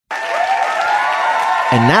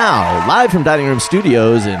And now, live from Dining Room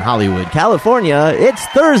Studios in Hollywood, California, it's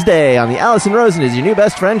Thursday on the Alison Rosen is Your New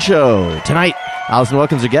Best Friend show. Tonight, Alison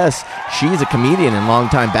welcomes her guest. She's a comedian and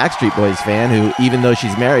longtime Backstreet Boys fan who, even though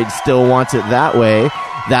she's married, still wants it that way.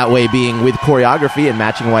 That way being with choreography and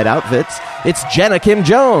matching white outfits. It's Jenna Kim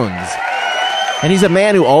Jones. And he's a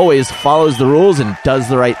man who always follows the rules and does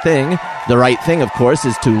the right thing. The right thing, of course,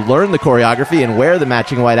 is to learn the choreography and wear the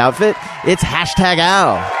matching white outfit. It's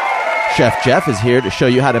 #Al. Chef Jeff is here to show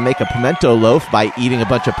you how to make a pimento loaf by eating a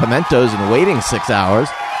bunch of pimentos and waiting 6 hours.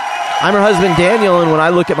 I'm her husband, Daniel, and when I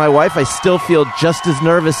look at my wife, I still feel just as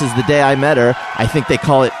nervous as the day I met her. I think they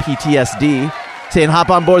call it PTSD. Saying hop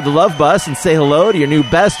on board the love bus and say hello to your new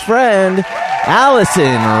best friend, Alison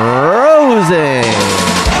Rosen.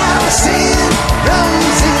 Alison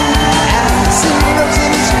Rosen. Alison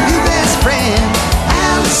Rosen is your new best friend.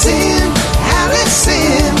 Alison,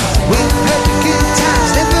 with her good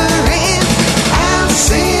times never end.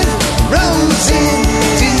 Alison Rosen,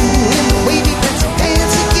 doing the wavy pencil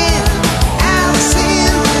dance again.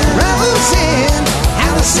 Alison Rosen,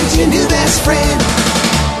 Alison's your new best friend.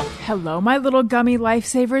 Hello, my little gummy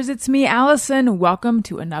lifesavers. It's me, Alison. Welcome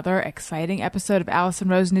to another exciting episode of Alison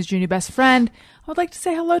Rosen is Your New Best Friend. I would like to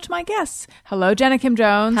say hello to my guests. Hello, Jenna Kim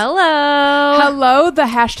Jones. Hello. Hello, the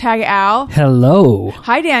 #Al. Hello.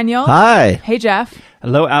 Hi, Daniel. Hi. Hey, Jeff.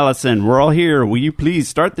 Hello, Allison. We're all here. Will you please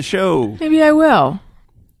start the show? Maybe I will.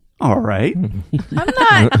 All right. I'm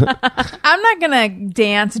not gonna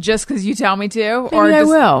dance just because you tell me to, or Maybe I just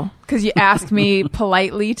will because you asked me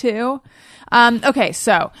politely to. Okay,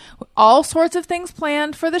 so all sorts of things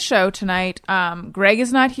planned for the show tonight. Greg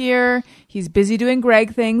is not here. He's busy doing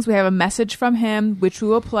Greg things. We have a message from him, which we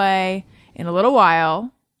will play in a little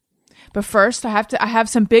while. But first, I have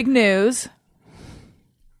some big news.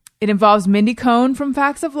 It involves Mindy Cohn from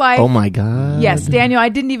Facts of Life. Oh my God. Yes, Daniel, I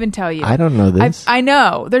didn't even tell you. I don't know this. I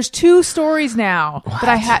know. There's two stories now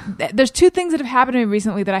that there's two things that have happened to me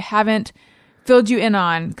recently that I haven't filled you in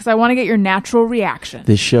on because I want to get your natural reaction.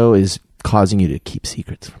 This show is causing you to keep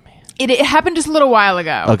secrets from me. It happened just a little while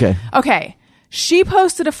ago. Okay. She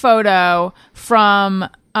posted a photo from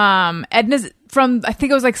Edna's, from I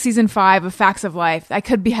think it was like season 5 of Facts of Life. I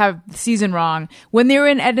could have the season wrong. When they were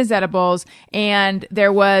in Edna's Edibles, and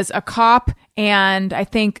there was a cop, and I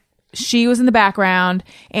think she was in the background,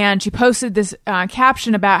 and she posted this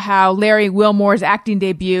caption about how Larry Wilmore's acting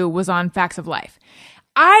debut was on Facts of Life.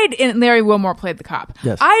 And Larry Wilmore played the cop.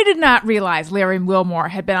 Yes. I did not realize Larry Wilmore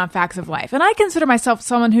had been on Facts of Life. And I consider myself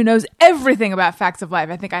someone who knows everything about Facts of Life.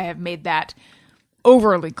 I think I have made that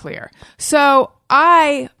overly clear. So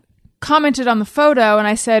I commented on the photo and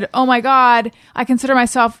I said, oh my God, I consider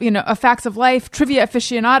myself, a Facts of Life trivia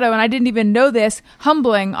aficionado. And I didn't even know this.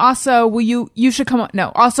 Humbling. Also, you should come on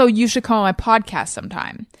my podcast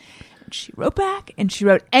sometime. She wrote back, and she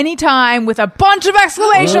wrote anytime with a bunch of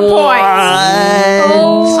exclamation points.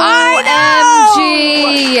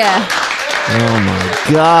 OMG. Oh my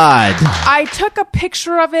God. I took a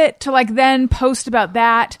picture of it to then post about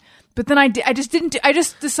that, but then I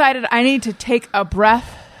just decided I need to take a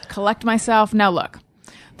breath, collect myself. Now look,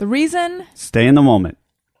 the reason... Stay in the moment.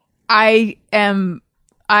 I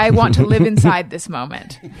want to live inside this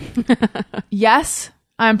moment. Yes,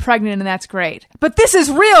 I'm pregnant and that's great. But this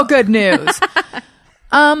is real good news.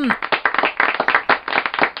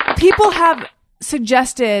 People have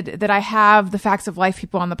suggested that I have the Facts of Life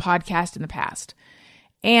people on the podcast in the past.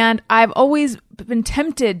 And I've always been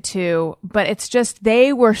tempted to, but it's just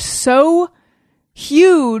they were so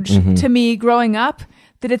huge to me growing up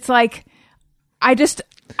that it's like I don't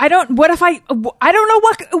know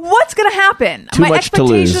what's going to happen. Too My much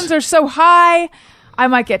expectations to lose. are so high. I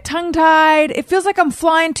might get tongue-tied. It feels like I'm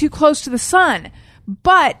flying too close to the sun.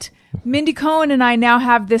 But Mindy Cohn and I now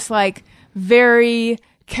have this very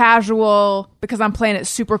casual, because I'm playing it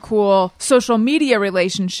super cool, social media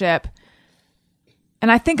relationship. And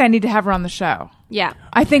I think I need to have her on the show. Yeah.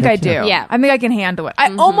 I think I do. Yeah. I think I can handle it.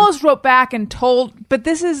 I almost wrote back and told, but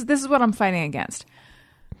this is what I'm fighting against.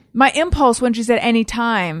 My impulse when she said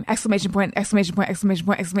anytime, exclamation point, exclamation point, exclamation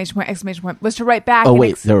point, exclamation point, exclamation point, was to write back. Oh,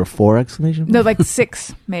 wait, there were 4 exclamation points? No,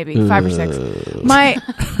 6, maybe 5 or 6.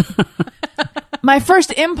 My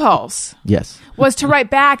first impulse was to write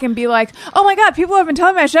back and be like, oh my God, people have been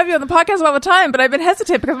telling me I should have you on the podcast all the time, but I've been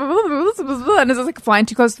hesitant because and it's flying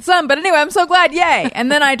too close to the sun. But anyway, I'm so glad. Yay.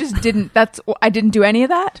 And then I just didn't, I didn't do any of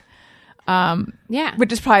that.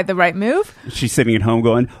 Which is probably the right move. She's sitting at home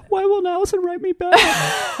going, why won't Allison write me back?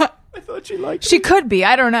 I thought she liked She me. could be.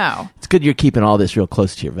 I don't know. It's good you're keeping all this real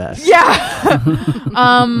close to your vest. Yeah.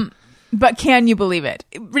 But can you believe it?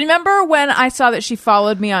 Remember when I saw that she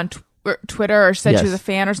followed me on Twitter or said Yes. she was a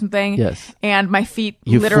fan or something. Yes. And my feet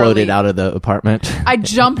You literally floated out of the apartment. I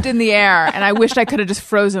jumped in the air, and I wished I could have just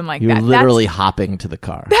frozen like You were that. literally hopping to the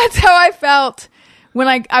car. That's how I felt when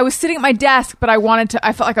I was sitting at my desk, but I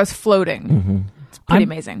felt like I was floating. Mm-hmm. It's pretty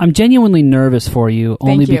amazing. I'm genuinely nervous for you,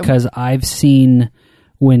 only you. because I've seen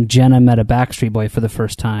when Jenna met a Backstreet Boy for the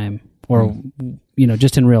first time, or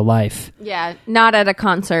just in real life, Yeah, not at a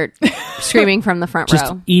concert, screaming from the front just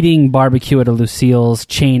row. eating barbecue at a Lucille's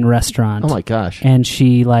chain restaurant. Oh my gosh. And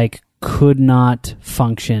she could not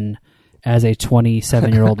function as a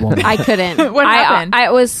 27-year-old woman. I couldn't. What happened?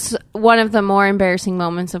 It was one of the more embarrassing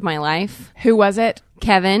moments of my life. Who was it?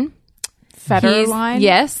 Kevin. Federline?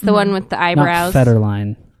 Yes, the one with the Not eyebrows.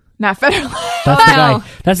 Federline. Not Federline. That's the guy.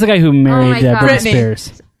 That's the guy who married my God. Britney Britney.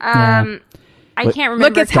 Spears. Yeah. I What- can't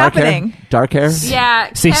remember. Look, it's Dark happening. hair? Dark hair?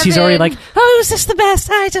 Yeah. See, she's Kevin- already like, oh, is this the best?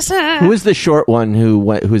 I just. Who was the short one who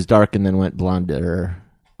was dark and then went blonde? Or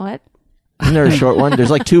What? isn't there a short one? There's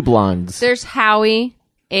like two blondes. There's Howie,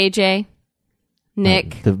 AJ,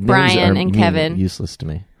 Nick, The names Brian, are and Kevin. Useless to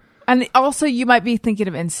me. And also, you might be thinking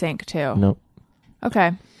of NSYNC too. Nope.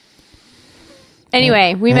 Okay.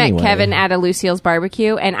 Anyway, we met Anyway. Kevin at a Lucille's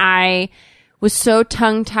barbecue, and I was so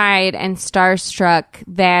tongue-tied and starstruck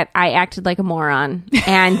that I acted like a moron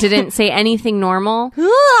and didn't say anything normal. It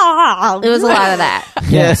was a lot of that.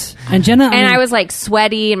 Yes. And Jenna. And I was like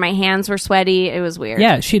sweaty, and my hands were sweaty. It was weird.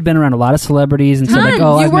 Yeah, she'd been around a lot of celebrities and said, like, Tons.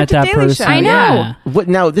 oh, You I've met worked at that Daily person. Show. I know. Yeah. What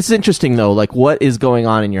now? This is interesting though. Like, what is going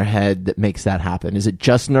on in your head that makes that happen? Is it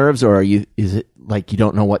just nerves, or is it like you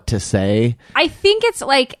don't know what to say? I think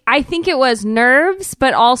it was nerves,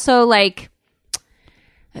 but also like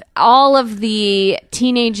all of the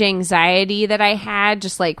teenage anxiety that I had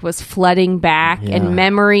just like was flooding back Yeah. and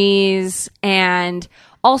memories, and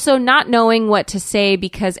also not knowing what to say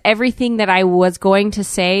because everything that I was going to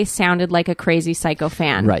say sounded like a crazy psycho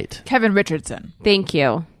fan. Right. Kevin Richardson. Thank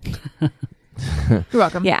you. You're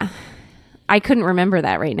welcome. Yeah. I couldn't remember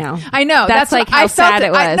that right now. I know. That's like what- how I felt sad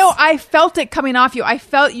it was. I felt it coming off you. I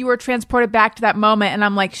felt you were transported back to that moment, and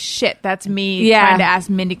I'm like, shit, that's me Yeah. trying to ask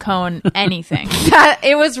Mindy Cohn anything.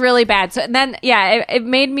 It was really bad. So then, yeah, it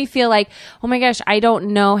made me feel like, oh my gosh, I don't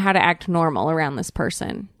know how to act normal around this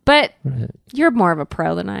person. But you're more of a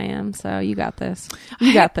pro than I am, so you got this.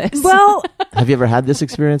 You got this. Well, Have you ever had this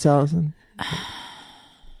experience, Allison?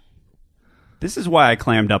 This is why I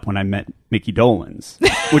clammed up when I met Mickey Dolenz,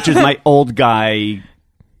 which is my old guy,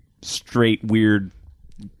 straight, weird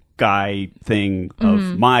guy thing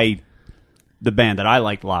of the band that I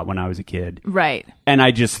liked a lot when I was a kid. right. And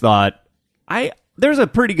I just thought, there's a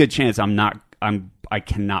pretty good chance I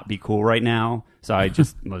cannot be cool right now. So I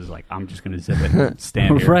just was like, I'm just going to zip it and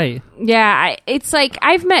stand here. Right. Yeah, it's like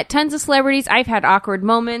I've met tons of celebrities. I've had awkward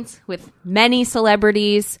moments with many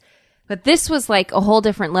celebrities. But this was like a whole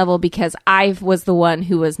different level because I was the one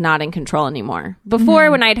who was not in control anymore. Before,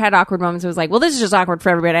 when I'd had awkward moments, it was like, well, this is just awkward for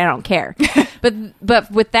everybody. I don't care.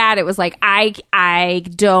 But with that, it was like, I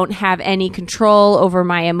don't have any control over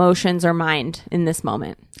my emotions or mind in this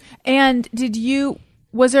moment. And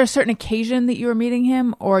was there a certain occasion that you were meeting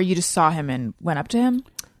him, or you just saw him and went up to him?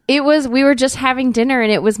 We were just having dinner,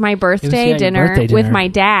 and it was my birthday, your dinner, birthday with dinner. my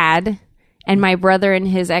dad and my brother and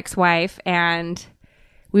his ex-wife, and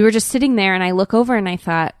we were just sitting there, and I look over and I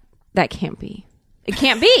thought, that can't be. It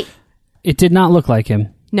can't be. It did not look like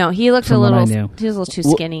him. No, he looked From a what little. I knew. He was a little too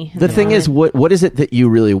skinny. The thing is, what is it that you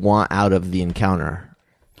really want out of the encounter?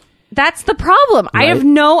 That's the problem. I have Right?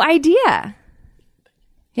 no idea.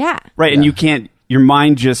 Yeah. Right. And you can't, your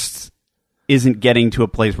mind just isn't getting to a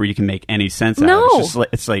place where you can make any sense out No. of it.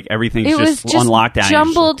 It's like everything's It was just on just lockdown.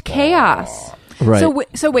 jumbled chaos. Right.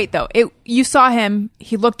 So wait though. You saw him.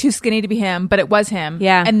 He looked too skinny to be him, but it was him.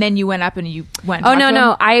 Yeah. And then you went up and you went. Oh, and talked to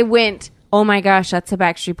no. him? I went, oh my gosh, that's a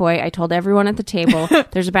Backstreet Boy. I told everyone at the table,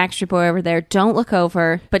 there's a Backstreet Boy over there. Don't look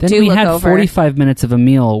over, but Then do we look had over. 45 minutes of a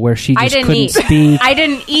meal where she I just didn't couldn't eat. speak. I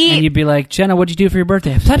didn't And eat. you'd be like, Jenna, what'd you do for your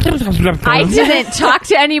birthday? I didn't talk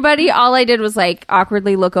to anybody. All I did was like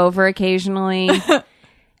awkwardly look over occasionally.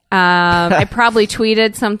 I probably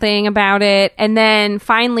tweeted something about it. And then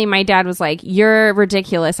finally my dad was like, you're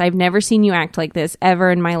ridiculous. I've never seen you act like this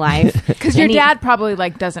ever in my life. Because your dad probably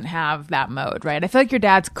like doesn't have that mode, right? I feel like your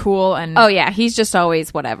dad's cool and Oh yeah, he's just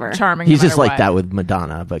always whatever. charming. He's no just matter like what. that with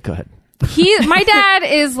Madonna, but go ahead. My dad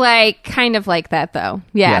is like kind of like that though.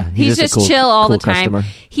 Yeah. Yeah, he's he's just a just cool- chill all cool the time. customer.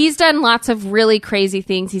 He's done lots of really crazy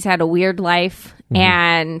things. He's had a weird life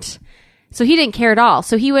and so he didn't care at all.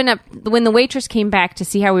 So he went up when the waitress came back to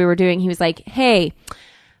see how we were doing. He was like, hey,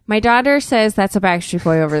 my daughter says that's a Backstreet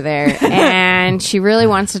Boy over there and she really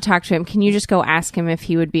wants to talk to him. Can you just go ask him if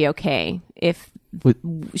he would be okay if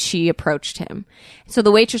she approached him. So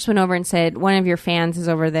the waitress went over and said, one of your fans is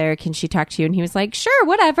over there. Can she talk to you? And he was like, sure,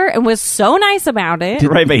 whatever. And was so nice about it.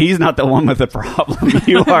 Right, but he's not the one with the problem.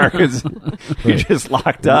 You are, because you're just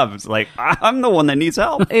locked up. It's like, I'm the one that needs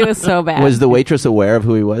help. It was so bad. Was the waitress aware of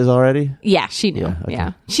who he was already? Yeah, she knew. Yeah,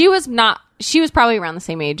 okay. She was probably around the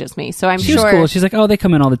same age as me. So I'm She sure. was cool. She's like, oh, they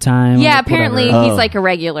come in all the time. Yeah, Like, apparently whatever. he's like a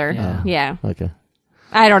regular. Yeah. Okay.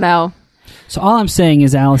 I don't know. So all I'm saying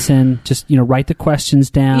is, Allison, just write the questions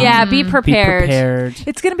down. Yeah, be prepared. Be prepared.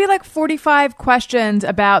 It's going to be like 45 questions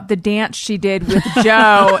about the dance she did with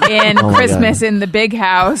Joe in Oh my Christmas God. in the Big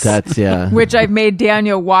House. That's Which I've made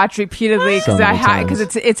Daniel watch repeatedly So many times.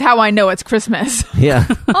 because it's how I know it's Christmas. Yeah.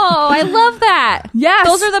 Oh, I love that. Yes.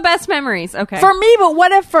 Those are the best memories. Okay. For me, but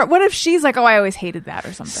what if she's like, oh, I always hated that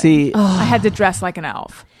or something. See, I had to dress like an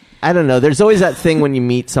elf. I don't know. There's always that thing when you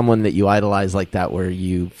meet someone that you idolize like that where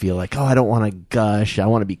you feel like, oh, I don't want to gush. I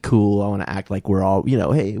want to be cool. I want to act like we're all,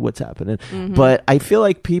 hey, what's happening? Mm-hmm. But I feel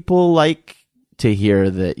like people like to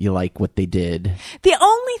hear that you like what they did. The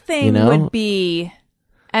only thing You know? would be,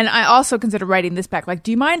 and I also consider writing this back, like,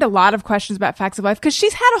 do you mind a lot of questions about Facts of Life? Because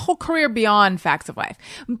she's had a whole career beyond Facts of Life.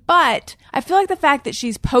 But I feel like the fact that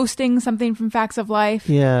she's posting something from Facts of Life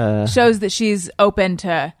Yeah. shows that she's open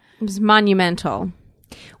to... It was monumental.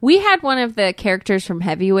 We had one of the characters from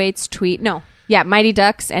Heavyweights Mighty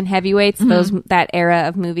Ducks and Heavyweights, that era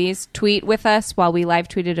of movies, tweet with us while we live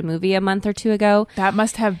tweeted a movie a month or two ago. That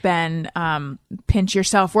must have been pinch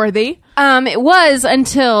yourself worthy. It was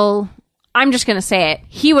until, I'm just going to say it,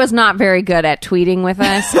 he was not very good at tweeting with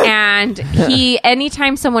us. And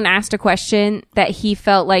anytime someone asked a question that he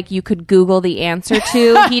felt like you could Google the answer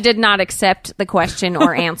to, he did not accept the question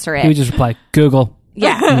or answer He would it. just reply, Google.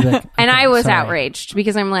 Yeah. He'd be like, And "Okay, I was sorry." outraged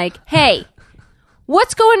because I'm like, hey,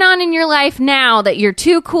 what's going on in your life now that you're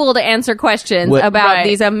too cool to answer questions What- about Right.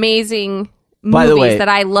 these amazing By the movies way- that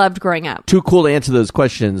I loved growing up? Too cool to answer those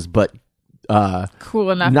questions, but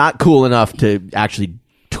Cool enough. not cool enough to actually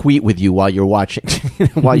tweet with you while you're watching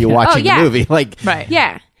the yeah. movie. Like, Right.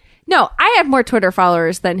 Yeah. No, I have more Twitter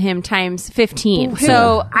followers than him times 15.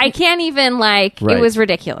 So I can't even Right. it was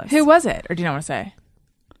ridiculous. Who was it? Or do you not want to say?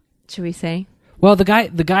 Should we say? Well, the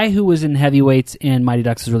guy who was in Heavyweights and Mighty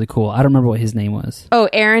Ducks is really cool. I don't remember what his name was. Oh,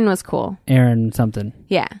 Aaron was cool. Aaron something.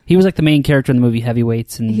 Yeah. He was like the main character in the movie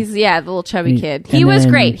Heavyweights, and He's the little chubby And- kid. and He was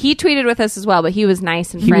then- great. He tweeted with us as well, but he was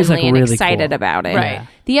nice and He was, friendly like, and really excited cool. about it. Right.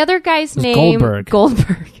 The other guy's was name Goldberg.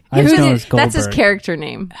 Goldberg. I just know it was That's his Goldberg. character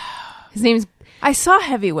name. His name's I saw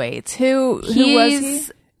Heavyweights. Who was he?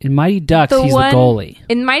 he's in Mighty Ducks, he's one, the goalie.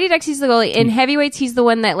 In Mighty Ducks, he's the goalie. In Heavyweights, he's the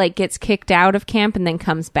one that gets kicked out of camp and then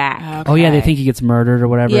comes back. Oh yeah, they think he gets murdered or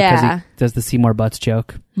whatever because Yeah. he does the Seymour Butts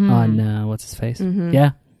joke on what's his face.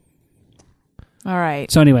 Yeah. All right.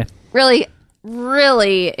 So anyway, Really,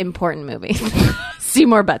 really important movie.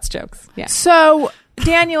 Seymour Butts jokes. Yeah. So,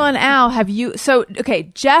 Daniel and Al,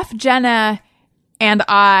 Jeff, Jenna, and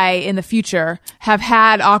I in the future have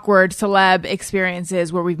had awkward celeb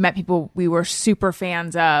experiences where we've met people we were super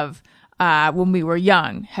fans of when we were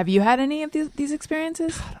young. Have you had any of these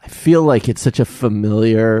experiences? I feel like it's such a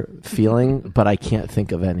familiar feeling, but I can't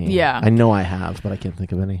think of any. Yeah. I know I have, but I can't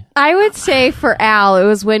think of any. I would say for Al, it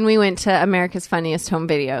was when we went to America's Funniest Home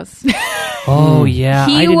Videos. oh yeah, I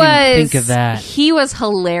didn't even think of that. He was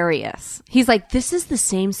hilarious. He's like, this is the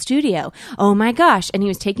same studio. Oh my gosh. And he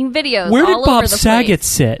was taking videos Where all did over Bob the Saget place.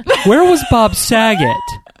 sit? Where was Bob Saget?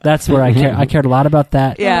 That's where I cared a lot about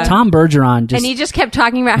that. Yeah. Tom Bergeron just And he just kept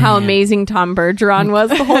talking about how amazing Tom Bergeron was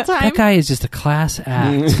the whole time. that guy is just a class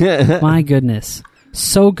act. My goodness.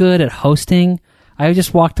 So good at hosting. I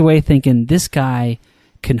just walked away thinking this guy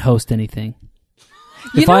can host anything.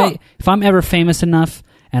 If I'm ever famous enough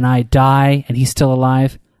and I die and he's still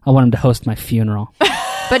alive, I want him to host my funeral.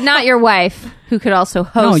 But not your wife, who could also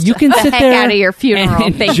host No, you can the sit heck there out of your funeral.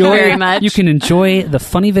 and Thank you enjoy- very much. You can enjoy the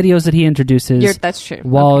funny videos that he introduces. That's true.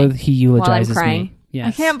 While Okay. he eulogizes crying. me. Yes.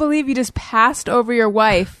 I can't believe you just passed over your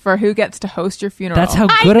wife for who gets to host your funeral. That's how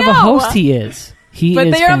good of a know. host he is. He is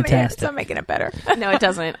It's fantastic. not making it better. No, it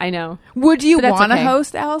doesn't. I know. Would you But that's want to okay.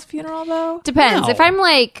 host Al's funeral though? Depends. No. If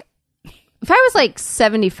I was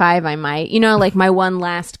 75, I might. My one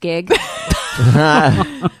last gig.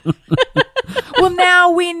 Well,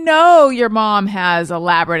 now we know your mom has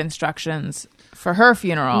elaborate instructions for her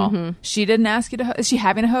funeral. She didn't ask you to. Is she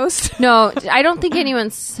having a host? No, I don't think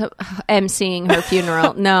anyone's emceeing her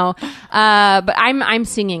funeral. No, but I'm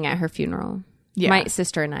singing at her funeral. Yeah. My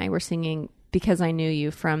sister and I were singing Because I Knew You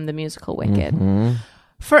from the musical Wicked.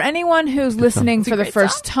 For anyone who's listening for the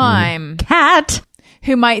first time, Cat.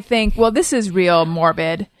 who might think, well, this is real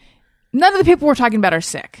morbid. None of the people we're talking about are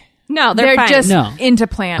sick. No, they're fine. just No. into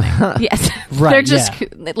planning. Yes. Right, They're just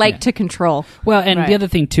yeah. to control. Well, and Right. the other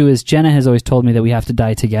thing too is Jenna has always told me that we have to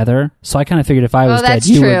die together. So I kind of figured if I was Oh, that's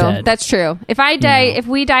dead, you true. were dead. That's true. If I die, if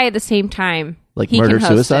we die at the same time, Like he murder can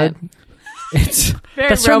host suicide. it. It's Very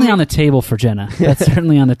that's certainly Roman- on the table for Jenna. That's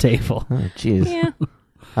certainly on the table. Oh, jeez. Yeah.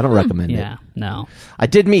 I don't recommend Yeah, it. no. I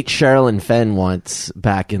did meet Sherilyn Fenn once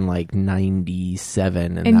back in like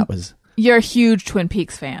 97, and that was... You're a huge Twin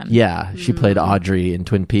Peaks fan. Yeah, she played Audrey in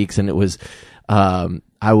Twin Peaks, and it was...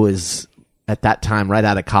 I was, at that time, right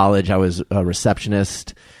out of college, I was a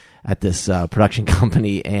receptionist at this production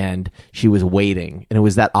company, and she was waiting. And it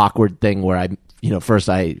was that awkward thing where first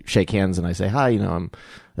I shake hands and I say, hi, I'm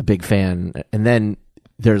a big fan. And then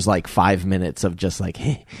there's like 5 minutes of just like,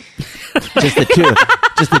 hey, just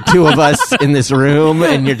the two of us in this room,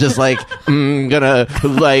 and you're just like, gonna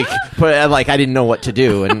like, I didn't know what to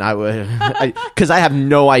do. And because I have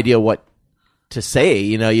no idea what to say,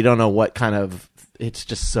 you don't know what kind of, it's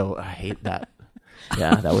just so, I hate that.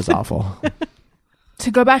 Yeah, that was awful.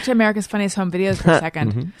 To go back to America's Funniest Home Videos for a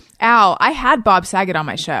second, Al, I had Bob Saget on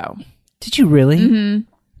my show. Did you really? Mm-hmm.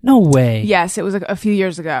 No way. Yes, it was a few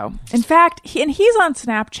years ago. In fact, he's on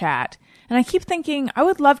Snapchat, and I keep thinking I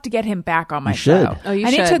would love to get him back on my should. show. Oh, you I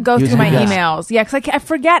need should. to go He was through my a good guest. emails. Yeah, because I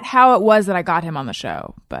forget how it was that I got him on the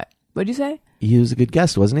show. But what'd you say? He was a good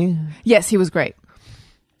guest, wasn't he? Yes, he was great.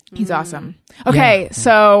 He's awesome. Okay,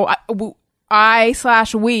 so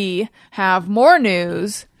we have more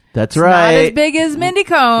news. That's It's right. not as big as Mindy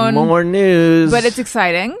Cohn, More news. but it's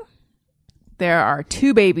exciting. There are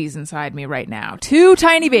 2 babies inside me right now. 2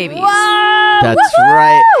 tiny babies. That's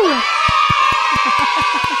right.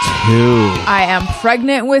 2. I am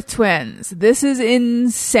pregnant with twins. This is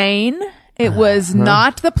insane. It was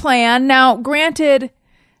not the plan. Now, granted,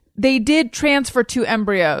 they did transfer 2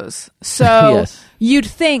 embryos. So Yes. you'd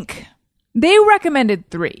think they recommended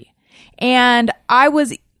 3. And I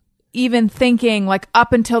was even thinking, like,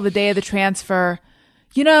 up until the day of the transfer,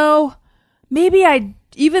 maybe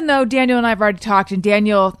even though Daniel and I have already talked, and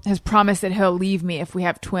Daniel has promised that he'll leave me if we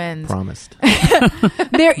have twins, Promised.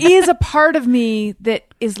 there is a part of me that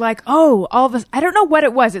is like, oh, all of us, I don't know what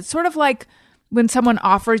it was. It's sort of like when someone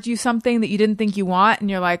offers you something that you didn't think you want, and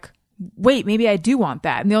you're like, wait, maybe I do want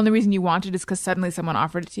that. And the only reason you want it is because suddenly someone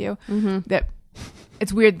offered it to you. That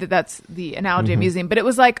it's weird that that's the analogy I'm using, but it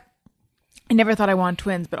was like, I never thought I wanted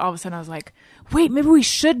twins, but all of a sudden I was like, wait, maybe we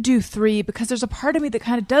should do 3, because there's a part of me that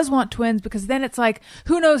kind of does want twins, because then it's like,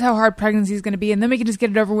 who knows how hard pregnancy is going to be, and then we can just get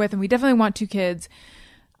it over with, and we definitely want 2 kids.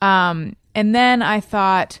 And then I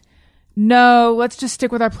thought, no, let's just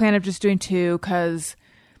stick with our plan of just doing 2, because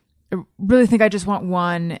I really think I just want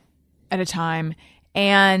 1 at a time.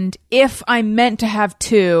 And if I'm meant to have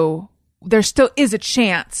 2, there still is a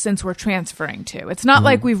chance, since we're transferring 2. It's not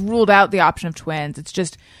like we've ruled out the option of twins. It's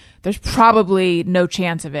just, there's probably no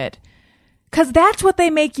chance of it. Because that's what they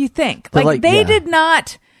make you think. But They yeah. did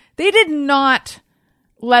not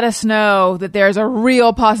let us know that there's a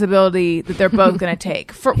real possibility that they're both going to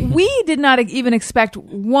take. We did not even expect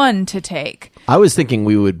 1 to take. I was thinking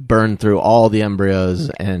we would burn through all the embryos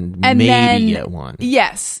and maybe then, get 1.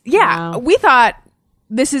 Yes. Yeah. Wow. We thought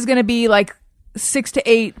this is going to be like 6 to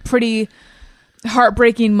 8 pretty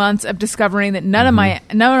heartbreaking months of discovering that none of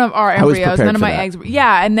our I was embryos, prepared none of for my that. eggs.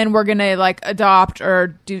 Yeah. And then we're going to like adopt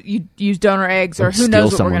or use donor eggs, or who steal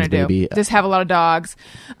knows what we're going to someone's do. baby. Just have a lot of dogs.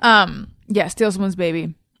 Yeah. Steal someone's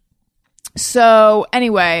baby. So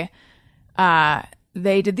anyway,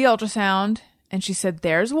 they did the ultrasound, and she said,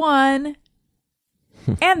 there's 1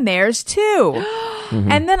 and there's 2.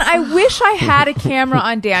 And then I wish I had a camera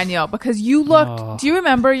on Daniel, because you looked, do you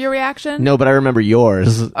remember your reaction? No, but I remember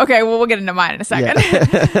yours. Okay, well, we'll get into mine in a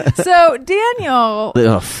second. So Daniel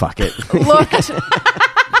Oh, fuck it. looked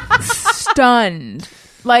stunned.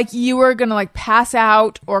 Like you were going to like pass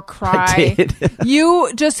out or cry. I did.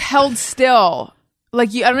 You just held still. Like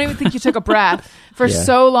I don't even think you took a breath for Yeah.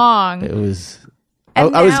 so long. It was...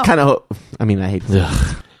 And I was now- kind of... I mean, I hate...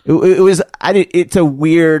 It was... It's a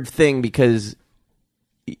weird thing, because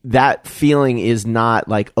that feeling is not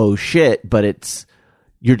like, oh shit, but it's...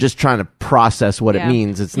 You're just trying to process what Yeah. it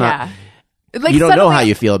means. It's not... Yeah. Like you don't know suddenly- how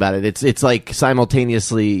you feel about it. It's like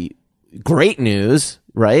simultaneously great news,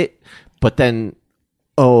 right? But then,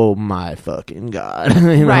 oh my fucking God.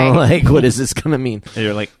 Right. Like, what is this going to mean? And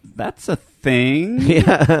you're like, that's a thing.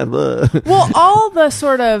 Yeah. Well, all the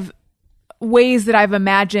sort of ways that I've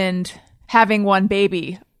imagined having 1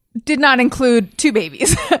 baby did not include 2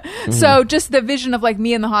 babies. So just the vision of like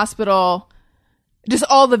me in the hospital, just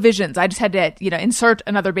all the visions, I just had to, insert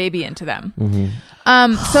another baby into them.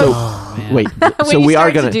 So, wait. When So you we are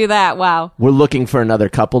start going to do that. Wow. We're looking for another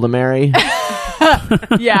couple to marry.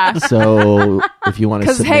 Yeah. So if you want to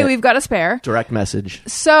Because, submit, hey, we've got a spare. direct message.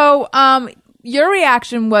 So, your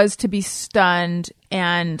reaction was to be stunned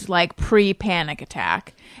and like pre-panic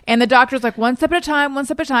attack. And the doctor's like, one step at a time, one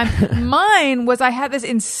step at a time. Mine was I had this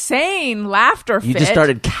insane laughter fit. You just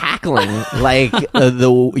started cackling like like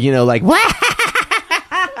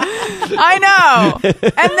I know.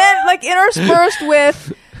 And then like interspersed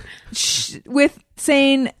with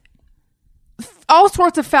saying all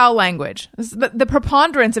sorts of foul language. The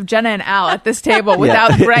preponderance of Jenna and Al at this table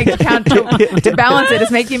without Greg to count to balance it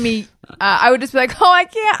is making me. I would just be like, oh, I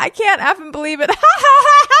can't effing believe it.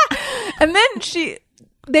 And then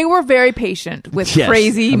they were very patient with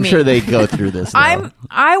crazy I'm me. sure they go through this. Now.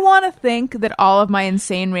 I want to think that all of my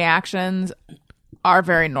insane reactions are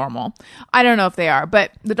very normal. I don't know if they are,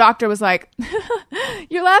 but the doctor was like,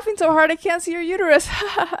 you're laughing so hard I can't see your uterus.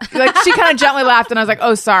 Like she kind of gently laughed and I was like,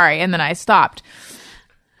 oh, sorry. And then I stopped.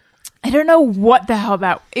 I don't know what the hell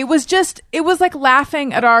it was like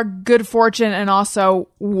laughing at our good fortune and also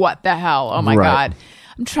what the hell? Oh my God.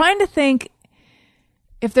 I'm trying to think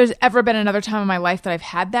if there's ever been another time in my life that I've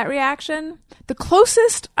had that reaction. The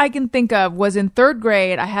closest I can think of was in 3rd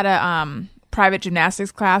grade. I had a private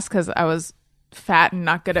gymnastics class because I was fat and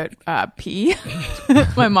not good at PE.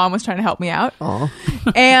 My mom was trying to help me out. Aww.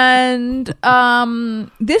 And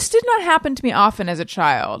this did not happen to me often as a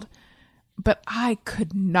child, but I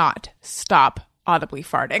could not stop audibly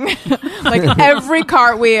farting. Like every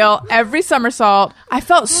cartwheel, every somersault. I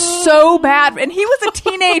felt so bad. And he was a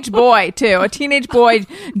teenage boy too, a teenage boy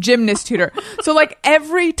gymnast tutor. So like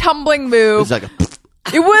every tumbling move. It's like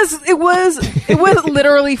It was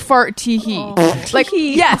literally fart tee-hee. Like,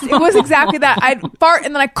 yes, it was exactly that. I'd fart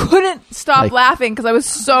and then I couldn't stop laughing because I was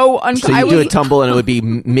so So you do a tumble and it would be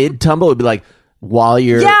mid-tumble? It would be like while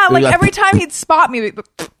you're... Yeah, like every time he'd spot me, and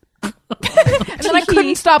then I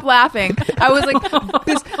couldn't stop laughing. I was like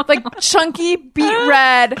this like chunky, beet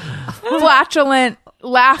red, flatulent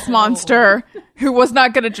laugh monster who was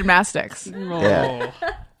not good at gymnastics. Yeah.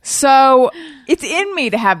 So it's in me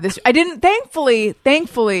to have this. I didn't,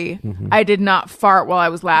 thankfully, I did not fart while I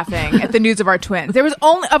was laughing at the news of our twins. There was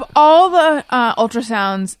only, of all the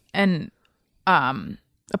ultrasounds and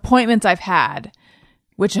appointments I've had,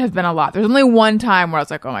 which have been a lot, there's only one time where I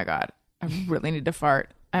was like, oh my God, I really need to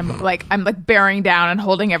fart. I'm like bearing down and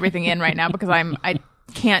holding everything in right now because I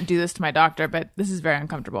can't do this to my doctor, but this is very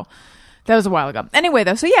uncomfortable. That was a while ago. Anyway,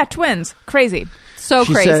 though, so yeah, twins, crazy, so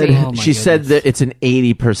She crazy. said that it's an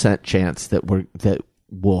 80% chance that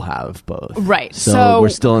we'll have both. Right. So we're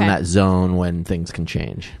still in that zone when things can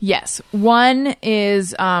change. Yes. One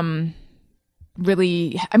is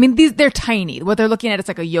really, I mean, they're tiny. What they're looking at is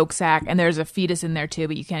like a yolk sac, and there's a fetus in there too,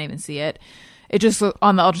 but you can't even see it. It just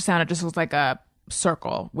on the ultrasound, it just looks like a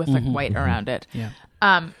circle with like white around it. Yeah.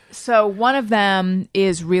 So one of them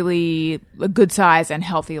is really a good size and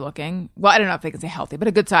healthy looking. Well, I don't know if they can say healthy, but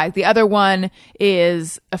a good size. The other one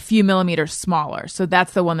is a few millimeters smaller. So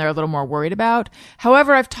that's the one they're a little more worried about.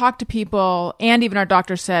 However, I've talked to people, and even our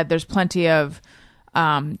doctor said there's plenty of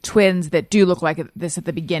twins that do look like this at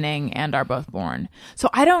the beginning and are both born. So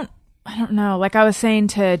I don't know. Like I was saying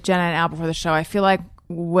to Jenna and Al before the show, I feel like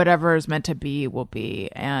whatever is meant to be will be.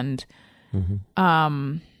 And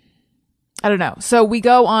I don't know. So we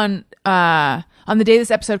go on the day this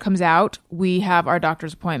episode comes out, we have our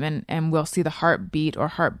doctor's appointment and we'll see the heartbeat or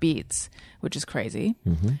heartbeats, which is crazy.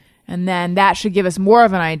 And then that should give us more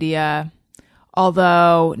of an idea,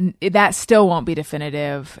 although that still won't be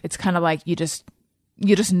definitive. It's kind of like you just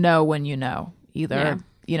know when you know. Either,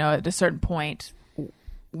 at a certain point,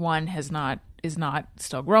 one is not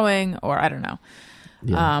still growing, or I don't know.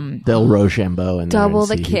 Yeah. They'll Rochambeau and double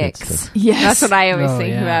the kicks. Yes, that's what I always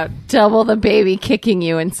think about. Double the baby kicking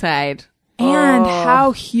you inside, and how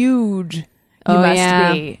huge you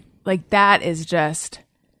must be. Like that is just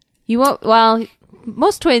you won't. Well,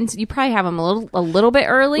 most twins you probably have them a little bit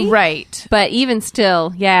early, right? But even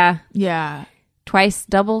still, yeah, twice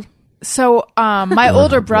double. So my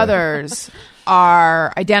older brothers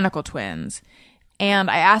are identical twins.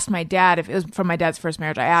 And I asked my dad, if it was from my dad's first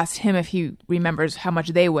marriage, I asked him if he remembers how much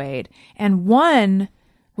they weighed. And one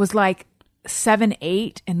was like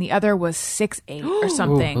 7'8", and the other was 6'8" or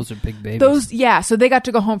something. Ooh, those are big babies. So they got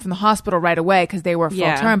to go home from the hospital right away because they were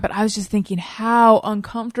full term. But I was just thinking how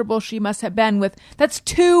uncomfortable she must have been with, that's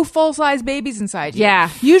 2 full-size babies inside you.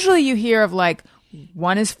 Yeah. Usually you hear of like,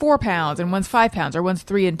 one is 4 pounds and one's 5 pounds, or one's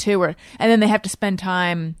 3 and 2, and then they have to spend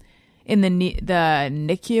time in the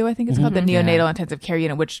NICU, I think it's called, the neonatal intensive care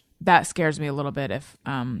unit, which that scares me a little bit.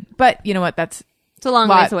 But you know what? It's a long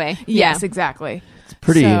ways away. Yes, exactly. It's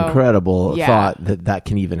pretty incredible thought that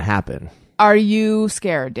can even happen. Are you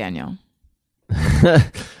scared, Daniel?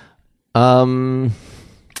 A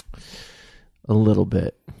little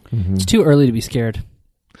bit. It's too early to be scared.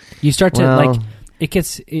 You start to like it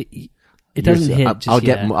gets it doesn't hit. Just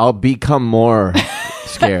yet. I'll become more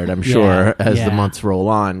scared. I'm sure as the months roll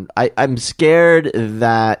on. I'm scared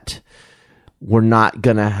that we're not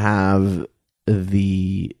gonna have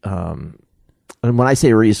the. And when I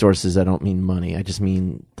say resources, I don't mean money. I just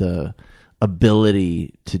mean the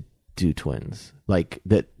ability to do twins. Like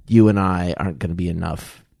that, you and I aren't going to be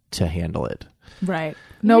enough to handle it. Right.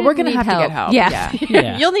 No, we're going to have to get help.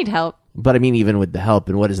 Yeah. You'll need help. But I mean, even with the help,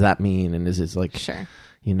 and what does that mean? And is it like, sure,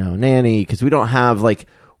 nanny? Because we don't have like,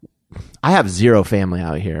 I have zero family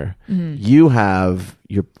out here. Mm-hmm. You have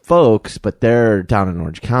your folks, but they're down in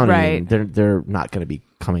Orange County. Right. And they're not going to be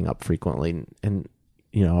coming up frequently. And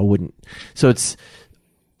I wouldn't. So it's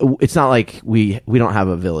not like we don't have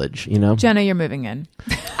a village. Jenna, you're moving in.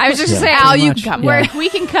 I was just saying, Al, you can come. We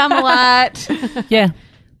can come a lot. Yeah.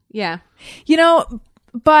 Yeah.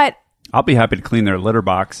 But I'll be happy to clean their litter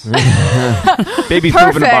box. Baby's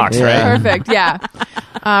poop in a box, right? Perfect. Yeah.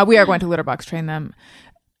 We are going to litter box train them.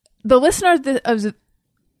 The listeners of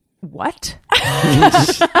what?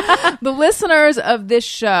 The listeners of this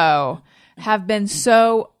show have been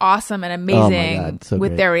so awesome and amazing with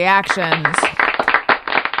great. their reactions.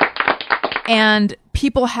 And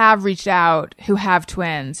people have reached out who have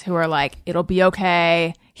twins who are like, it'll be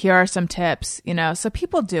okay. Here are some tips, so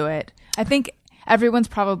people do it. I think everyone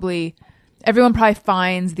probably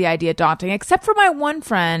finds the idea daunting, except for my one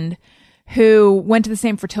friend who went to the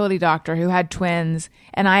same fertility doctor who had twins.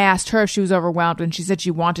 And I asked her if she was overwhelmed, and she said she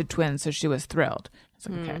wanted twins. So she was thrilled. I was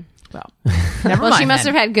like, okay, well, never mind. She must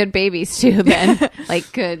have had good babies too then,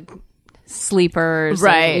 like good sleepers,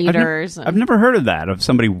 right? And eaters. I've never heard of that, of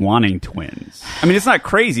somebody wanting twins. I mean, it's not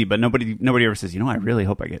crazy, but nobody ever says, I really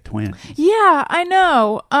hope I get twins. Yeah, I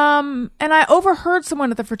know. And I overheard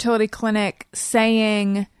someone at the fertility clinic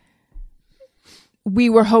saying we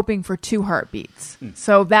were hoping for 2 heartbeats.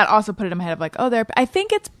 So that also put it in my head of like,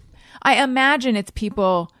 I imagine it's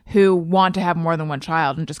people who want to have more than one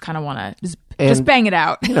child and just kind of want to just bang it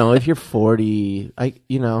out. If you're 40,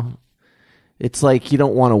 it's like you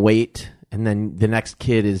don't want to wait. And then the next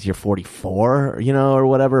kid is you're 44, or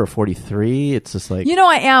whatever, or 43. It's just like...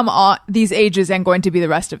 I am all these ages and going to be the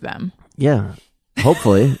rest of them. Yeah,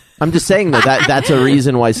 hopefully. I'm just saying that's a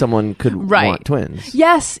reason why someone could want twins.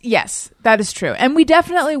 Yes, that is true. And we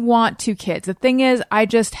definitely want 2 kids. The thing is, I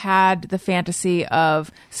just had the fantasy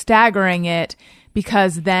of staggering it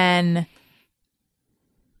because then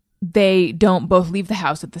they don't both leave the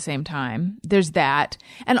house at the same time. There's that.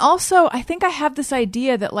 And also, I think I have this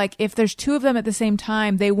idea that like if there's 2 of them at the same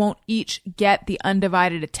time, they won't each get the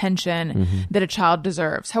undivided attention that a child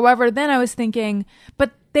deserves. However, then I was thinking,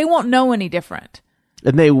 but they won't know any different.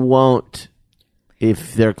 And they won't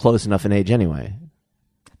if they're close enough in age anyway.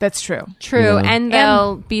 That's true. True. And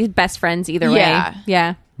they'll be best friends either way.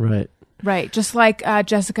 Yeah. Right. Just like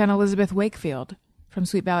Jessica and Elizabeth Wakefield from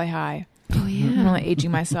Sweet Valley High. Oh, yeah. I'm really aging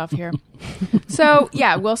myself here. So,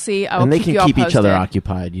 yeah, we'll see. And they keep can you all keep each other posted.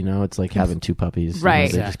 occupied, It's like having 2 puppies. Right.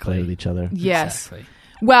 They just play with each other. Yes. Exactly.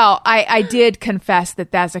 Well, I did confess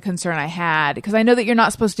that that's a concern I had because I know that you're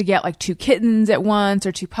not supposed to get like 2 kittens at once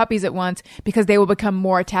or 2 puppies at once because they will become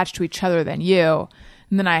more attached to each other than you.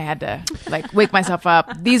 And then I had to like wake myself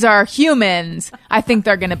up. These are humans. I think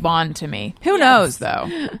they're going to bond to me. Who knows though?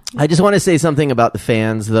 I just want to say something about the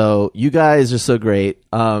fans though. You guys are so great.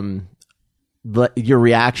 Your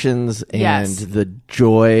reactions and the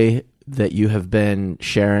joy that you have been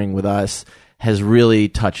sharing with us has really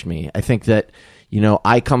touched me. I think that,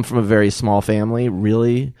 I come from a very small family,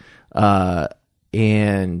 really.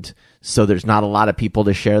 And so there's not a lot of people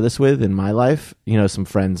to share this with in my life. Some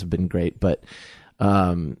friends have been great, but,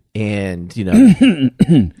 I'm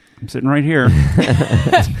sitting right here.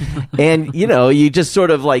 And, you just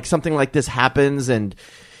sort of like something like this happens and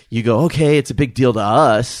you go, okay, it's a big deal to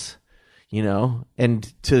us.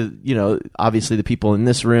 And to, obviously the people in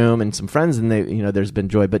this room and some friends and they, there's been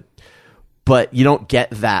joy, but you don't get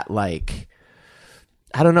that, like,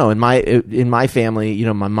 I don't know. In my family,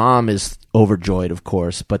 my mom is overjoyed, of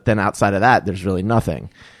course, but then outside of that, there's really nothing.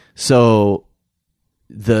 So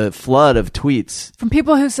the flood of tweets from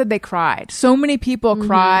people who said they cried. So many people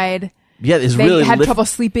cried. Yeah, they really had trouble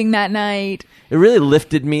sleeping that night. It really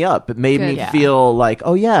lifted me up. It made me feel like,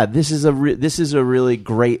 oh yeah, this is a really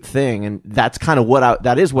great thing, and that's kind of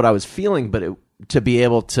that is what I was feeling. But to be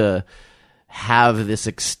able to have this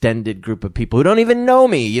extended group of people who don't even know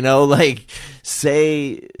me,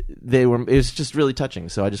 say it was just really touching.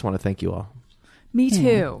 So I just want to thank you all. Me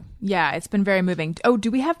too. Yeah, it's been very moving. Oh,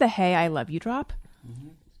 do we have the "Hey, I love you" drop?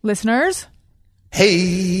 Listeners,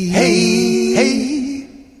 Hey, hey, hey,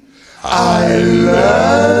 I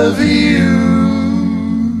love you.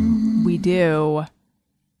 We do.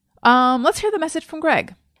 Let's hear the message from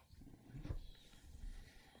Greg.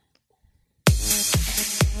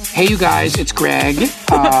 Hey, you guys, it's Greg.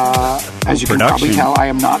 As you can probably tell, I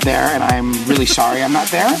am not there, and I'm really sorry I'm not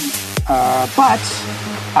there. But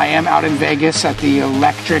I am out in Vegas at the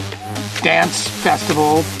Electric Dance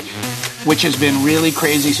Festival, which has been really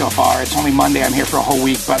crazy so far. It's only Monday. I'm here for a whole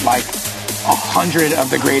week, but like 100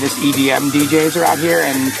 of the greatest EDM DJs are out here,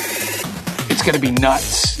 and it's going to be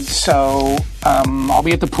nuts. So I'll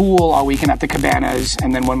be at the pool all weekend at the cabanas,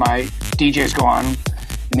 and then when my DJs go on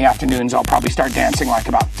in the afternoons, I'll probably start dancing like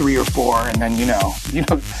about 3 or 4, and then you know,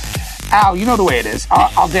 Al, you know the way it is.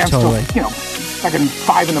 I'll dance till like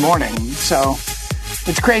 5 in the morning. So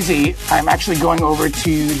it's crazy. I'm actually going over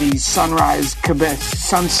to the sunrise cabana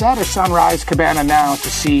now to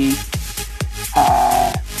see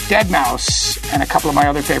Deadmau5 and a couple of my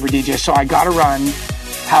other favorite DJs. So I gotta run.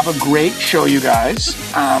 Have a great show, you guys,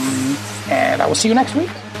 and I will see you next week.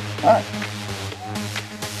 All right.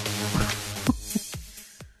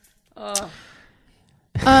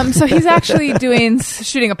 So he's actually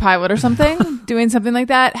shooting a pilot or something, doing something like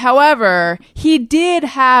that. However, he did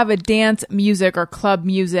have a dance music or club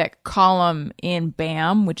music column in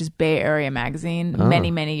BAM, which is Bay Area Magazine,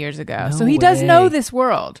 many, many years ago. No so he does way. know this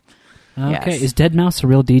world. Okay, Yes. is Deadmau5 a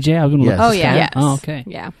real DJ? I'm gonna Yes. look Oh, this yeah. guy up. Yes. Oh, okay.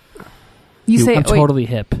 Yeah. You say, I'm wait, totally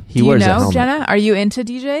hip. He do you wears a know, helmet. Jenna? Are you into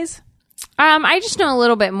DJs? I just know a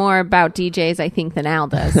little bit more about DJs, I think, than Al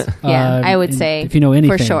does. Yeah, I would and say. if you know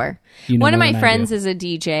anything, for sure. you know One of more my than I friends do. is a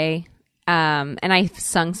DJ, and I've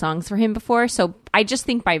sung songs for him before. So I just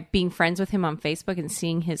think by being friends with him on Facebook and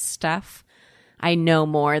seeing his stuff, I know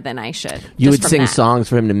more than I should. You just would from sing that. songs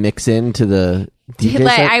for him to mix into the DJ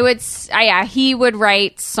Like, set? he would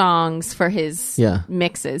write songs for his Yeah.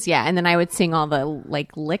 mixes, and then I would sing all the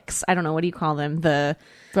like licks. I don't know, what do you call them? The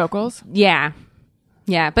Vocals? yeah,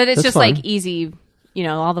 but it's That's just fun. like easy. You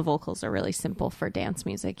know, all the vocals are really simple for dance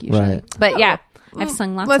music usually. Right. But yeah, I've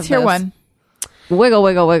sung lots. Let's of hear those. one. Wiggle,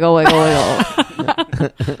 wiggle, wiggle, wiggle, wiggle.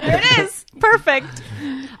 There it is. Perfect.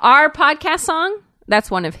 Our podcast song.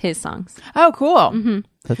 That's one of his songs. Oh, cool.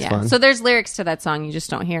 That's Yeah. fun. So there's lyrics to that song. You just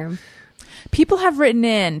don't hear them. People have written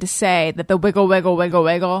in to say that the wiggle, wiggle, wiggle,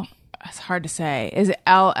 wiggle, it's hard to say, is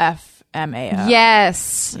LFMAO.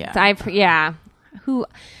 Yes. Yeah. Who?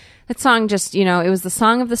 That song just, it was the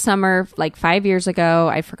song of the summer like 5 years ago.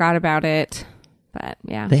 I forgot about it. But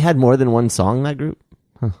yeah. They had more than one song, that group?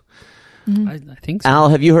 I think so. Al,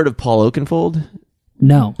 have you heard of Paul Oakenfold?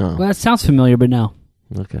 No. Oh. Well, that sounds familiar, but no.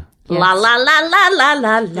 Okay. La la la la la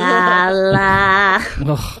la la la.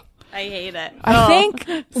 Ugh. I hate it. I think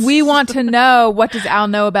we want to know, what does Al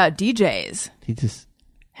know about DJs? He just...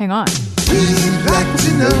 Hang on. We'd like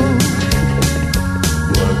to know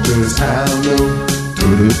what does Hal know?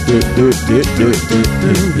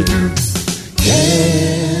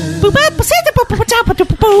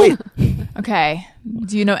 Okay.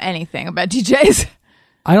 Do you know anything about DJs?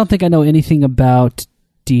 I don't think I know anything about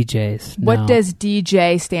DJs. What no. does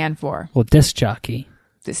DJ stand for? Well, disc jockey.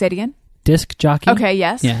 Say it again. Disc jockey? Okay,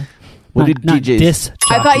 yes. Yeah. What not, did not DJs... disc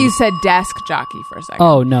jockey. I thought you said desk jockey for a second.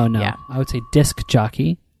 Oh, no. Yeah. I would say disc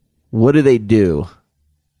jockey. What do they do?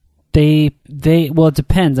 Well, it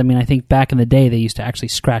depends. I mean, I think back in the day, they used to actually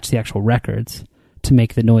scratch the actual records to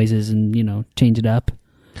make the noises and, change it up.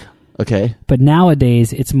 Okay. But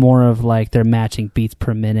nowadays, it's more of like they're matching beats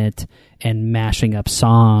per minute and mashing up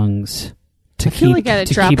songs to I feel keep, like you gotta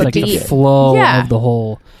to drop keep a like the beat. flow Yeah. of the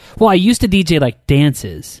whole. Well, I used to DJ like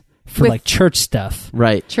dances for With- like church stuff.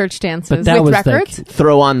 Right. Church dances. But that With was records? like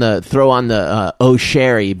Throw on the Oh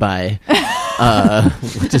Sherry by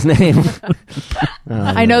what's his name?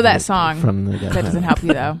 I know that song. From the guy. That doesn't help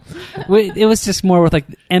you, though. it was just more with like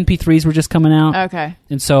MP3s were just coming out. Okay.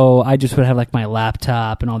 And so I just would have like my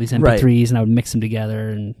laptop and all these MP3s Right. and I would mix them together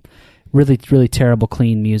and really, really terrible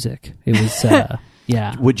clean music. It was,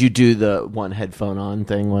 yeah. Would you do the one headphone on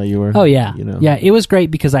thing while you were? Oh, yeah. You know? Yeah, it was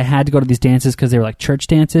great because I had to go to these dances because they were like church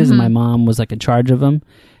dances and my mom was like in charge of them.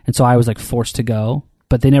 And so I was like forced to go.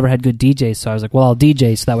 But they never had good DJs. So I was like, well, I'll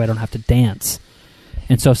DJ so that way I don't have to dance.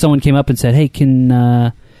 And so if someone came up and said, hey,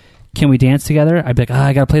 can we dance together? I'd be like,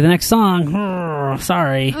 I got to play the next song.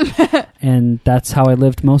 Sorry. And that's how I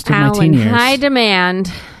lived most of my Al teen in years. high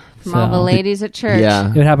demand from all the So- ladies at church. Yeah.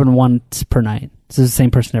 It would happen once per night. This is the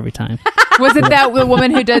same person every time. Was it that the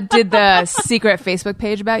woman who did the secret Facebook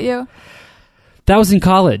page about you? That was in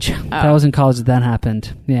college. That was in college that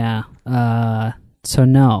happened. Yeah. So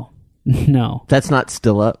no. No. That's not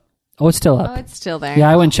still up. Oh, it's still Oh, up. it's still there. Yeah,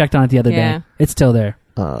 I went and checked on it the other Yeah. day. It's still there.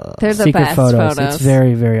 They're the secret best photos. photos. It's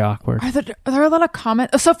very, very awkward. Are there a lot of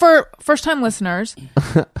comments? So for first-time listeners,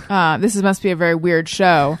 must be a very weird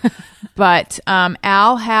show. But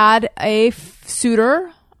Al had a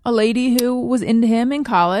suitor, a lady who was into him in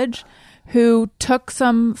college, who took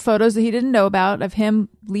some photos that he didn't know about of him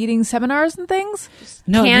leading seminars and things.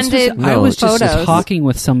 No, I was just talking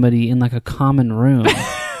with somebody in like a common room.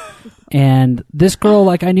 And this girl,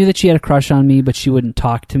 like, I knew that she had a crush on me, but she wouldn't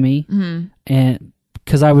talk to me. Mm-hmm. And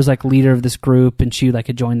because I was like leader of this group, and she like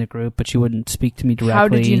had joined the group, but she wouldn't speak to me directly. How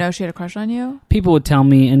did you know she had a crush on you? People would tell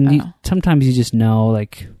me, and sometimes you just know,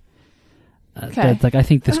 like, that, like, I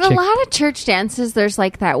think this In chick. a lot of church dances, there's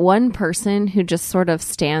like that one person who just sort of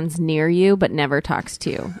stands near you but never talks to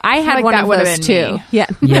you. I had like one that of would have those been too. me. Yeah.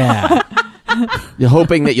 Yeah. You're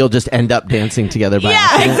hoping that you'll just end up dancing together by Yeah,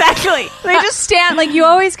 accident. exactly. They just stand, like, you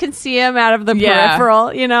always can see him out of the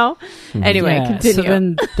peripheral, you know? Anyway, Yeah,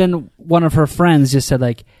 continue. So then one of her friends just said,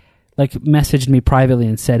 like messaged me privately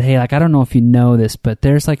and said, hey, like, I don't know if you know this, but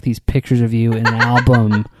there's like these pictures of you in an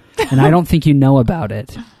album, and I don't think you know about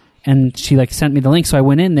it. And she like sent me the link, so I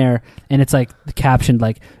went in there, and it's like captioned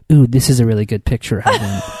like, ooh, this is a really good picture,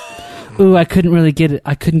 Heaven. Ooh, I couldn't really get it.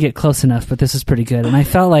 I couldn't get close enough, but this is pretty good. And I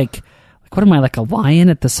felt like what am I, like a lion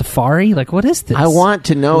at the safari? Like, what is this? I want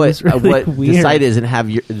to know Really what the weird. site is and have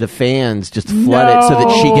the fans just flood it so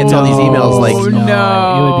that she gets all these emails like,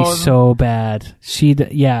 no. It would be so bad.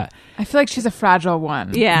 Yeah. I feel like she's a fragile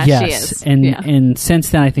one. Yeah, Yes. she is. And Yeah. and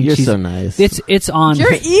since then, I think you're she's so nice. It's on.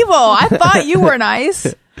 You're evil. I thought you were nice.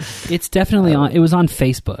 It's definitely on. It was on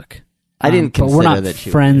Facebook. I didn't but we're consider not that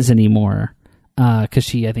she friends anymore because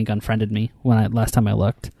she, I think, unfriended me last time I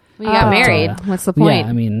looked. We got married. What's the point? Yeah,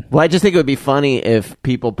 I mean, Well, I just think it would be funny if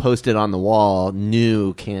people posted on the wall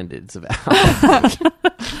new candidates of Al.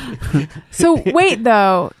 So wait,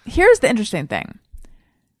 though. Here's the interesting thing.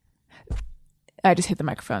 I just hit the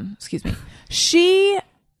microphone. Excuse me. She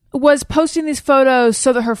was posting these photos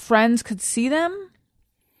so that her friends could see them,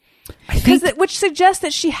 I think which suggests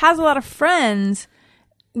that she has a lot of friends,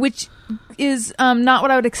 which is not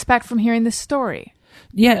what I would expect from hearing this story.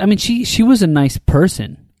 yeah, I mean, she was a nice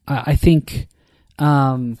person. I think.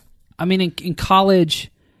 I mean, in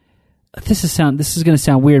college, this is going to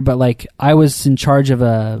sound weird, but like I was in charge of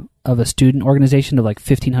a student organization of like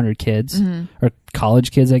 1,500 kids or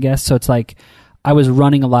college kids, I guess. So it's like I was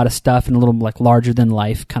running a lot of stuff and a little like larger than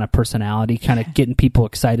life kind of personality, kind of getting people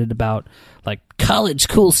excited about like college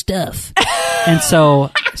cool stuff. And so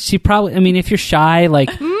she probably, I mean, if you're shy, like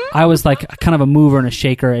I was like kind of a mover and a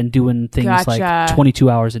shaker and doing things Gotcha. like 22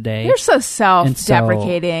 hours a day. You're so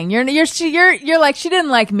self-deprecating. You're like, she didn't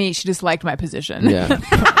like me. She just liked my position. Yeah.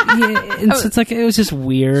 Yeah, and so it's like it was just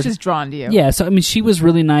weird. She's drawn to you. Yeah, so I mean, she was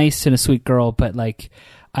really nice and a sweet girl, but like,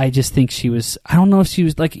 I just think she was. I don't know if she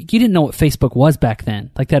was like. You didn't know what Facebook was back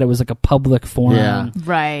then, like that. It was like a public forum, Yeah.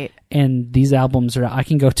 Right. and these albums are. I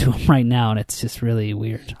can go to them right now, and it's just really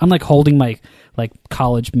weird. I'm like holding my like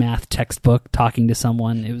college math textbook, talking to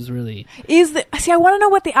someone. It was really. See, I want to know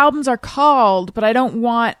what the albums are called, but I don't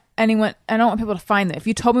want anyone. I don't want people to find them. If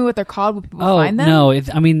you told me what they're called, would people find them? No,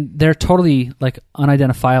 I mean they're totally like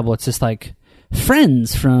unidentifiable. It's just like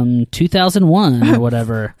Friends from 2001 or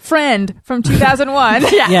whatever. Friend from 2001.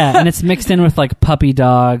 Yeah, and it's mixed in with like puppy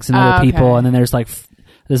dogs and other people, okay. and then there's like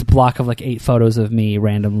this block of like 8 photos of me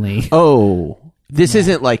randomly. Oh, this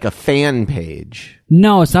isn't like a fan page.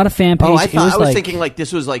 No, it's not a fan page. Oh, I It was was like, thinking like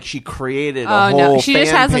this was like she created a Oh, whole no. She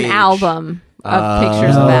just fan has page. an album of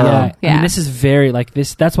pictures Oh, of them. yeah. Yeah. I mean, this is very like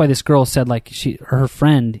this. That's why this girl said like her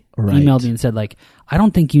friend Right. emailed me and said like, I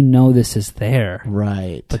don't think you know this is there,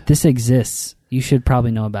 Right. but this exists. You should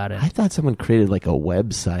probably know about it. I thought someone created like a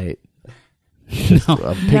website. No.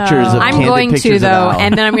 Pictures of I'm candid going to, pictures of though, Al.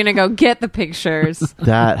 and then I'm going to go get the pictures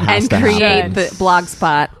that has and to create happen. the blog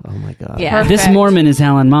spot. Oh my god. Yeah. This Perfect. Mormon is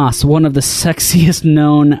Alan Moss, one of the sexiest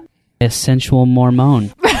known sensual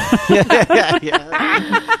Mormon.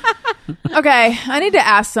 Okay, I need to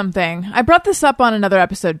ask something. I brought this up on another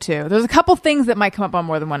episode too. There's a couple things that might come up on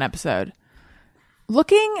more than one episode.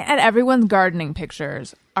 Looking at everyone's gardening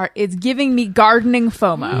pictures it's giving me gardening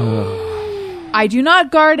FOMO. I do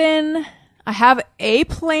not garden. I have a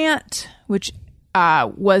plant which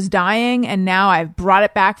was dying, and now I've brought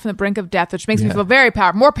it back from the brink of death, which makes me feel very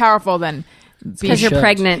more powerful than Because you're should.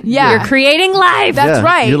 pregnant. Yeah. You're creating life. That's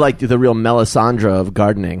right. You're like the real Melisandre of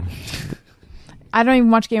gardening. I don't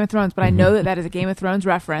even watch Game of Thrones, but I know that is a Game of Thrones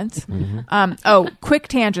reference. Quick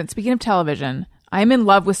tangent. Speaking of television, I'm in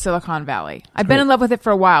love with Silicon Valley. I've been in love with it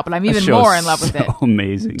for a while, but I'm even That show's more in love with it. So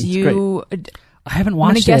amazing. Do you? I haven't I'm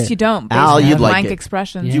watched gonna guess it. you don't. Based Al, on you'd the like blank it.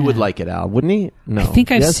 expressions. Yeah. You would like it, Al, wouldn't he? No. I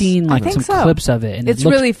think I've Yes? seen like think some so. clips of it, and It's it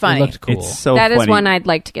looked, really funny. It looked cool. It's so That is funny. one I'd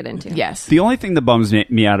like to get into. Yes. The only thing that bums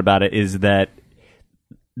me out about it is that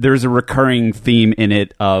there's a recurring theme in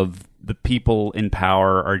it of the people in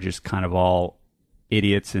power are just kind of all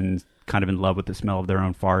idiots and kind of in love with the smell of their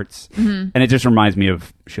own farts. And it just reminds me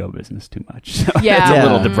of show business too much. So Yeah. it's a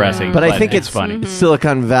little Yeah. depressing. But I think it's funny.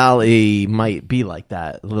 Silicon Valley might be like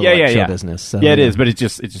that. A little Yeah, like yeah, show yeah. business. So, Yeah, it is, but it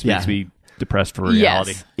just Yeah. makes me depressed for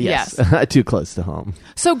reality. Yes. Yes. Too close to home.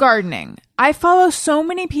 So gardening. I follow so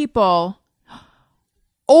many people,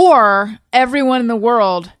 or everyone in the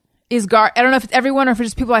world is I don't know if it's everyone or if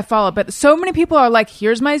it's just people I follow, but so many people are like,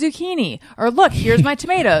 here's my zucchini, or look, here's my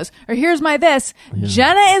tomatoes, or here's my this.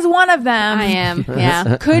 Jenna is one of them. I am.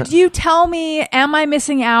 Yeah. Could you tell me, am I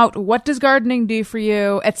missing out? What does gardening do for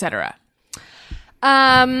you, etc.?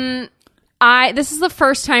 This is the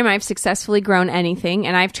first time I've successfully grown anything,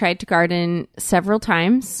 and I've tried to garden several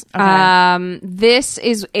times. Okay.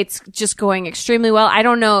 It's just going extremely well. I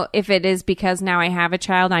don't know if it is because now I have a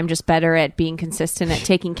child, I'm just better at being consistent at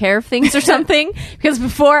taking care of things or something, because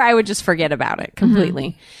before I would just forget about it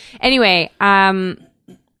completely. Anyway,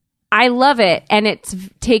 I love it, and it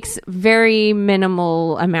takes very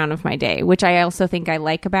minimal amount of my day, which I also think I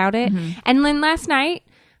like about it. And then last night,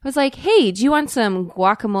 I was like, hey, do you want some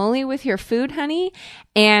guacamole with your food, honey?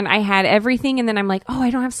 And I had everything. And then I'm like, oh, I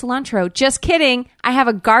don't have cilantro. Just kidding. I have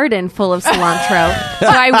a garden full of cilantro. So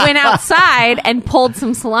I went outside and pulled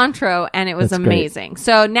some cilantro, and it was That's great. amazing.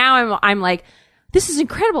 So now I'm like, this is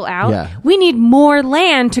incredible, Al. Yeah. We need more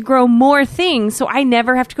land to grow more things, so I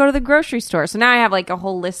never have to go to the grocery store. So now I have like a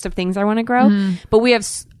whole list of things I want to grow. But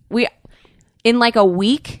in like a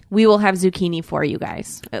week, we will have zucchini for you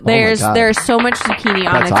guys. God. There's so much zucchini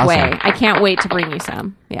on That's its awesome. way. I can't wait to bring you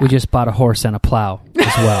some. Yeah. We just bought a horse and a plow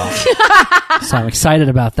as well. So I'm excited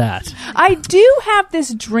about that. I do have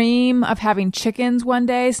this dream of having chickens one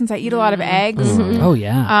day, since I eat a lot of eggs. Oh,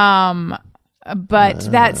 yeah. But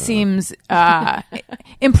that seems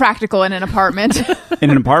impractical in an apartment.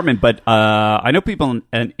 In an apartment, but I know people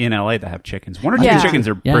in LA that have chickens. One or two Yeah. chickens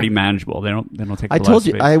are Yeah. pretty manageable. They don't take. I a lot told of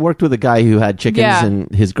you, space. I worked with a guy who had chickens Yeah.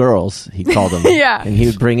 and his girls, he called them. Yeah. And he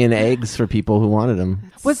would bring in eggs for people who wanted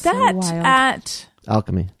them. Was So that wild. at...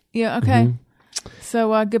 Alchemy. Yeah, okay.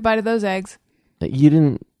 So goodbye to those eggs. You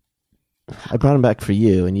didn't. I brought them back for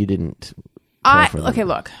you, and you didn't. care for them. Okay,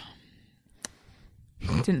 look.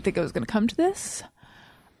 Didn't think it was going to come to this.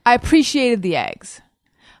 I appreciated the eggs.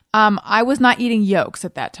 I was not eating yolks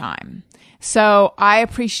at that time. So I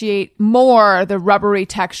appreciate more the rubbery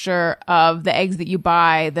texture of the eggs that you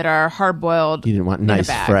buy that are hard-boiled. You didn't want in a nice,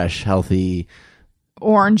 bag. fresh, healthy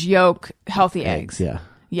Orange yolk, healthy eggs. eggs. Yeah.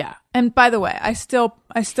 Yeah. And by the way, I still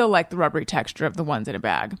like the rubbery texture of the ones in a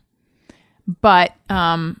bag. But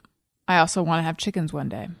I also want to have chickens one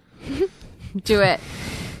day. Do it.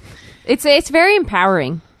 It's very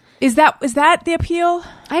empowering. Is that the appeal?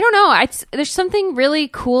 I don't know. There's something really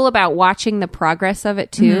cool about watching the progress of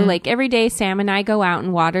it too. Like every day, Sam and I go out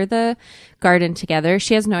and water the garden together.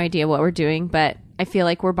 She has no idea what we're doing, but I feel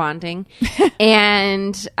like we're bonding.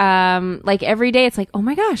 And like every day, it's like, oh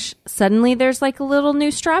my gosh, suddenly there's like a little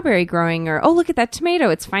new strawberry growing, or oh, look at that tomato,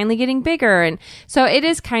 it's finally getting bigger. And so it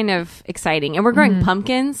is kind of exciting. And we're growing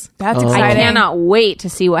pumpkins. That's I exciting. cannot wait to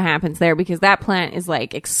see what happens there, because that plant is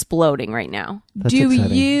like exploding right now. That's Do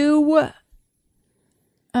exciting. you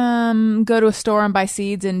go to a store and buy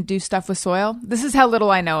seeds and do stuff with soil? This is how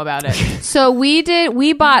little I know about it. So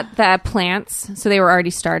we bought the plants, so they were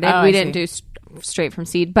already started. Oh, We I didn't see. do straight from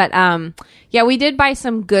seed, but yeah, we did buy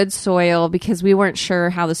some good soil because we weren't sure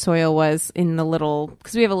how the soil was in the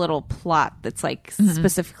because we have a little plot that's like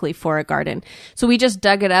specifically for a garden. So we just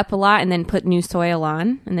dug it up a lot and then put new soil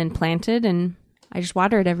on and then planted, and I just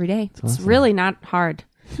water it every day. It's really not hard.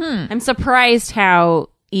 I'm surprised how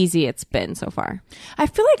easy it's been so far. I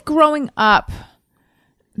feel like growing up,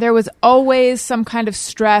 there was always some kind of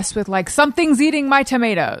stress with like, something's eating my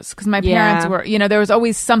tomatoes. Because my parents were, there was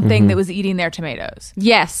always something that was eating their tomatoes.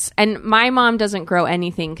 Yes, and my mom doesn't grow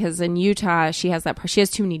anything because in Utah she has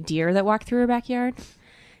too many deer that walk through her backyard,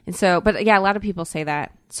 and so. But yeah, a lot of people say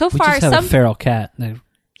that. So We far, just have a feral cat. That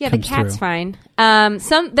the comes cat's through. fine.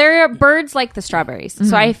 There are birds like the strawberries,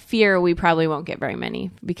 so I fear we probably won't get very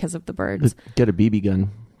many because of the birds. Get a BB gun.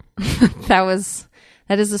 That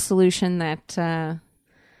is a solution that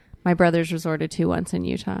My brothers resorted to once in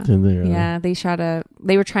Utah. Did they really? Yeah,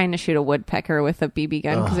 they were trying to shoot a woodpecker with a BB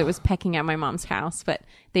gun because it was pecking at my mom's house, but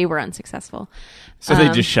they were unsuccessful. So they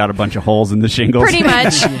just shot a bunch of holes in the shingles? Pretty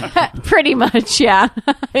much. Pretty much, yeah.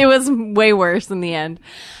 It was way worse in the end.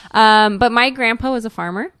 But my grandpa was a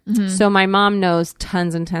farmer, so my mom knows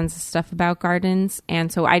tons and tons of stuff about gardens,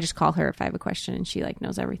 and so I just call her if I have a question, and she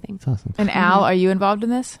knows everything. That's awesome. And Al, are you involved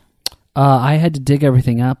in this? I had to dig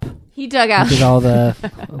everything up. He dug I out. did all the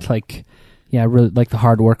really the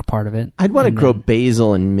hard work part of it. I'd want to And grow then-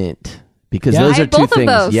 basil and mint because Yeah. those I are had two both of things.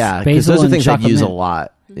 those. Yeah, because Basil those are and things I chocolate use a mint.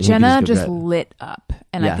 lot. And you Jenna can just go grab- lit up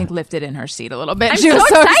and I Yeah. think lifted in her seat a little bit. I'm She so was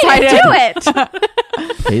so excited. excited. Do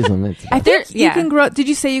it. basil and mint. I think you Yeah. can grow. Did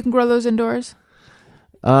you say you can grow those indoors?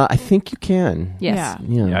 I think you can. Yes. Yeah.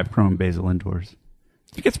 Yeah. Yeah, I've grown basil indoors.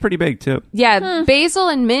 It gets pretty big, too. Yeah, basil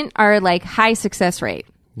and mint are like high success rate.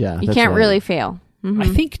 Yeah, You that's can't right. really fail. I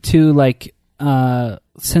think too,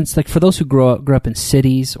 since for those who grew up in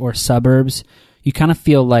cities or suburbs, you kind of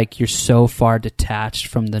feel like you're so far detached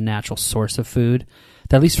from the natural source of food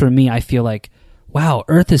that, at least for me, I feel like, wow,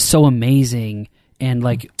 Earth is so amazing. And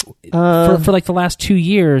for the last 2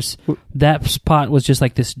 years, that spot was just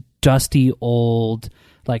like this dusty old,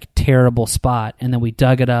 terrible spot. And then we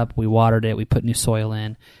dug it up, we watered it, we put new soil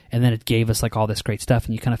in, and then it gave us all this great stuff.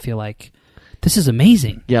 And you kind of feel like, this is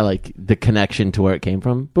amazing. Yeah, the connection to where it came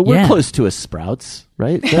from. But we're Yeah. close to a Sprouts,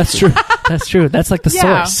 right? That's true. That's true. That's the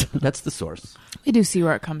Yeah. source. That's the source. We do see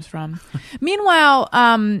where it comes from. Meanwhile,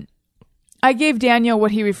 I gave Daniel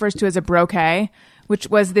what he refers to as a brocade, which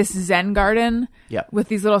was this Zen garden Yep. with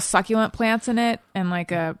these little succulent plants in it and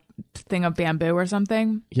a thing of bamboo or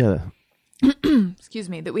something. Yeah. Excuse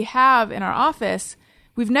me, that we have in our office.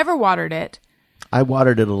 We've never watered it. I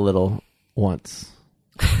watered it a little once.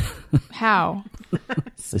 How?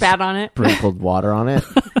 Spat on it. Sprinkled water on it.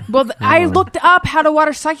 Well, I looked up how to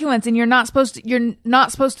water succulents, and you're not supposed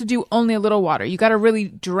to do only a little water. You got to really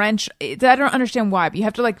drench. I don't understand why, but you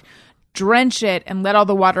have to drench it and let all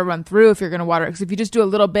the water run through if you're going to water it. Because if you just do a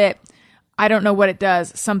little bit, I don't know what it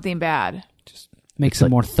does. Something bad. Makes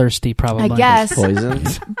them more thirsty, probably. I guess. Poison.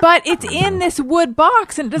 But it's in this wood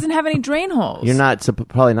box, and it doesn't have any drain holes. You're not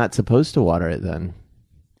probably not supposed to water it then.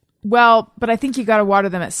 Well, but I think you got to water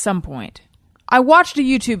them at some point. I watched a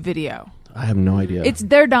YouTube video. I have no idea.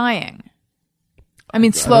 They're dying. I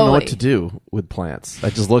mean, I don't slowly. know what to do with plants.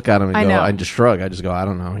 I just look at them and I go. know. I just shrug. I just go. I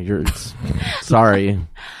don't know. Sorry.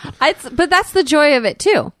 But that's the joy of it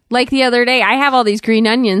too. Like the other day, I have all these green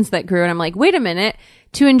onions that grew, and I'm like, wait a minute.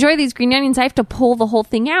 To enjoy these green onions, I have to pull the whole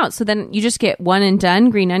thing out. So then you just get one and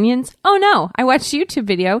done green onions. Oh no, I watched a YouTube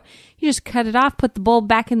video. You just cut it off, put the bulb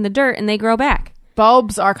back in the dirt, and they grow back.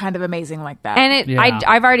 Bulbs are kind of amazing like that. And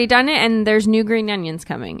I've already done it, and there's new green onions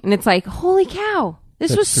coming. And it's like, holy cow, this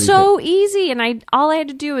That's was pretty so easy. And all I had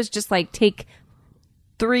to do was just take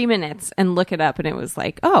 3 minutes and look it up, and it was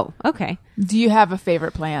like, oh, okay. Do you have a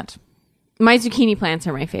favorite plant? My zucchini plants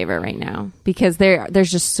are my favorite right now because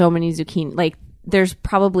there's just so many zucchini. There's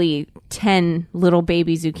probably 10 little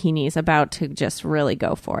baby zucchinis about to just really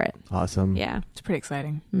go for it. Awesome. Yeah. It's pretty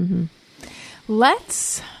exciting. Mm-hmm.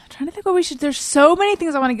 Trying to think what we should. There's so many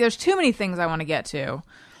things I want to. There's too many things I want to get to.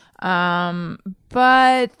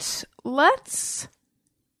 But let's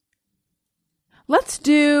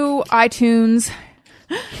do iTunes.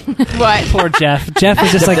 What? Poor Jeff. Jeff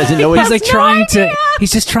is just doesn't know he's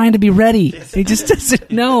he's just trying to be ready. He just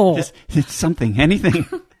doesn't know. It's something, anything.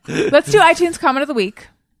 Let's do iTunes comment of the week.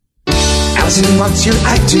 Alison wants your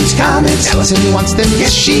iTunes comments. Alison wants them,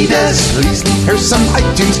 yes she does. Please leave her some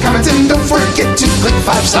iTunes comments and don't forget to click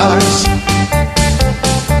 5 stars.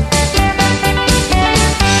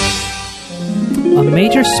 A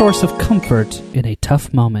major source of comfort in a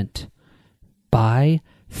tough moment by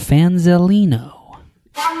Fanzellino.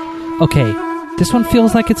 Okay, this one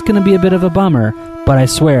feels like it's going to be a bit of a bummer, but I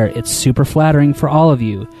swear it's super flattering for all of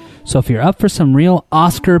you. So if you're up for some real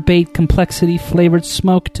Oscar bait complexity flavored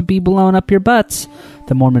smoke to be blown up your butts,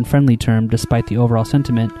 the Mormon-friendly term despite the overall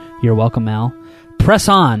sentiment, you're welcome, Al. Press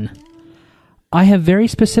on! I have very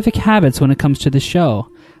specific habits when it comes to this show.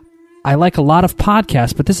 I like a lot of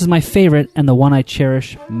podcasts, but this is my favorite and the one I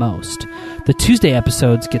cherish most. The Tuesday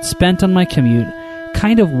episodes get spent on my commute,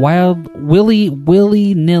 kind of wild,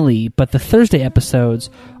 willy-nilly, but the Thursday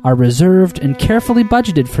episodes are reserved and carefully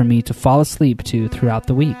budgeted for me to fall asleep to throughout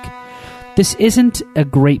the week. This isn't a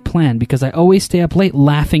great plan because I always stay up late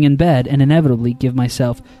laughing in bed and inevitably give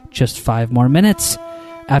myself just 5 more minutes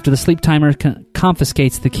after the sleep timer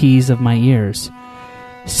confiscates the keys of my ears.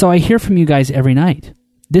 So I hear from you guys every night.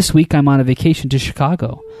 This week I'm on a vacation to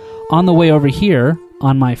Chicago. On the way over here,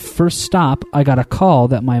 on my first stop, I got a call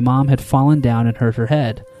that my mom had fallen down and hurt her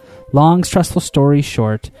head. Long, stressful story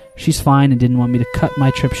short, she's fine and didn't want me to cut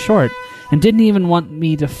my trip short, and didn't even want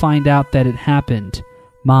me to find out that it happened.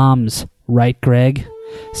 Mom's right, Greg?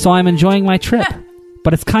 So I'm enjoying my trip,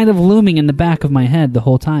 but it's kind of looming in the back of my head the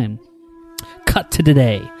whole time. Cut to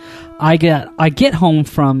today. I get home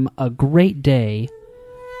from a great day,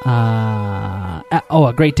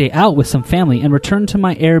 a great day out with some family, and return to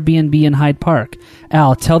my Airbnb in Hyde Park.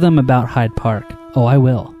 Al, tell them about Hyde Park. Oh, I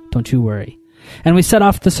will. Don't you worry. And we set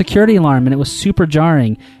off the security alarm, and it was super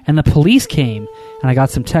jarring, and the police came, and I got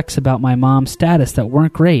some texts about my mom's status that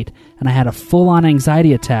weren't great, and I had a full-on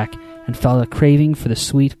anxiety attack and felt a craving for the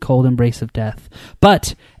sweet, cold embrace of death.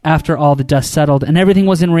 But after all the dust settled and everything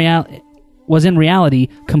was in reality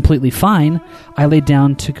completely fine, I laid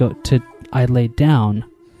down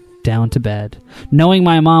down to bed, knowing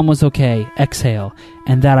my mom was okay, exhale,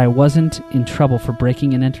 and that I wasn't in trouble for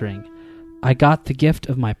breaking and entering. I got the gift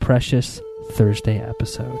of my precious Thursday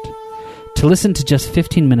episode. To listen to just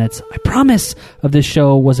 15 minutes, I promise, of this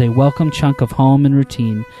show was a welcome chunk of home and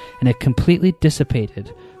routine, and it completely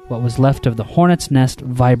dissipated what was left of the hornet's nest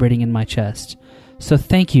vibrating in my chest. So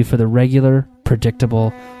thank you for the regular,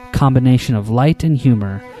 predictable combination of light and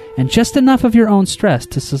humor, and just enough of your own stress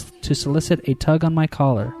to solicit a tug on my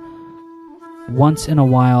collar. Once in a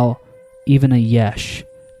while, even a yesh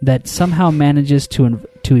that somehow manages to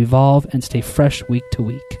evolve and stay fresh week to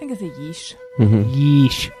week. I think it's a yeesh. Mm-hmm.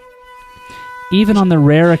 Yeesh. Even on the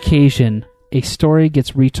rare occasion a story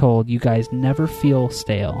gets retold, you guys never feel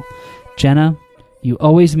stale. Jenna, you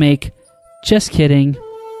always make just kidding.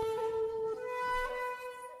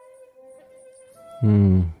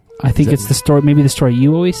 I think it's the story, maybe the story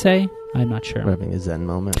you always say. I'm not sure. We're having a Zen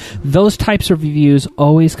moment. Those types of reviews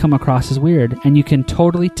always come across as weird, and you can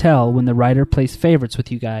totally tell when the writer plays favorites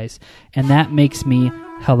with you guys, and that makes me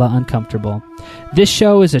hella uncomfortable. This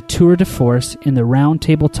show is a tour de force in the round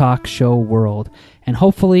table talk show world, and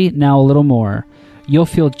hopefully now a little more. You'll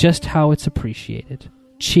feel just how it's appreciated.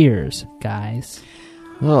 Cheers, guys.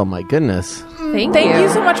 Oh, my goodness. Thank you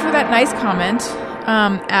so much for that nice comment.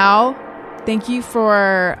 Al, thank you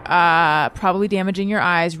for probably damaging your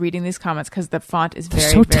eyes reading these comments because the font is very,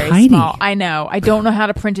 so very tiny. small. I know. I don't know how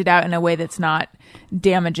to print it out in a way that's not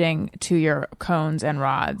damaging to your cones and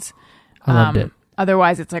rods. I loved it.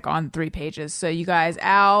 Otherwise, it's like on 3 pages. So you guys,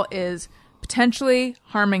 Al is potentially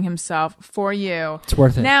harming himself for you. It's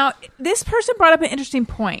worth it. Now, this person brought up an interesting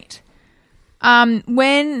point.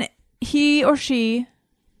 When he or she,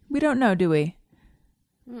 we don't know, do we?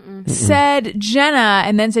 Said Jenna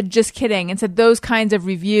and then said just kidding and said those kinds of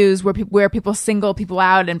reviews where people single people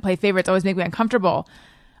out and play favorites always make me uncomfortable.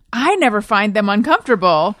 I never find them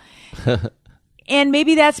uncomfortable. And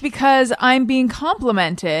maybe that's because I'm being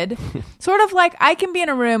complimented. Sort of like I can be in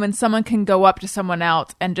a room and someone can go up to someone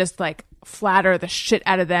else and just like flatter the shit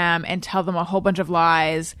out of them and tell them a whole bunch of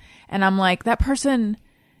lies. And I'm like, that person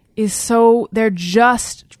is so, they're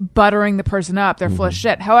just buttering the person up. They're full of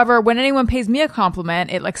shit. However, when anyone pays me a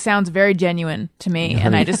compliment, it like sounds very genuine to me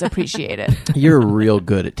and I just appreciate it. You're real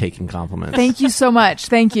good at taking compliments. Thank you so much.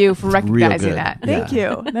 Thank you for recognizing good. that. Thank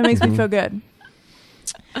you. That makes me feel good.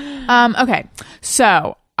 Okay.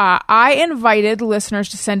 So, I invited listeners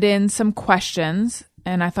to send in some questions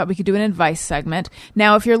and I thought we could do an advice segment.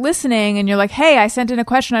 Now, if you're listening and you're like, hey, I sent in a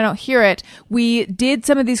question, I don't hear it. We did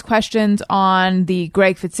some of these questions on the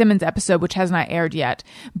Greg Fitzsimmons episode, which has not aired yet.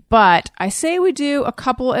 But I say we do a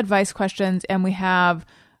couple advice questions and we have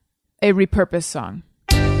a repurposed song.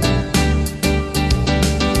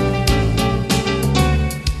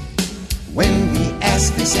 When we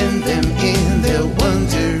ask, they send them in. They're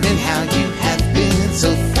wondering how you have been.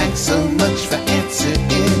 So thanks so much for answering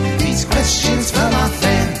these questions from our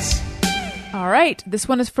fans. All right. This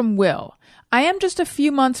one is from Will. I am just a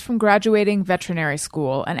few months from graduating veterinary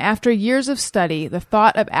school, and after years of study, the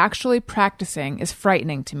thought of actually practicing is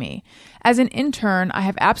frightening to me. As an intern, I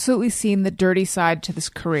have absolutely seen the dirty side to this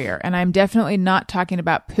career, and I'm definitely not talking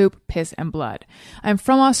about poop, piss, and blood. I'm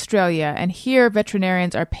from Australia, and here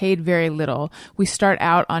veterinarians are paid very little. We start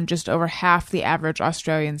out on just over half the average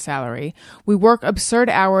Australian salary. We work absurd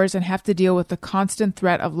hours and have to deal with the constant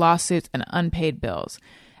threat of lawsuits and unpaid bills.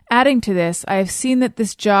 Adding to this, I have seen that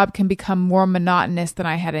this job can become more monotonous than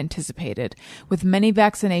I had anticipated, with many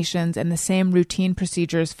vaccinations and the same routine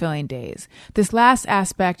procedures filling days. This last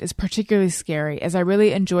aspect is particularly scary, as I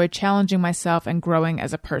really enjoy challenging myself and growing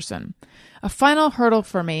as a person. A final hurdle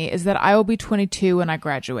for me is that I will be 22 when I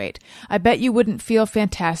graduate. I bet you wouldn't feel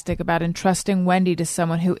fantastic about entrusting Wendy to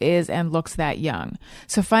someone who is and looks that young,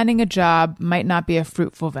 so finding a job might not be a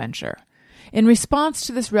fruitful venture. In response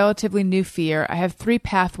to this relatively new fear, I have 3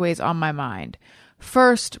 pathways on my mind.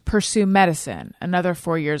 First, pursue medicine, another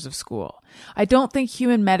 4 years of school. I don't think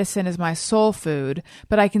human medicine is my soul food,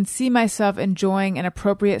 but I can see myself enjoying an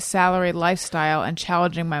appropriate salary lifestyle and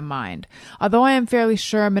challenging my mind. Although I am fairly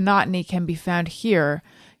sure monotony can be found here,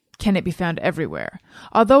 can it be found everywhere?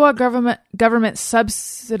 Although our government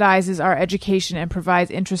subsidizes our education and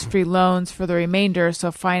provides interest-free loans for the remainder,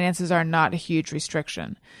 so finances are not a huge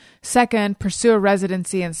restriction. Second, pursue a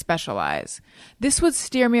residency and specialize. This would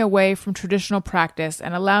steer me away from traditional practice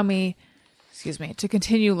and allow me, to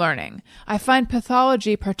continue learning. I find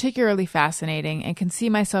pathology particularly fascinating and can see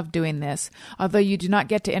myself doing this, although you do not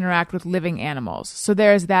get to interact with living animals, so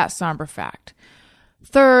there is that somber fact.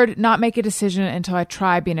 Third, not make a decision until I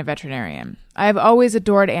try being a veterinarian. I have always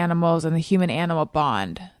adored animals and the human-animal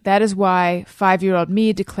bond. That is why 5-year-old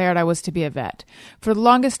me declared I was to be a vet. For the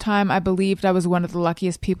longest time, I believed I was one of the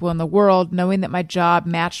luckiest people in the world, knowing that my job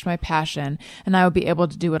matched my passion and I would be able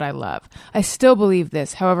to do what I love. I still believe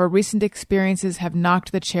this. However, recent experiences have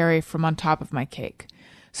knocked the cherry from on top of my cake.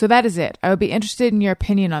 So that is it. I would be interested in your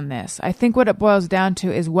opinion on this. I think what it boils down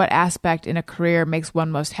to is what aspect in a career makes one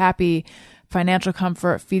most happy: financial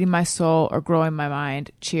comfort, feeding my soul, or growing my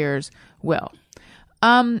mind. Cheers, Will.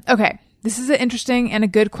 Okay, this is an interesting and a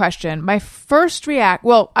good question. My first I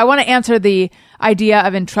want to answer the idea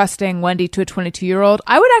of entrusting Wendy to a 22-year-old.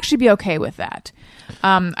 I would actually be okay with that.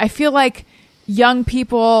 I feel like young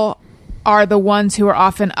people are the ones who are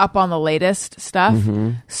often up on the latest stuff.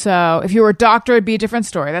 Mm-hmm. So if you were a doctor, it'd be a different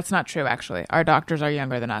story. That's not true, actually. Our doctors are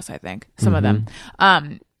younger than us, I think. Some of them.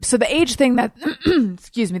 So the age thing, that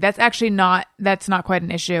that's not quite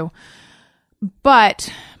an issue.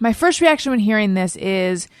 But my first reaction when hearing this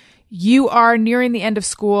is you are nearing the end of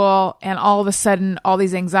school and all of a sudden all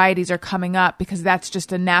these anxieties are coming up because that's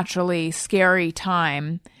just a naturally scary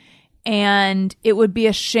time. And it would be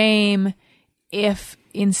a shame if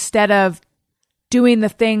instead of doing the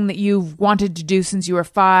thing that you've wanted to do since you were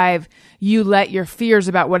 5, you let your fears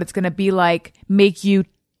about what it's going to be like make you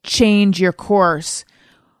change your course.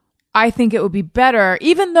 I think it would be better,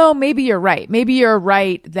 even though maybe you're right. Maybe you're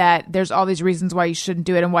right that there's all these reasons why you shouldn't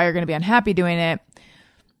do it and why you're going to be unhappy doing it.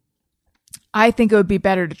 I think it would be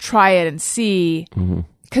better to try it and see,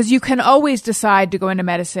 because you can always decide to go into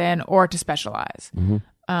medicine or to specialize.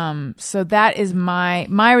 So that is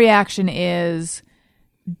my reaction is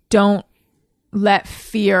don't let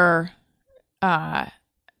fear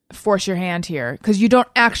force your hand here, because you don't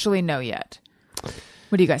actually know yet.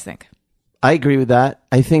 What do you guys think? I agree with that.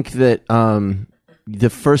 I think that the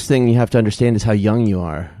first thing you have to understand is how young you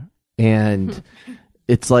are. And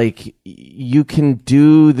it's like you can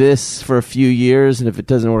do this for a few years, and if it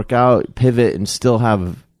doesn't work out, pivot and still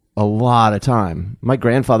have a lot of time. My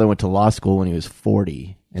grandfather went to law school when he was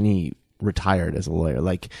 40, and he retired as a lawyer.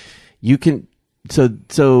 Like, you can...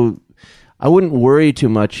 So I wouldn't worry too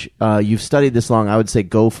much. You've studied this long. I would say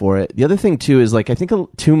go for it. The other thing, too, is like I think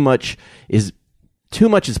too much is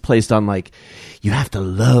placed on, like, you have to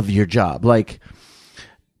love your job. Like,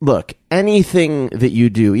 look, anything that you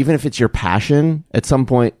do, even if it's your passion, at some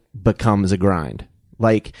point becomes a grind.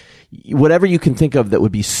 Like, whatever you can think of that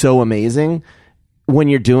would be so amazing, when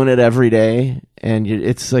you're doing it every day, and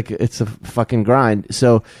it's a fucking grind.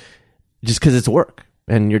 So just because it's work,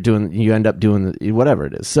 and you end up doing whatever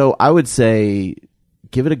it is. So I would say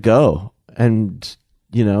give it a go, and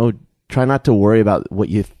try not to worry about what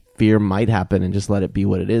you fear might happen, and just let it be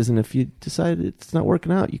what it is. And if you decide it's not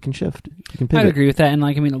working out, you can shift. You can pivot. I'd agree with that. And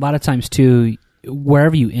a lot of times too,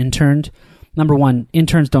 wherever you interned, number one,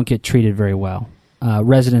 interns don't get treated very well.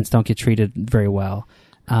 Residents don't get treated very well.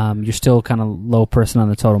 You're still kind of low person on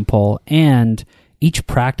the totem pole, and each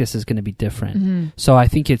practice is going to be different. So I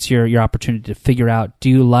think it's your opportunity to figure out,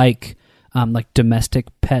 do you like domestic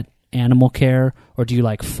pet animal care, or do you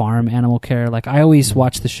like farm animal care? Like, I always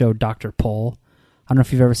watch the show Dr. Pol. I don't know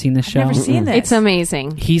if you've ever seen this show. I've never seen this. It's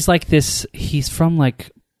amazing. He's like this. He's from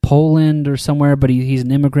like Poland or somewhere, but he's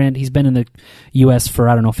an immigrant. He's been in the U.S.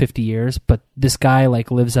 for, 50 years. But this guy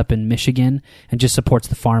lives up in Michigan and just supports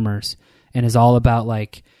the farmers and is all about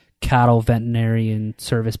cattle veterinarian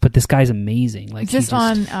service. But this guy's amazing. Is this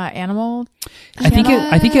on Animal? I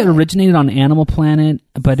think it originated on Animal Planet,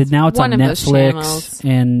 but now it's on Netflix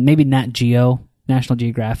and maybe Nat Geo. National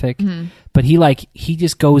Geographic, but he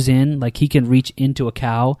just goes in, he can reach into a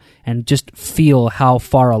cow and just feel how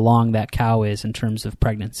far along that cow is in terms of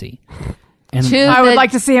pregnancy. And I would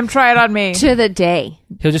like to see him try it on me. To the day.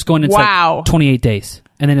 He'll just go in, it's 28 days.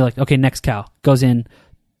 And then you're like, okay, next cow. Goes in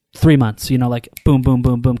 3 months, boom, boom,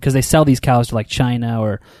 boom, boom. Because they sell these cows to China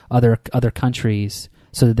or other countries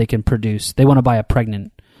so that they can produce. They want to buy a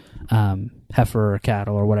pregnant heifer or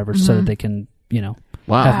cattle or whatever so that they can,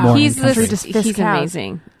 Wow. have more He's in-country. he's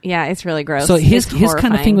amazing. Yeah, it's really gross. So his It's kind of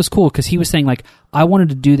horrifying. thing was cool because he was saying like, I wanted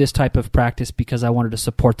to do this type of practice because I wanted to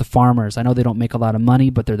support the farmers. I know they don't make a lot of money,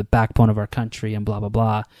 but they're the backbone of our country and blah blah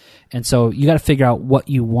blah. And so you got to figure out what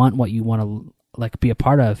you want to like be a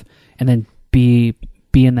part of, and then be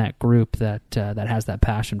in that group that has that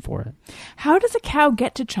passion for it. How does a cow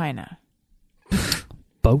get to China?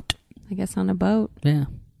 Boat, I guess on a boat. yeah.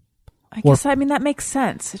 I guess that makes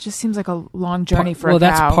sense. It just seems like a long journey for well, a cow.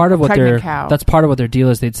 that's part of what pregnant cow. that's part of what their deal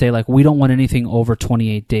is. They'd say like, we don't want anything over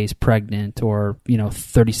 28 days pregnant or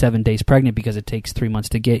 37 days pregnant because it takes 3 months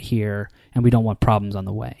to get here, and we don't want problems on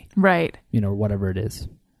the way. Right. Whatever it is.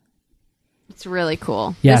 It's really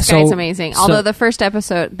cool. Yeah, This guy's so- amazing. so- Although the first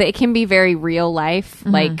episode, it can be very real life.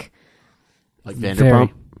 Like Very.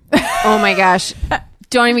 Vanderpump. Oh my gosh.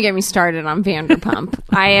 Don't even get me started on Vanderpump.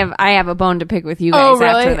 I have a bone to pick with you guys Oh,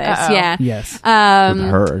 really? after this. Uh-oh. Yeah. Yes.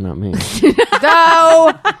 With her, not me.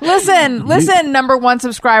 No, listen, number one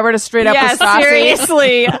subscriber to Straight Up Yeah, with Stassi.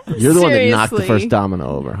 seriously. You're the one that knocked the Seriously. first domino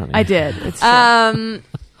over, honey. I did. It's true.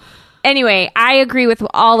 Anyway, I agree with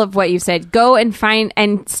all of what you said. Go and find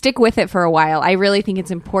and stick with it for a while. I really think it's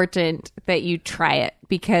important that you try it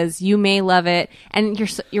because you may love it. And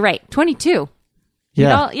you're right. 22.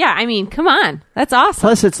 Yeah. I mean, come on. That's awesome.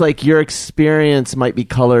 Plus, it's like your experience might be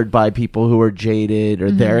colored by people who are jaded or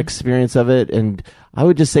their experience of it. And I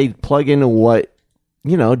would just say plug into what,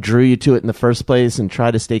 drew you to it in the first place and try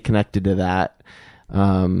to stay connected to that.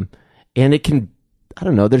 And it can, I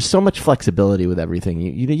don't know, there's so much flexibility with everything.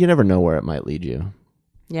 You never know where it might lead you.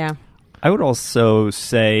 Yeah. I would also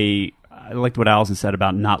say, I liked what Alison said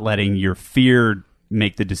about not letting your fear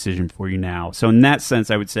make the decision for you now. So in that sense,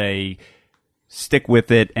 I would say stick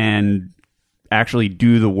with it and actually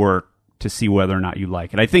do the work to see whether or not you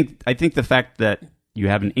like it. I think the fact that you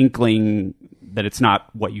have an inkling that it's not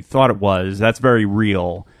what you thought it was, that's very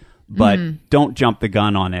real, but don't jump the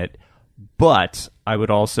gun on it. But I would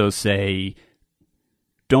also say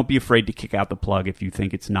don't be afraid to kick out the plug if you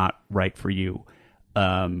think it's not right for you.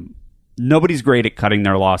 Nobody's great at cutting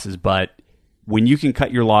their losses, but when you can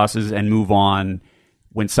cut your losses and move on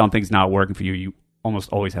when something's not working for you, you almost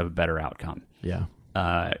always have a better outcome. Yeah.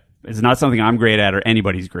 It's not something I'm great at or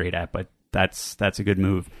anybody's great at, but that's a good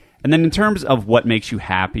move. And then in terms of what makes you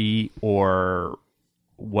happy or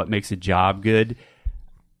what makes a job good,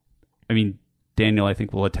 I mean, Daniel, I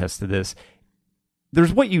think will attest to this.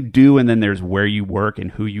 There's what you do, and then there's where you work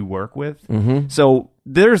and who you work with. Mm-hmm. So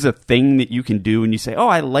there's a thing that you can do, and you say, oh,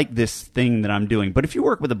 I like this thing that I'm doing. But if you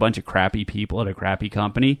work with a bunch of crappy people at a crappy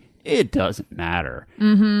company, it doesn't matter.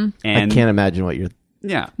 Mm-hmm. And I can't imagine what you're...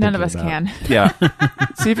 Yeah. None of us about. can. Yeah.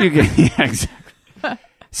 See if you can... Yeah, exactly.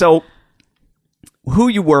 So who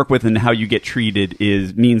you work with and how you get treated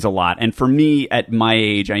means a lot. And for me, at my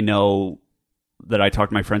age, I know that I talk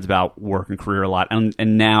to my friends about work and career a lot. And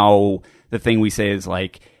now the thing we say is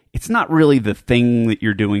like, it's not really the thing that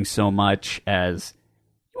you're doing so much as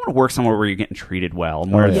you want to work somewhere where you're getting treated well,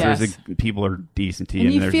 and where Yes. people are decent to you.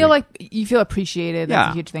 And you there's feel like you feel appreciated. That's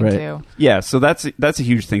Yeah. a huge thing Right. too. Yeah, so that's a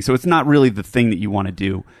huge thing. So it's not really the thing that you want to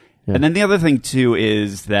do. Yeah. And then the other thing too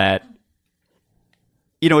is that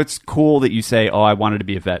it's cool that you say, "Oh, I wanted to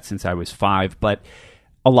be a vet since I was 5," but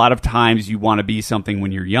a lot of times you want to be something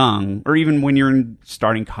when you're young, or even when you're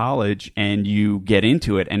starting college, and you get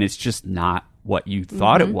into it, and it's just not what you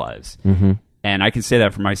thought it was. Mm-hmm. And I can say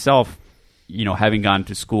that for myself. Having gone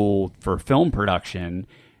to school for film production,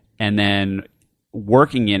 and then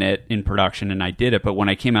working in it in production, and I did it. But when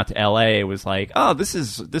I came out to LA, it was like, oh, this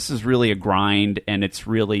is really a grind, and it's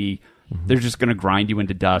really they're just going to grind you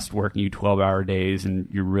into dust, working you 12-hour days, and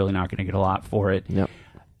you're really not going to get a lot for it. Yep.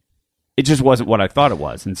 It just wasn't what I thought it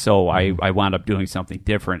was, and so I wound up doing something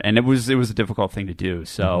different, and it was a difficult thing to do.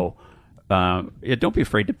 So don't be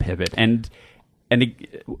afraid to pivot. And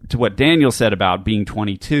to what Daniel said about being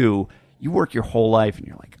 22. You work your whole life, and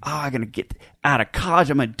you're like, "Oh, I'm gonna get out of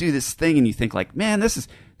college. I'm gonna do this thing," and you think like, "Man, this is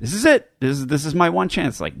it. This is my one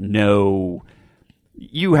chance." Like, no,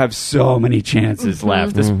 you have so many chances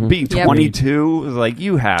left. This being 22 is like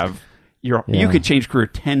you could change career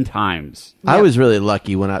 10 times. I was really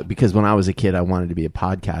lucky because when I was a kid, I wanted to be a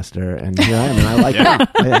podcaster, and here I am, and I like it.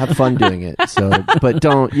 I have fun doing it. So, but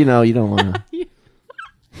you don't want to.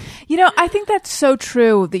 I think that's so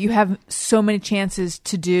true that you have so many chances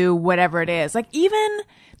to do whatever it is. Like even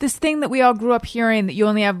this thing that we all grew up hearing that you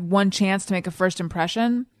only have one chance to make a first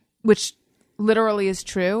impression, which literally is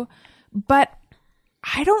true. But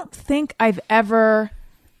I don't think I've ever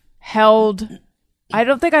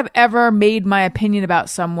made my opinion about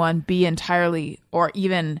someone be entirely or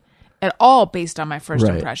even at all based on my first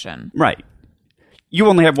Right. impression. Right. you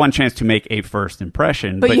only have one chance to make a first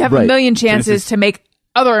impression. But you have a million chances to make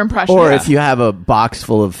other impressions. Or if you have a box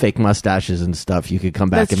full of fake mustaches and stuff, you could come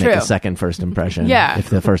back and make a second first impression. Yeah. If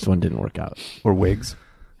the first one didn't work out. Or wigs.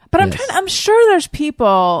 But I'm sure there's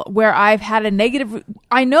people where I've had a negative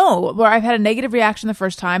reaction the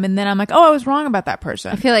first time, and then I'm like, oh, I was wrong about that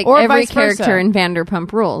person. I feel like or every vice versa. character in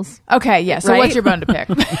Vanderpump Rules. Okay, yeah. So Right? what's your bone to pick?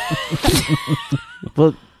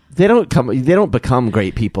 Well, they don't become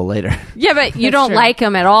great people later. Yeah, but you That's don't true. like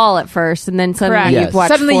them at all at first, and then suddenly Correct. you've Yes.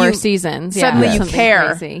 watched Suddenly 4 you- seasons. suddenly you Something care.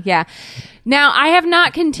 Crazy. Yeah. Now, I have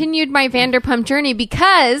not continued my Vanderpump journey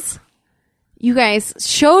because you guys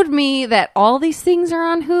showed me that all these things are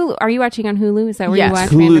on Hulu. Are you watching on Hulu? Is that where Yes. you watch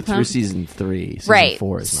Hulu Vanderpump? through season 3. Season Right.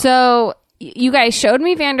 4 is not. So you guys showed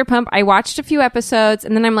me Vanderpump. I watched a few episodes,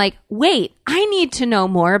 and then I'm like, wait, I need to know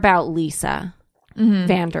more about Lisa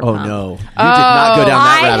Vanderpump. Oh, no. You did not go down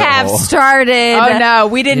that I rabbit have hole. started. Oh no,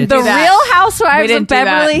 we didn't The do that. Real Housewives We didn't of do that.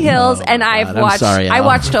 Beverly Hills, Oh, and my I've God. I'm watched. sorry, I Al.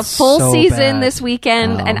 watched a full So season bad. this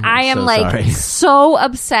weekend, Al, and I I'm am so like sorry. so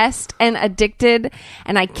obsessed and addicted,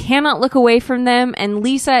 and I cannot look away from them. And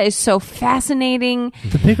Lisa is so fascinating.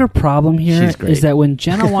 The bigger problem here She's great. is that when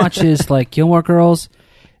Jenna watches like Gilmore Girls,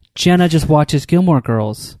 Jenna just watches Gilmore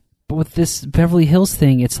Girls. But with this Beverly Hills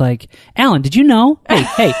thing, it's like, Alan, did you know?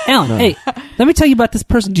 Hey, Alan, hey, let me tell you about this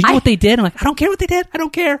person. Did you know what they did? I'm like, I don't care what they did. I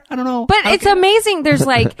don't care. I don't know. But it's amazing. There's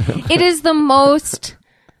like, it is the most.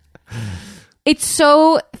 It's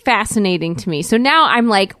so fascinating to me. So now I'm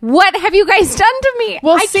like, what have you guys done to me?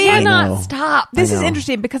 Well, I see, I know. cannot stop. This I is know.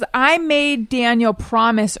 interesting because I made Daniel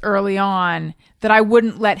promise early on that I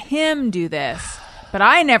wouldn't let him do this, but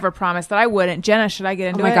I never promised that I wouldn't. Jenna, should I get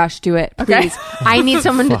into Oh my it? gosh, do it. Okay. Please. I need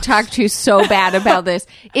someone to talk to so bad about this.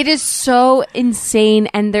 It is so insane,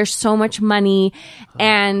 and there's so much money,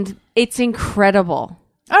 and it's incredible.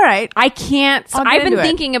 All right. I can't. I'll get I've been into it.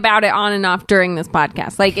 thinking about it on and off during this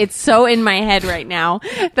podcast. Like, it's so in my head right now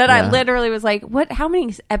that I Yeah. literally was like, "What? How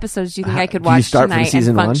many episodes do you think I could do you watch start from tonight and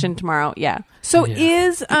season one? function tomorrow?" Yeah. So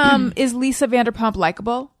is Lisa Vanderpump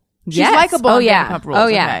likable? She's Yes. likable. Oh in yeah. Vanderpump Rules. Oh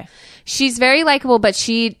yeah. Okay. She's very likable, but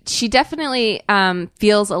she definitely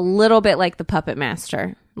feels a little bit like the puppet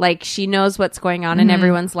master. Like, she knows what's going on in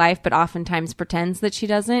everyone's life, but oftentimes pretends that she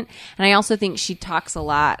doesn't. And I also think she talks a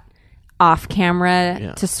lot off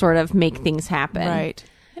camera to sort of make things happen. Right.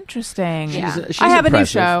 Interesting. Yeah. She's I have impressive. a new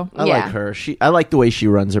show. I Yeah. like her. I like the way she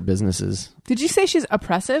runs her businesses. Did you say she's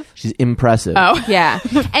oppressive? She's impressive. Oh. Yeah.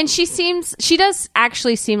 And she does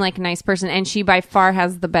actually seem like a nice person, and she by far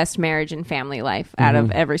has the best marriage and family life out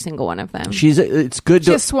of every single one of them. It's good She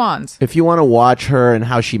to has swans. if you want to watch her and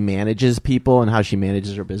how she manages people and how she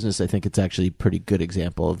manages her business. I think it's actually a pretty good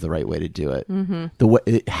example of the right way to do it. Mm-hmm. The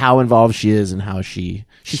way how involved she is and how she's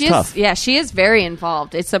tough. She is very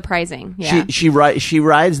involved. It's surprising. Yeah. She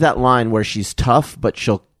rides that line where she's tough, but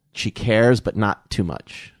she cares, but not too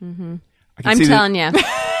much. I'm telling you.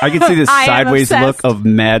 I can see this I am sideways obsessed. look of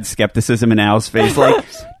mad skepticism in Al's face. Like,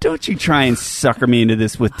 don't you try and sucker me into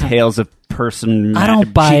this with tales of I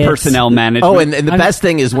don't buy it. personnel management. Oh, and the best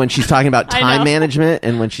thing is when she's talking about time management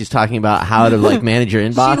and when she's talking about how to like manage your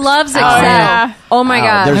inbox. She loves Excel. yeah. Oh my Wow,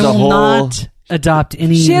 god. there's I a will whole- not adopt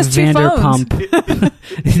any She has 2 Vanderpump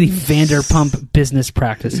any Vanderpump business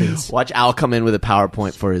practices. Watch Al come in with a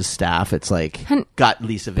PowerPoint for his staff. It's like got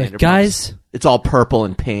Lisa Vanderpump. Guys, it's all purple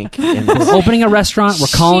and pink. And we're opening a restaurant. We're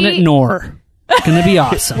calling it Nor. It's going to be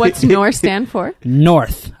awesome. What's NOR stand for?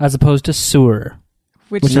 North as opposed to Sur.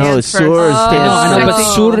 Which no, stands for- Sur I know, but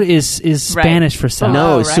Sexy. Sur is Spanish for south.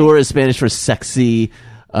 no, right. Sur is Spanish for sexy,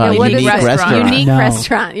 what is unique restaurant? restaurant. Unique No.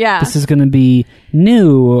 restaurant. Yeah. This is going to be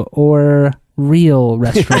new or real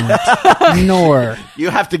restaurant. Nor. You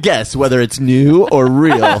have to guess whether it's new or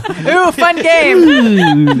real. Ooh, fun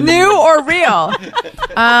game. New or real?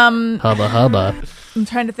 Hubba hubba. I'm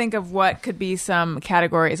trying to think of what could be some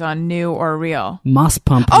categories on new or real. Moss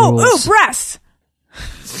pump Oh, rules. ooh, breasts.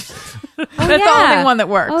 That's the yeah. only one that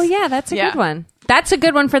works. Oh yeah, that's a Yeah. good one. That's a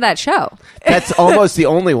good one for that show. That's almost the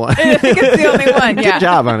only one. I think it's the only one. Yeah. Good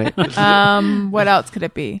job on it. What else could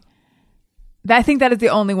it be? I think that is the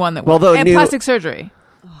only one that Well, works. though, And new- plastic surgery.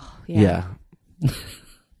 Yeah. It's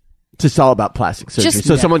just all about plastic surgery. Just-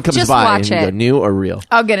 So someone comes just by and watch you go, it. new or real?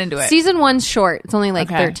 I'll get into it. Season 1's short. It's only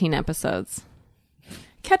like Okay. 13 episodes.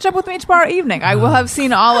 Catch up with me tomorrow evening. I will have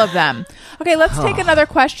seen all of them. Okay, let's take another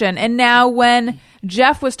question. And now when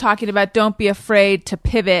Jeff was talking about don't be afraid to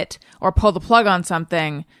pivot or pull the plug on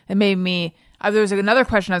something, it made me... there was another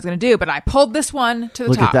question I was going to do, but I pulled this one to the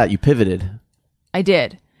Look top. at that. You pivoted. I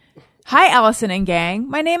did. Hi, Allison and gang.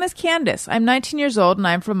 My name is Candace. I'm 19 years old and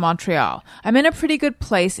I'm from Montreal. I'm in a pretty good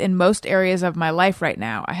place in most areas of my life right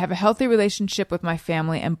now. I have a healthy relationship with my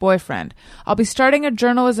family and boyfriend. I'll be starting a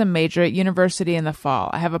journalism major at university in the fall.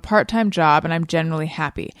 I have a part-time job and I'm generally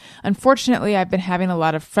happy. Unfortunately, I've been having a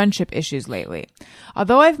lot of friendship issues lately.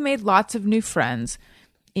 Although I've made lots of new friends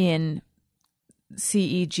in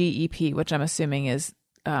CEGEP, which I'm assuming is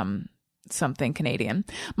something Canadian.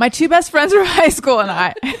 My two best friends from high school and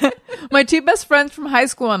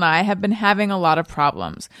I have been having a lot of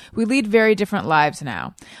problems. We lead very different lives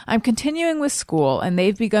now. I'm continuing with school and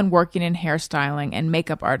they've begun working in hairstyling and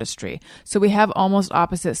makeup artistry, so we have almost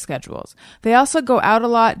opposite schedules. They also go out a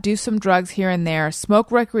lot, do some drugs here and there,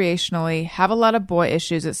 smoke recreationally, have a lot of boy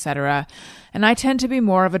issues, etc., and I tend to be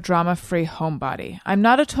more of a drama-free homebody. I'm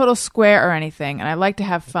not a total square or anything, and I like to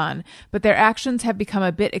have fun, but their actions have become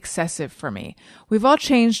a bit excessive for me. We've all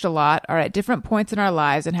changed a lot, are at different points in our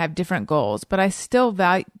lives, and have different goals, but I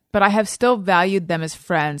have still valued them as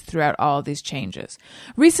friends throughout all of these changes.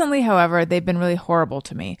 Recently, however, they've been really horrible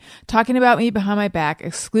to me, talking about me behind my back,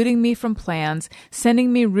 excluding me from plans,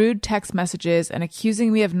 sending me rude text messages, and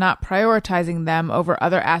accusing me of not prioritizing them over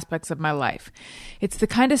other aspects of my life. It's the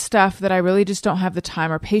kind of stuff that I really just don't have the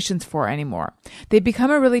time or patience for anymore. They've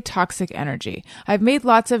become a really toxic energy. I've made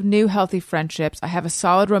lots of new healthy friendships, I have a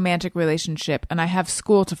solid romantic relationship, and I have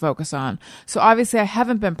school to focus on. So obviously I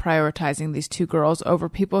haven't been prioritizing these two girls over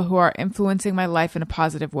people who are influencing my life in a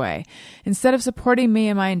positive way. Instead of supporting me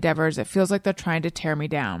in my endeavors, it feels like they're trying to tear me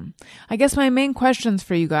down. I guess my main questions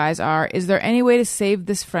for you guys are, is there any way to save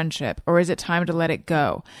this friendship, or is it time to let it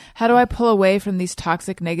go? How do I pull away from these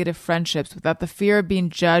toxic negative friendships without the fear of being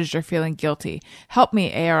judged or feeling guilty? Help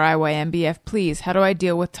me, ARIYMBF, please. How do I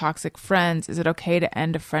deal with toxic friends? Is it okay to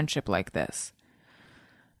end a friendship like this?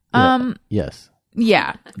 Yes.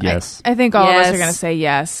 Yeah. Yes. I think all of us Yes. are going to say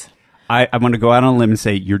yes. I want to go out on a limb and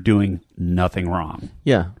say you're doing nothing wrong.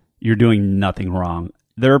 Yeah. You're doing nothing wrong.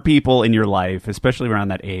 There are people in your life, especially around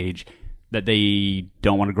that age, that they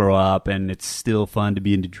don't want to grow up, and it's still fun to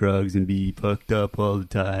be into drugs and be fucked up all the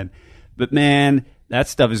time. But man, that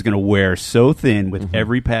stuff is going to wear so thin with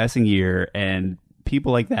every passing year, and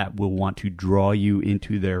people like that will want to draw you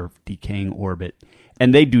into their decaying orbit.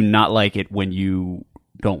 And they do not like it when you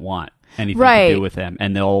don't want anything to do with them,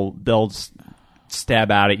 and they'll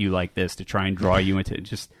stab out at you like this to try and draw you into it.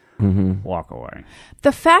 Just walk away.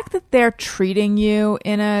 The fact that they're treating you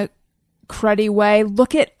in a cruddy way,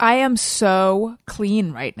 I am so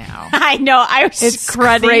clean right now. I know. I was It's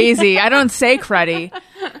cruddy. crazy. I don't say cruddy.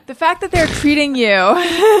 The fact that they're treating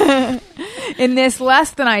you in this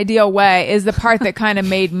less than ideal way is the part that kind of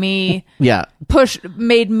made me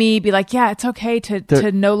made me be like, yeah, it's okay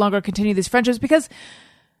to no longer continue these friendships because,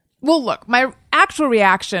 well, look, my actual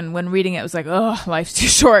reaction when reading it was like, oh, life's too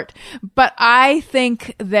short. But I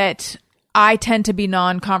think that I tend to be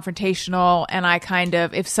non-confrontational, and I kind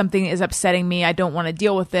of, if something is upsetting me, I don't want to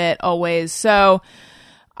deal with it always. So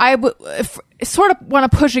I sort of want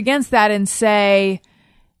to push against that and say,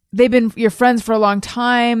 they've been your friends for a long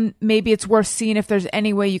time. Maybe it's worth seeing if there's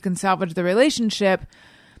any way you can salvage the relationship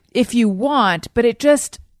if you want. But it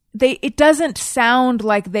doesn't sound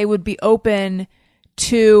like they would be open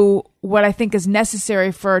to what I think is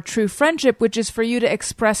necessary for a true friendship, which is for you to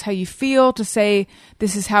express how you feel, to say,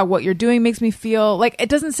 this is how what you're doing makes me feel. Like, it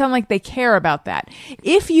doesn't sound like they care about that.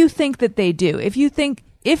 If you think that they do, if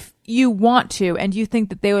you want to, and you think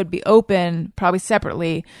that they would be open, probably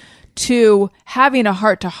separately, to having a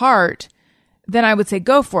heart-to-heart, then I would say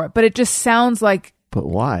go for it. But it just sounds like... But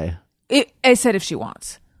why? I said if she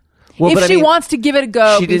wants. Well, if she wants to give it a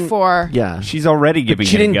go before... Yeah. She's already giving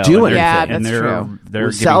she it a go. didn't do anything. Yeah, and that's true. They're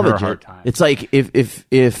giving salvage her a hard it. time. It's like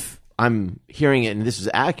if I'm hearing it and this is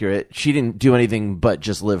accurate, she didn't do anything but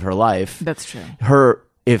just live her life. That's true.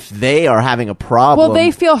 If they are having a problem... Well, they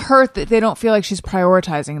feel hurt that they don't feel like she's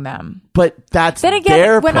prioritizing them. But that's Then again,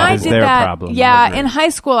 their when problem. I did their that, problem. I yeah, agree. in high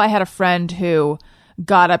school, I had a friend who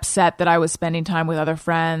got upset that I was spending time with other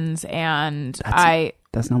friends, and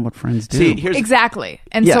That's not what friends do. See, here's exactly.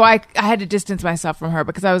 And Yeah. so I had to distance myself from her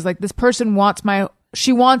because I was like, this person wants my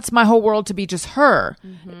whole world to be just her,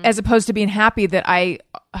 as opposed to being happy that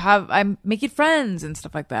I'm making friends and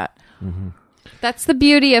stuff like that. That's the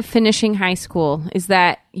beauty of finishing high school, is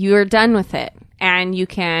that you're done with it and you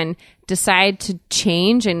can decide to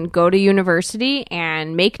change and go to university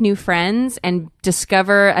and make new friends and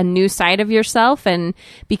discover a new side of yourself and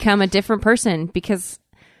become a different person. Because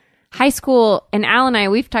high school, and Al and I,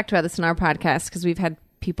 we've talked about this in our podcast because we've had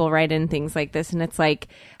people write in things like this, and it's like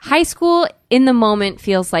high school in the moment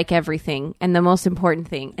feels like everything and the most important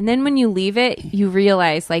thing. And then when you leave it, you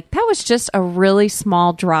realize like that was just a really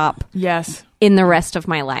small drop Yes. in the rest of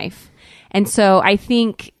my life. And so I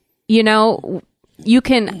think,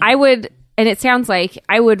 and it sounds like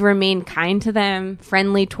I would remain kind to them,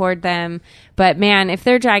 friendly toward them. But man, if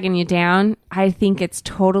they're dragging you down, I think it's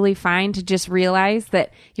totally fine to just realize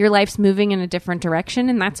that your life's moving in a different direction,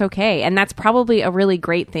 and that's okay. And that's probably a really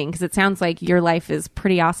great thing, because it sounds like your life is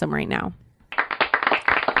pretty awesome right now.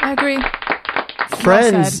 I agree.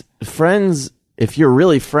 Well said. Friends, if you're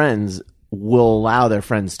really friends, will allow their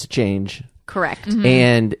friends to change. Correct. Mm-hmm.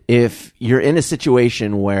 And if you're in a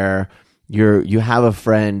situation where you have a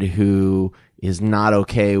friend who is not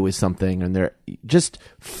okay with something, and they're just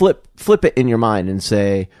flip it in your mind and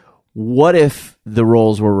say, what if the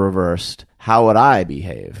roles were reversed? How would I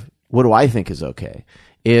behave? What do I think is okay?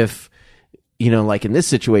 If, like in this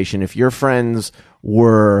situation, if your friends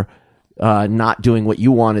were not doing what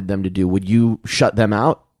you wanted them to do, would you shut them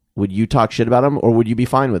out? Would you talk shit about them, or would you be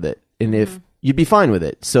fine with it? And if you'd be fine with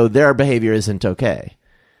it, so their behavior isn't okay.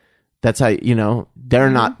 That's how, they're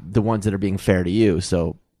not the ones that are being fair to you,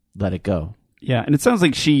 so let it go. Yeah, and it sounds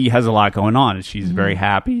like she has a lot going on, and she's very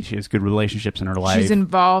happy. She has good relationships in her life. She's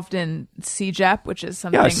involved in CJEP, which is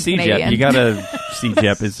something CJEP. Canadian. You gotta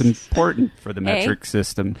CJEP is important for the metric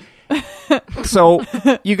system. So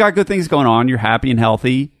you got good things going on. You're happy and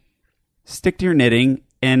healthy. Stick to your knitting,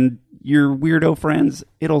 and your weirdo friends,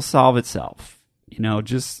 it'll solve itself.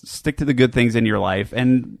 Just stick to the good things in your life,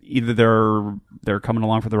 and either they're coming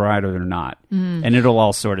along for the ride or they're not, and it'll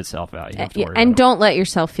all sort itself out. You don't have to worry And about don't let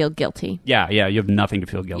yourself feel guilty. Yeah, you have nothing to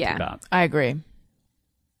feel guilty Yeah. about. I agree.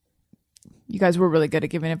 You guys were really good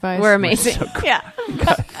at giving advice. We're amazing. Yeah.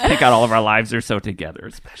 Thank God all of our lives are so together,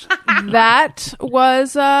 especially. That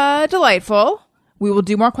was delightful. We will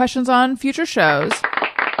do more questions on future shows.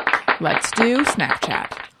 Let's do Snack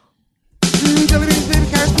Chat.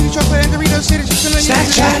 Snack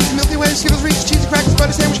Chat. Milky Way, Skittles, Reese's, cheesy crackers,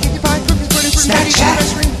 butter sandwich, cake pie, cookies, pudding, fruit, Snack Chat.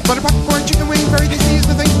 Ice cream, butter popcorn, chicken wing, very tasty is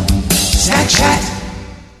the thing. Snack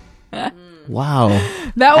Chat. Wow.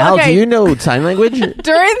 That, okay. Al, do you know sign language? during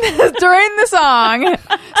the song.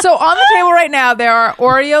 So on the table right now, there are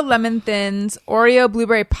Oreo lemon thins, Oreo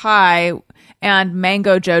blueberry pie, and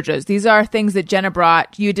mango JoJo's. These are things that Jenna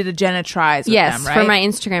brought. You did a Jenna tries with them, right? For my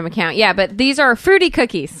Instagram account. Yeah, but these are fruity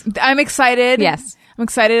cookies. I'm excited. Yes. I'm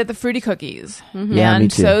excited at the fruity cookies. Mm-hmm. Yeah, me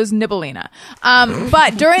and too. so's Nibblina.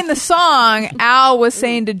 But during the song, Al was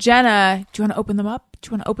saying to Jenna, do you want to open them up? Do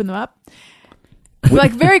you want to open them up?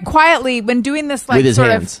 Like very quietly when doing this, like With his sort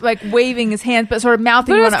hands. of like waving his hands, but sort of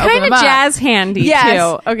mouthing. But You it was want to open kind them of up. jazz handy, Yes.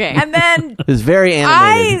 too. Okay. And then It was very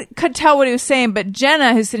animated. I could tell what he was saying, but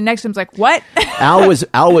Jenna, who's sitting next to him, was like, "What?" Al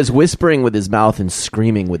was whispering with his mouth and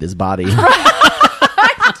screaming with his body.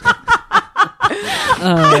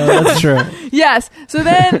 That's true. Yes. So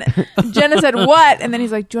then Jenna said, "What?" And then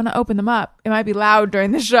he's like, "Do you want to open them up? It might be loud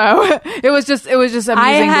during the show." It was just amusing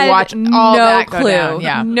I had to watch all no that clue. go down.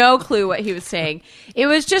 Yeah. No clue what he was saying.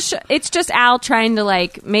 It's just Al trying to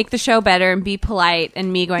like make the show better and be polite,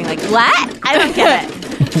 and me going like, "What? I don't get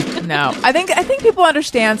it." No. I think people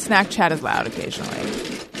understand Snack Chat is loud occasionally.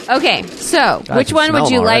 Okay, so I which can one smell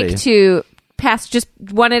would you them already. like to pass? Just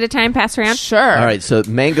one at a time, pass around. Sure. All right, so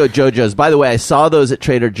mango JoJo's. By the way, I saw those at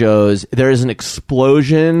Trader Joe's. There is an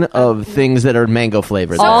explosion of things that are mango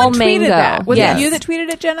flavored. All Someone tweeted mango. that. Was Yes. it you that tweeted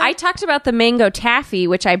it, Jenna? I talked about the mango taffy,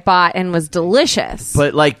 which I bought and was delicious.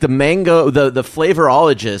 But like the mango, the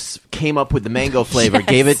flavorologists came up with the mango flavor, Yes.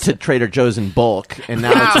 gave it to Trader Joe's in bulk, and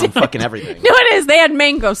now it's in fucking everything. No, it is. They had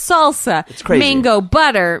mango salsa. It's crazy. Mango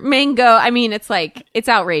butter. Mango. I mean, it's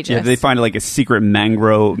outrageous. Yeah, they find like a secret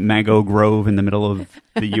mango grove in the middle of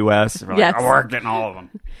the U.S. We're like, Yes. "Oh, we're getting all of them."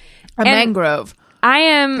 a and- mangrove.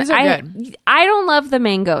 These are good. I don't love the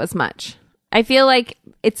mango as much. I feel like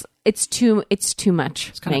it's too much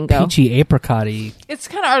It's kind mango. of peachy apricot-y. It's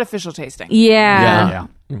kind of artificial tasting. Yeah.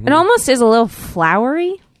 Yeah. It almost is a little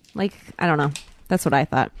flowery. Like, I don't know. That's what I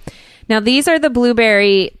thought. Now, these are the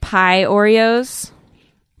blueberry pie Oreos.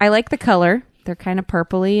 I like the color. They're kind of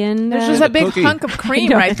purpley and There's just a big cookie. hunk of cream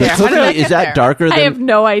know. right The there. How did cookie, get is that there? darker I have than?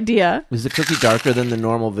 no idea. Is the cookie darker than the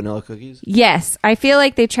normal vanilla cookies? Yes, I feel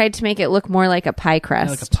like they tried to make it look more like a pie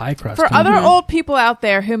crust. Like a pie crust. For huh? other old people out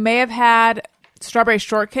there who may have had strawberry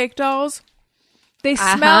shortcake dolls, they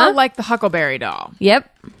smell like the Huckleberry doll.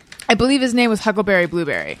 Yep. I believe his name was Huckleberry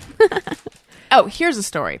Blueberry. Oh, here's a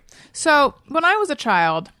story. So when I was a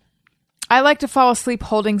child, I liked to fall asleep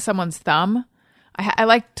holding someone's thumb. I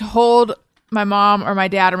liked to hold my mom or my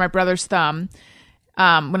dad or my brother's thumb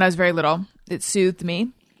when I was very little. It soothed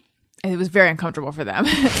me. it was very uncomfortable for them.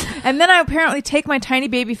 And then I apparently take my tiny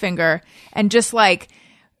baby finger and just like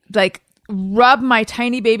rub my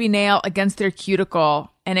tiny baby nail against their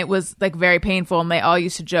cuticle, and it was like very painful. And they all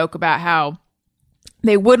used to joke about how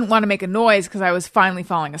they wouldn't want to make a noise because I was finally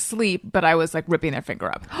falling asleep, but I was like ripping their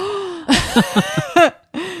finger up.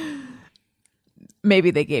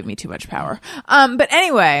 Maybe they gave me too much power. But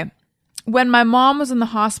anyway, when my mom was in the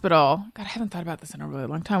hospital, God, I haven't thought about this in a really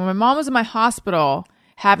long time. When my mom was in my hospital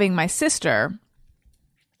having my sister,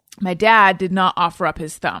 my dad did not offer up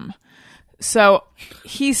his thumb. So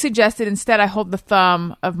he suggested instead I hold the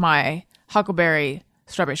thumb of my Huckleberry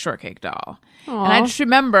Strawberry Shortcake doll. Aww. And I just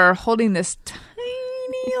remember holding this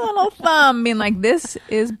tiny little thumb being like, this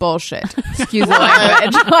is bullshit. Excuse the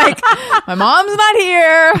language. Like, my mom's not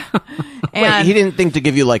here. And Wait, he didn't think to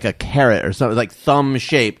give you like a carrot or something, like thumb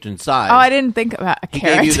shaped in size. oh, I didn't think about a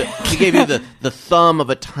carrot. He gave you the thumb of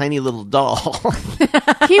a tiny little doll.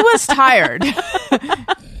 He was tired.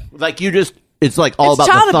 Like it's like all It's about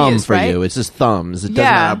child the thumb abuse, for right? you. It's just thumbs. It doesn't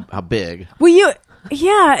Yeah. matter how big. Well,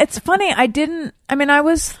 it's funny. I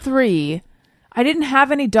was 3. I didn't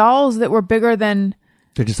have any dolls that were bigger than,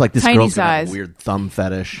 They're just like, this Tiny girl's gonna have a size. weird thumb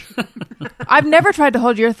fetish. I've never tried to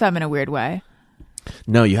hold your thumb in a weird way.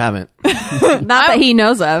 No, you haven't. Not that he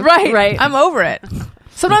knows of. Right. I'm over it.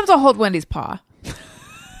 Sometimes I'll hold Wendy's paw.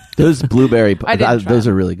 Those blueberry, I didn't try those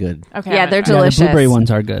them. are really good. Okay. Yeah, I'm they're gonna try. delicious. Yeah, the blueberry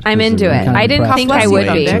ones are good. I'm Those are into really it. good. I didn't Cost think less I than would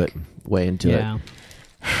you be. think. Way into Yeah.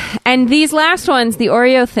 it. And these last ones, the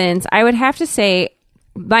Oreo thins, I would have to say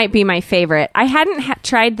might be my favorite. I hadn't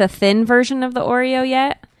tried the thin version of the Oreo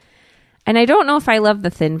yet. And I don't know if I love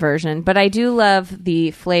the thin version, but I do love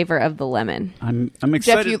the flavor of the lemon. I'm Jeff,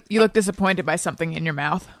 excited. you look disappointed by something in your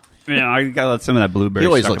mouth. Yeah, I got some of that blueberry. He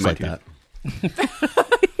always stuck looks in my like tooth.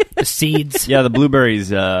 that. The seeds. Yeah, the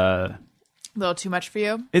blueberries. A little too much for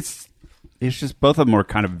you? It's just both of them are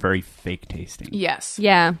kind of very fake tasting. Yes.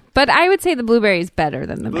 Yeah, but I would say the blueberry is better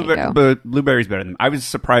than the mango. But blueberries better than. I was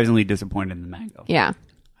surprisingly disappointed in the mango. Yeah.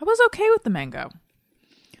 I was okay with the mango.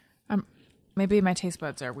 Maybe my taste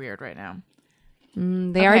buds are weird right now.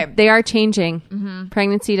 They are changing.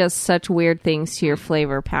 Pregnancy does such weird things to your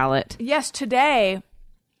flavor palette. Yes, today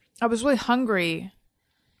I was really hungry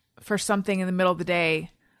for something in the middle of the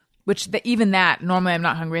day, which even that, normally I'm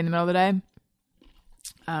not hungry in the middle of the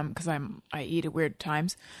day because I eat at weird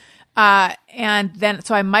times. And then,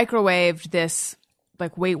 so I microwaved this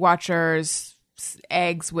like Weight Watchers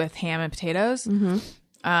eggs with ham and potatoes.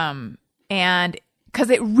 And because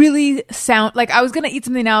it really like I was going to eat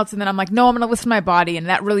something else, and then I'm like, no, I'm going to listen to my body, and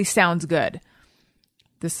that really sounds good.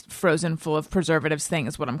 This frozen full of preservatives thing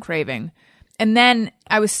is what I'm craving. And then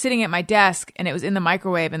I was sitting at my desk, and it was in the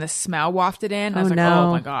microwave, and the smell wafted in. And I was like, no.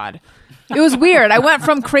 oh my God. It was weird. I went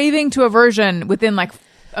from craving to aversion within like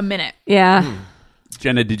a minute. Yeah.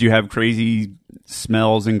 Jenna, did you have crazy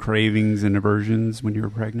smells and cravings and aversions when you were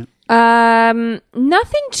pregnant?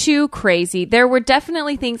 Nothing too crazy. There were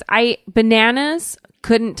definitely things. Bananas,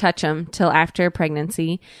 couldn't touch them till after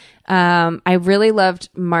pregnancy. I really loved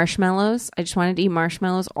marshmallows. I just wanted to eat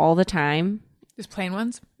marshmallows all the time. Just plain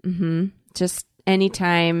ones? Just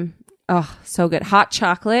anytime. Oh, so good. Hot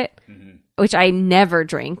chocolate, which I never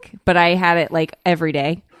drink, but I had it like every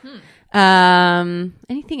day.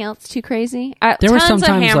 Anything else too crazy? There were tons of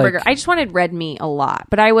sometimes, hamburger. like- I just wanted red meat a lot,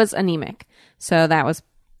 but I was anemic, so that was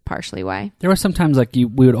partially why. There were sometimes like we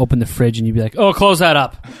would open the fridge and you'd be like, "Oh, close that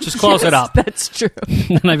up. Just close it up." That's true.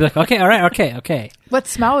 And I'd be like, "Okay, all right, okay." What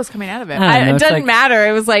smell was coming out of it? I don't know, It it's doesn't like- matter.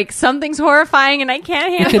 It was like something's horrifying and I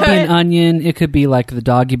can't It handle could be it. an onion. It could be like the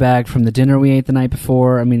doggy bag from the dinner we ate the night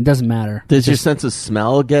before. I mean, it doesn't matter. Does your sense of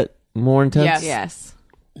smell get more intense? Yes.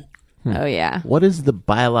 Yes. Oh yeah. What is the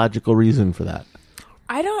biological reason for that?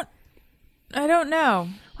 I don't know.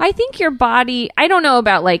 I think your body. I don't know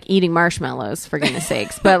about like eating marshmallows for goodness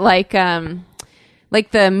sakes, but like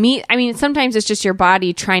the meat. I mean, sometimes it's just your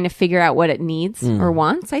body trying to figure out what it needs or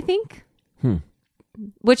wants. I think.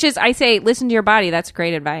 Which is, I say, listen to your body. That's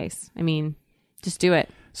great advice. I mean, just do it.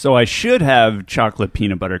 So I should have chocolate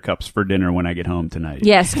peanut butter cups for dinner when I get home tonight.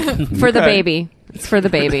 Yes, for the baby. It's for the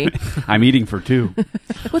baby. I'm eating for 2.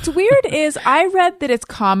 What's weird is I read that it's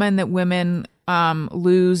common that women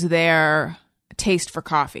lose their taste for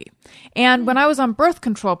coffee. And when I was on birth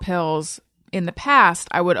control pills in the past,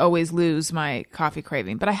 I would always lose my coffee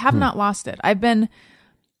craving, but I have not lost it. I've been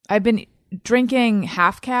drinking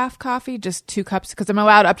half calf coffee, just 2 cups, because I'm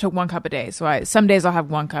allowed up to 1 cup a day. So some days I'll have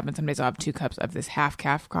 1 cup and some days I'll have 2 cups of this half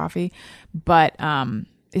calf coffee. But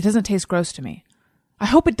it doesn't taste gross to me. I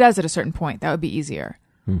hope it does at a certain point. That would be easier.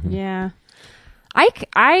 Yeah.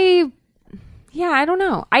 I Yeah, I don't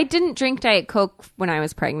know. I didn't drink Diet Coke when I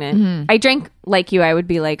was pregnant. I drank like you. I would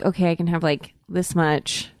be like, okay, I can have like this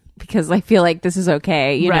much because I feel like this is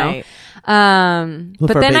okay, you know.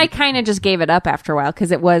 But then I kind of just gave it up after a while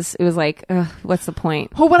because it was like, ugh, what's the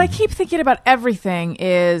point? Well, what I keep thinking about everything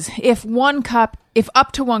is if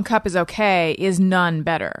up to 1 cup is okay, is none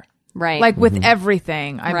better? Right. Like with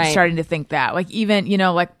everything, I'm Right. starting to think that. Like even,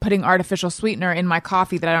 like putting artificial sweetener in my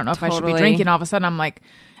coffee that I don't know if I should be drinking, all of a sudden I'm like,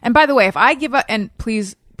 and by the way, if I give up, and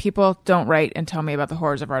please, people don't write and tell me about the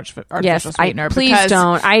horrors of artificial sweetener. Please because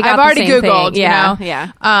don't. I've already Googled, Yeah,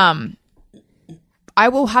 yeah. I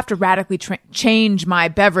will have to radically change my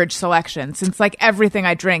beverage selection since like everything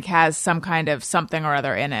I drink has some kind of something or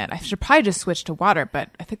other in it. I should probably just switch to water, but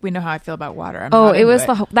I think we know how I feel about water. I'm not it was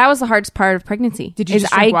into that was the hardest part of pregnancy. Did you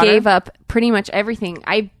just drink I water? gave up pretty much everything.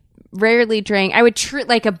 I rarely drank. I would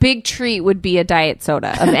like a big treat would be a diet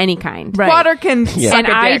soda of any kind. Right. Water can suck And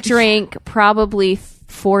a I dick. drank probably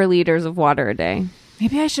 4 liters of water a day.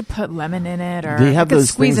 Maybe I should put lemon in it, or They have I could those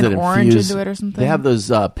squeeze things an that orange infuse, into it or something. They have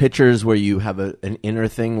those pitchers where you have an inner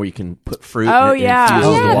thing where you can put fruit. Oh, and it yeah.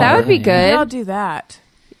 infuses Yeah, water. that would be good. Maybe I'll do that.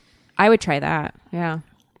 I would try that. Yeah.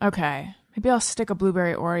 Okay. Maybe I'll stick a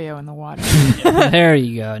blueberry Oreo in the water. There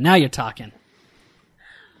you go. Now you're talking.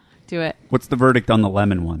 Do it. What's the verdict on the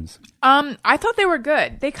lemon ones? I thought they were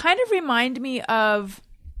good. They kind of remind me of.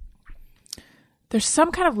 There's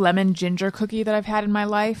some kind of lemon ginger cookie that I've had in my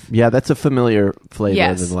life. Yeah, that's a familiar flavor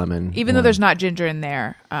Yes, than lemon. even though there's not ginger in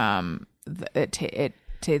there. They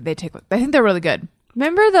take. I think they're really good.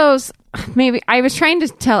 Remember those? Maybe I was trying to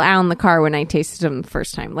tell Al in the car when I tasted them the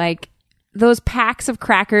first time. Like those packs of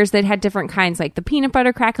crackers that had different kinds, like the peanut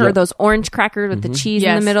butter cracker or Yep. those orange crackers with the cheese in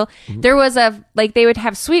Yes. the middle. There was they would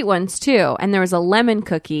have sweet ones too, and there was a lemon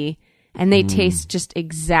cookie, and they taste just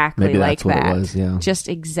exactly Maybe like that's what it that. was, yeah. Just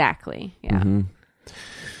exactly. Yeah.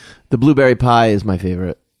 The blueberry pie is my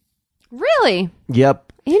favorite. Really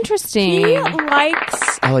Yep, interesting. He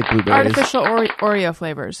likes I like blueberries. artificial Oreo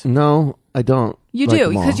flavors. No, I don't. You like do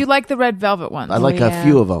them all. because you like the red velvet ones. I like yeah. a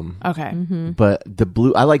few of them, Okay. but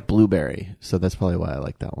I like blueberry, so that's probably why I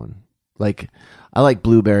like that one. Like, I like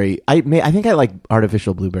blueberry. I think I like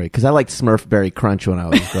artificial blueberry because I liked Smurfberry Crunch when I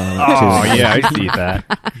was growing up. Oh, too. yeah, I see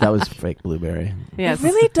that. That was fake blueberry. Yes. It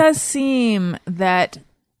really does seem that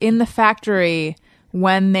in the factory,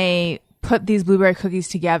 when they put these blueberry cookies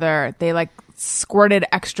together, they like squirted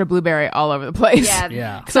extra blueberry all over the place. Yeah.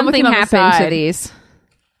 Yeah. 'Cause I'm Something looking on the happened to side. these.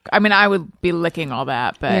 I mean, I would be licking all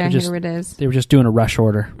that, but Yeah, just- here it is. They were just doing a rush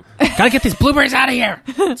order. Gotta get these blueberries out of here.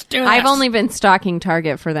 Let's do this. I've only been stocking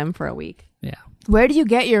Target for them for a week. Yeah. where do you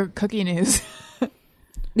get your cookie news?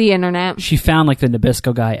 The internet. She found like the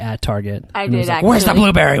Nabisco guy at Target. I and was did, like, where's the actually.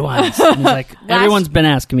 blueberry ones? And he's like, everyone's been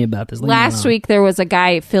asking me about this. Leave me Last alone. week there was a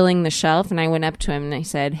guy filling the shelf, and I went up to him and I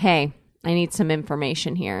said, "Hey, I need some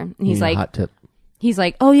information here." And he's Yeah, like, hot tip.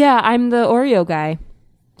 "Oh yeah, I'm the Oreo guy."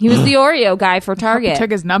 He was the Oreo guy for He Target. took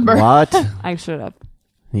his number. What? I should have.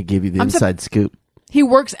 He gave you the inside scoop. He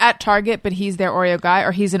works at Target, but he's their Oreo guy,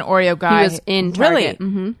 or he's an Oreo guy. He was in Target. Really?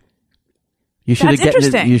 Hmm. You should That's have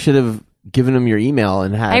interesting. You should have given him your email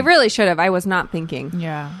and had. I really should have. I was not thinking.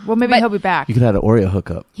 Yeah. Well, maybe But- he'll be back. You could have had an Oreo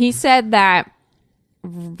hookup. He said that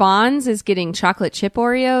Vaughn's is getting chocolate chip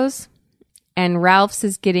Oreos, and Ralph's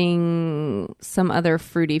is getting some other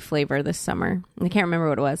fruity flavor this summer. I can't remember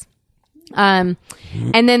what it was. And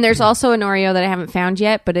then there's also an Oreo that I haven't found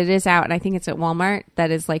yet, but it is out, and I think it's at Walmart.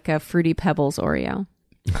 That is like a Fruity Pebbles Oreo.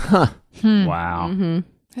 Wow.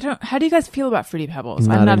 How do you guys feel about Fruity Pebbles?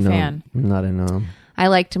 I'm not a fan. Not a no. I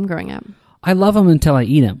liked them growing up. I love them until I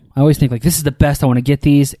eat them. I always think like this is the best. I want to get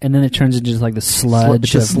these, and then it turns into just like the sludge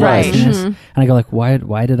Just of sludge. nastiness. Mm-hmm. And I go like,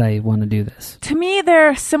 why did I want to do this? To me,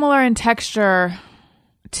 they're similar in texture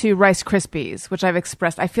to Rice Krispies, which I've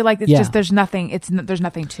expressed. I feel like it's Yeah. just there's nothing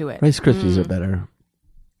to it. Rice Krispies are better.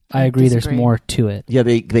 I agree. There's disagree. more to it. Yeah,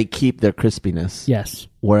 they keep their crispiness. Yes.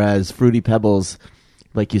 Whereas Fruity Pebbles,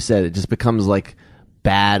 like you said, it just becomes like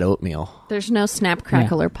bad oatmeal. There's no snap,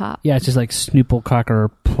 crackle, or pop. Yeah, it's just like Snoople Cocker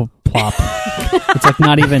Plop. It's like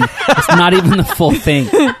not even. It's not even the full thing.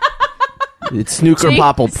 It's Snooker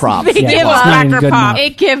Popple Prop. They Yeah, give it's up. not even good enough.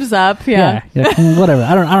 It gives up. Yeah. Yeah, you're like, whatever.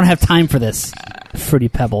 I don't have time for this. Fruity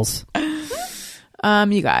Pebbles.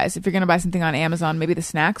 You guys, if you're going to buy something on Amazon, maybe the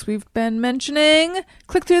snacks we've been mentioning,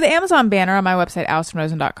 click through the Amazon banner on my website,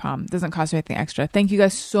 AlisonRosen.com. It doesn't cost you anything extra. Thank you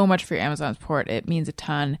guys so much for your Amazon support. It means a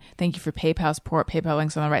ton. Thank you for PayPal support. PayPal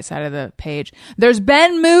links on the right side of the page. There's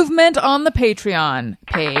been movement on the Patreon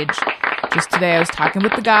page. Just today I was talking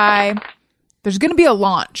with the guy. There's going to be a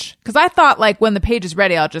launch. Because I thought like when the page is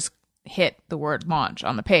ready, I'll just hit the word launch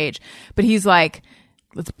on the page. But he's like,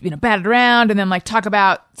 let's bat it around and then like talk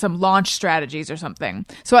about some launch strategies or something.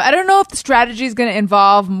 So I don't know if the strategy is going to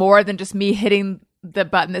involve more than just me hitting the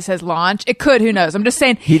button that says launch. It could, who knows? I'm just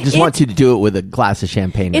saying. He just wants you to do it with a glass of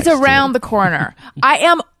champagne. It's next to around it. the corner. I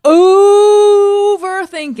am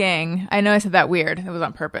overthinking. I know I said that weird. It was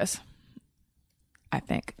on purpose. I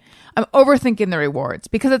think I'm overthinking the rewards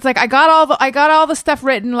because it's like I got all the stuff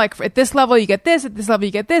written. Like at this level you get this, at this level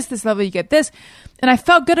you get this level you get this, and I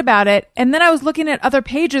felt good about it. And then I was looking at other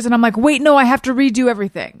pages and I'm like, wait, no, I have to redo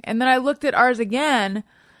everything. And then I looked at ours again.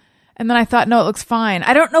 And then I thought, no, it looks fine.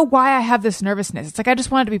 I don't know why I have this nervousness. It's like I just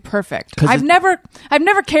want it to be perfect. I've never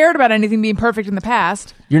cared about anything being perfect in the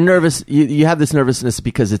past. You're nervous. You have this nervousness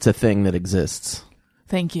because it's a thing that exists.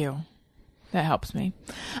 Thank you. That helps me.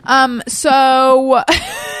 So,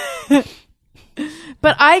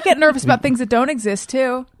 but I get nervous about things that don't exist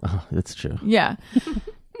too. Oh, that's true. Yeah.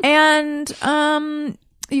 And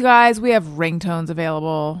you guys, we have ringtones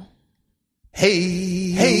available.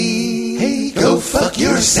 Hey, go fuck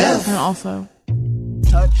yourself. And also,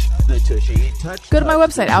 Touch the tushy. go to my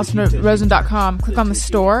website, AlisonRosen.com, click on the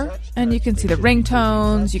store, and you can see the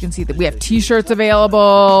ringtones. You can see that we have t-shirts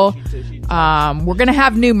available. We're going to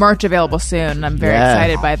have new merch available soon, and I'm very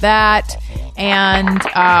excited by that. And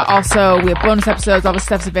also, we have bonus episodes. All the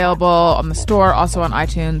stuff's available on the store, also on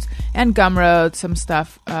iTunes and Gumroad. Some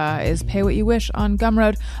stuff is Pay What You Wish on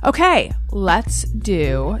Gumroad. Okay, let's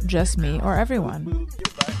do Just Me or Everyone.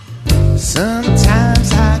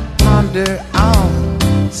 Sometimes I ponder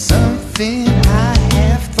on something I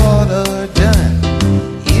have thought or done.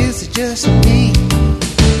 Is it just me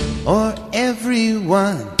or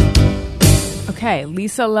everyone? Okay,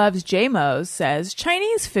 Lisa Loves JMOs says,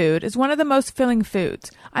 Chinese food is one of the most filling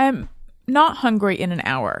foods. I am not hungry in an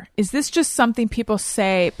hour. Is this just something people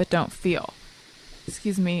say but don't feel?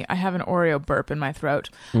 Excuse me, I have an Oreo burp in my throat.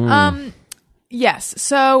 Yes,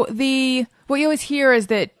 so what you always hear is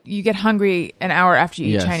that you get hungry an hour after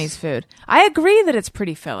you eat Chinese food. I agree that it's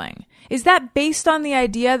pretty filling. Is that based on the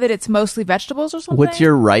idea that it's mostly vegetables or something? What's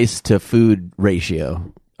your rice to food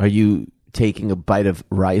ratio? Are you taking a bite of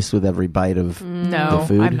rice with every bite of the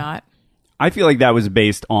food? No, I'm not. I feel like that was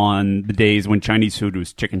based on the days when Chinese food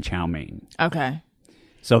was chicken chow mein. Okay.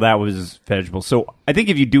 So that was vegetables. So I think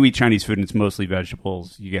if you do eat Chinese food and it's mostly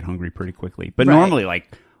vegetables, you get hungry pretty quickly. But normally, like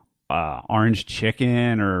orange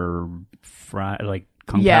chicken or like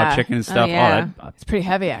kung pao chicken and stuff. It's pretty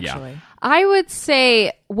heavy, actually. Yeah. I would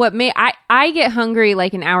say I get hungry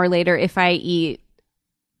like an hour later if I eat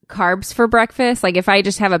carbs for breakfast. Like if I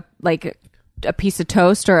just have a piece of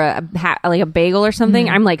toast or like a bagel or something,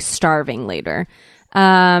 I'm like starving later.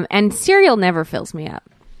 And cereal never fills me up.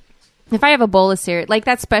 If I have a bowl of cereal, like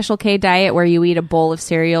that Special K diet where you eat a bowl of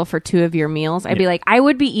cereal for 2 of your meals, I'd be like, I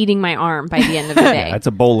would be eating my arm by the end of the day. That's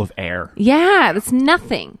a bowl of air. Yeah, that's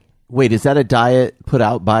nothing. Wait, is that a diet put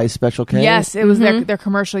out by Special K? Yes, it was their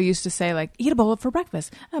commercial used to say like, eat a bowl for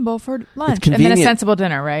breakfast, a bowl for lunch, and then a sensible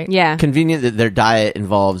dinner, right? Yeah. Convenient that their diet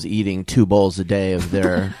involves eating 2 bowls a day of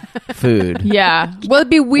their food. Yeah. Well, it'd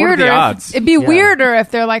be weirder. It'd be weirder if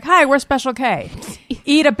they're like, "Hi, we're Special K.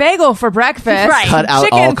 Eat a bagel for breakfast, Right. Cut out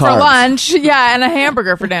chicken all for carbs. lunch, and a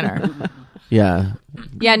hamburger for dinner." Yeah.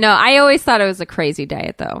 Yeah, no, I always thought it was a crazy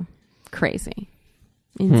diet, though. Crazy.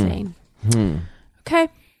 Insane. Okay.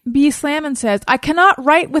 B. Slammin says, I cannot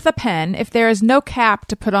write with a pen if there is no cap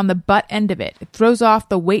to put on the butt end of it. It throws off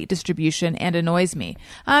the weight distribution and annoys me.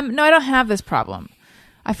 No, I don't have this problem.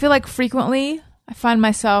 I feel like frequently I find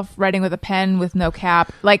myself writing with a pen with no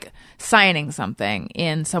cap, like signing something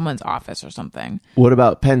in someone's office or something. What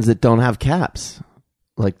about pens that don't have caps?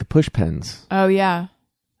 Like the push pens. Oh, yeah.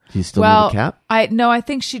 Do you still need a cap? I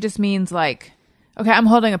think she just means like, okay, I'm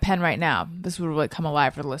holding a pen right now. This would really come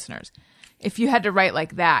alive for the listeners. If you had to write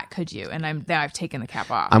like that, could you? And now I've taken the cap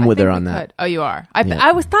off. I'm with think her on we that. could. Oh, you are. Yeah.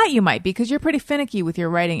 I thought you might be because you're pretty finicky with your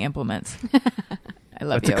writing implements. I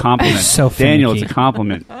love That's you. a compliment. So Daniel, finicky. it's a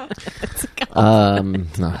compliment. No,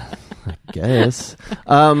 I guess.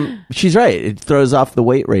 She's right. It throws off the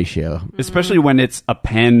weight ratio. Especially when it's a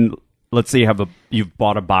pen. Let's say you've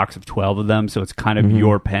bought a box of 12 of them, so it's kind of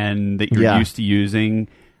your pen that you're used to using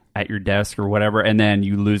at your desk or whatever, and then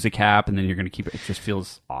you lose a cap, and then you're going to keep it. It just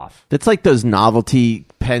feels off. That's like those novelty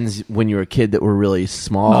pens when you were a kid that were really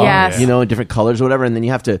small, Yes. you know, in different colors or whatever, and then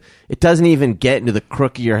you have to, it doesn't even get into the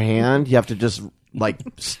crook of your hand. You have to just like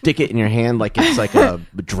stick it in your hand like it's like a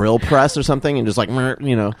drill press or something, and just like,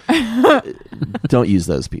 you know, don't use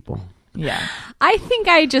those people. Yeah. I think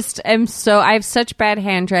I just am I have such bad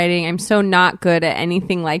handwriting. I'm so not good at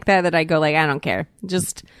anything like that I go like, I don't care.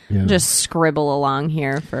 Just scribble along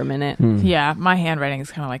here for a minute. Yeah. My handwriting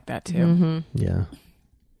is kind of like that too. Yeah.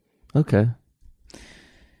 Okay.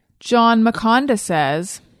 John Maconda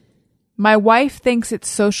says, my wife thinks it's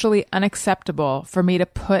socially unacceptable for me to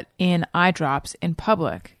put in eye drops in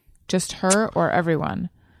public. Just her or everyone?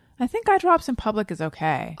 I think eye drops in public is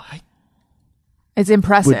okay. It's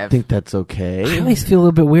impressive. Would think that's okay. I always feel a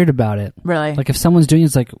little bit weird about it. Really? Like if someone's doing it,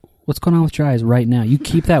 it's like, what's going on with your eyes right now? You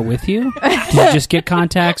keep that with you? Do you just get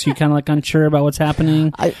contacts? Are you kind of like unsure about what's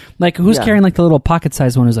happening? Like who's carrying like the little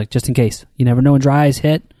pocket-sized one who's like, just in case. You never know when dry eyes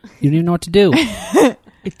hit. You don't even know what to do.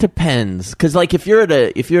 It depends, because like if you're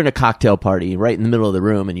in a cocktail party right in the middle of the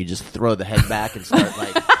room and you just throw the head back and start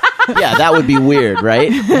like, yeah, that would be weird,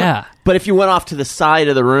 right? Yeah. But if you went off to the side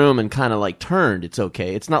of the room and kind of like turned, it's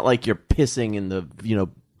okay. It's not like you're pissing in the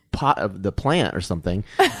pot of the plant or something.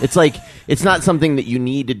 It's like it's not something that you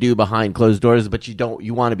need to do behind closed doors, but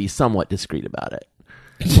you want to be somewhat discreet about it.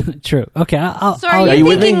 True. Okay. So are you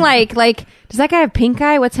thinking like, does that guy have pink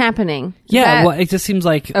eye? What's happening? Yeah. Well, it just seems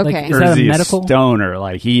like, Okay. like is Or that is a he medical? a stoner?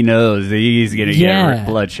 Like he knows that he's going to get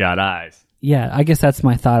bloodshot eyes. Yeah. I guess that's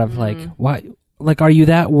my thought of like, why? Like, are you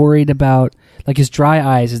that worried about like his dry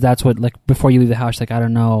eyes? Is that's what like before you leave the house? Like, I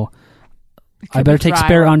don't know. I better take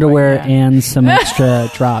spare underwear and some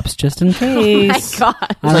extra drops just in case. Oh my God.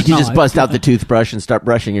 It's like you just bust out the toothbrush and start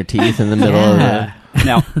brushing your teeth in the middle of it.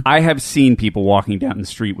 Now, I have seen people walking down the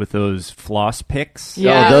street with those floss picks.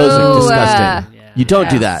 Yeah. Oh, those are disgusting. You don't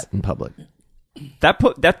do that in public. That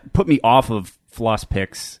put me off of floss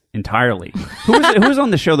picks entirely. Who was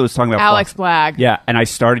on the show that was talking about Alex floss? Blagg. Yeah, and I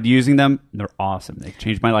started using them. They're awesome. They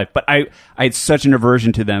changed my life. But I had such an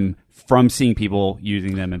aversion to them from seeing people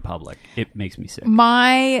using them in public. It makes me sick.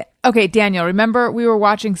 Okay, Daniel, remember we were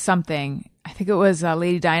watching something. I think it was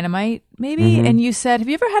Lady Dynamite, maybe. And you said, have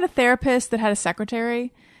you ever had a therapist that had a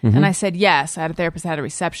secretary? And I said, yes, I had a therapist that had a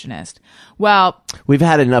receptionist. Well, we've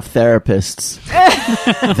had enough therapists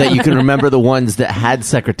that you can remember the ones that had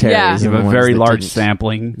secretaries. Yeah. You and have the a ones very that large didn't.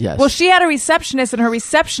 sampling. Yes. well, she had a receptionist, and her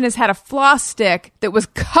receptionist had a floss stick that was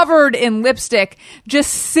covered in lipstick,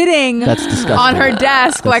 just sitting That's disgusting. on her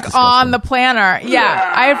desk, That's like disgusting. on the planner.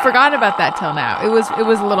 Yeah, I had forgotten about that till now. It was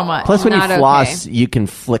a little much. Plus, when you Not floss, okay. you can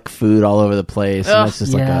flick food all over the place. And that's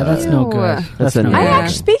just like Yeah, that's no good. Ew. That's a no no. I good.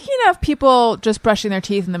 actually, speaking of people just brushing their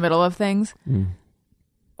teeth in the middle of things,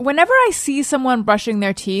 whenever I see someone brushing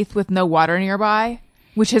their teeth with no water nearby,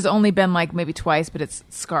 which has only been like maybe twice, but it's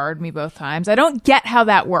scarred me both times, I don't get how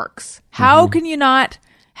that works. How can you not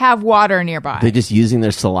have water nearby? They're just using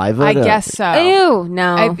their saliva. I to- guess so. Ew,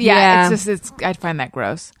 no. I'd find that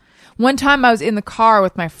gross. One time I was in the car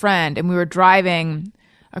with my friend and we were driving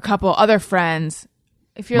a couple other friends.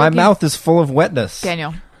 If you're My looking, mouth is full of wetness.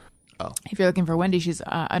 Daniel. Oh. If you're looking for Wendy, she's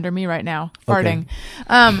under me right now, farting.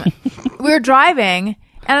 We were driving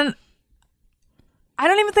and I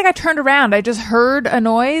don't even think I turned around. I just heard a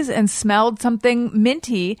noise and smelled something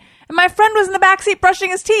minty. And my friend was in the backseat brushing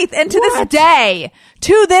his teeth. And to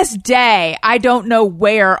this day, I don't know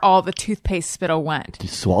where all the toothpaste spittle went. You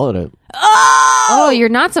swallowed it. Oh, you're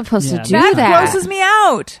not supposed to do That that. grosses me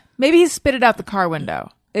out. Maybe he spit it out the car window.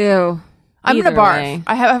 Ew. I'm Either gonna barf. way.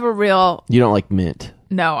 I have a real. You don't like mint.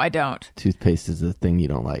 No, I don't. Toothpaste is the thing you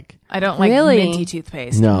don't like. I don't like Really? minty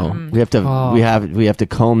toothpaste. No, we have to. We have to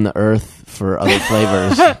comb the earth for other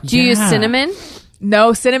flavors. Do you use cinnamon?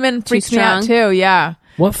 No, cinnamon freaks me out strong? too. Yeah.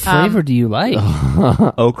 What flavor do you like?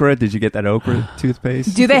 Okra? Did you get that okra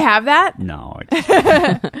toothpaste? Do they have that? No.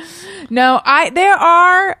 No. There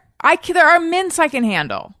are mints I can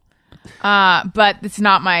handle. But it's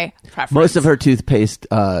not my preference. Most of her toothpaste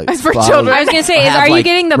It's for bottles children. I was going to say, have, are you like,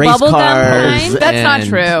 getting the race bubble gum cars kind? That's not and-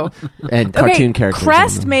 true. And cartoon characters.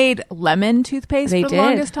 Crest on them. made lemon toothpaste They for the did.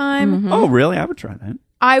 longest time. Oh, really? I would try that.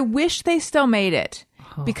 I wish they still made it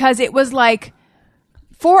because it was like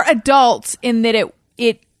for adults in that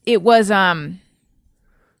it was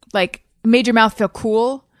like made your mouth feel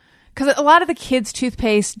cool because a lot of the kids'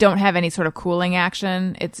 toothpaste don't have any sort of cooling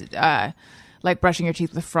action. It's like brushing your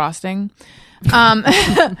teeth with frosting.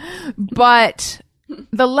 But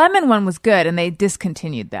the lemon one was good and they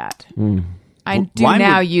discontinued that. I do lime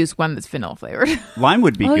now would- use one that's vanilla flavored. Lime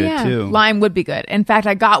would be good too. Lime would be good. In fact,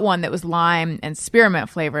 I got one that was lime and spearmint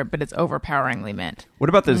flavored, but it's overpoweringly mint. What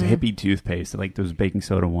about those hippie toothpaste, like those baking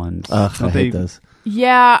soda ones? Ugh, I Don't hate they- those.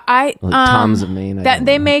 Yeah, Like Tom's of Maine. I that don't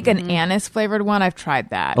they know. make an anise flavored one. I've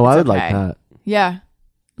tried that. Oh, I It's would like okay. that. Yeah,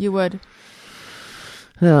 you would.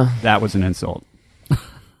 Yeah, That was an insult.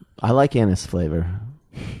 I like anise flavor.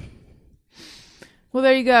 Well,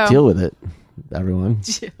 there you go. Deal with it, everyone.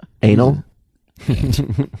 Anal.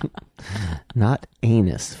 Not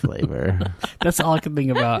anus flavor. That's all I can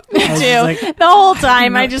think about. I was Too. just like, The whole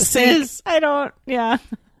time, I just think, I don't, yeah.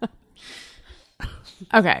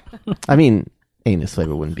 Okay. I mean, anus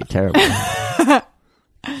flavor wouldn't be terrible.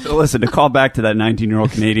 So listen, to call back to that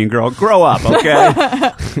 19-year-old Canadian girl, grow up,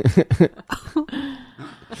 okay?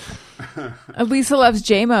 Lisa Loves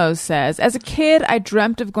JMO says, as a kid, I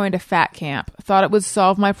dreamt of going to fat camp. Thought it would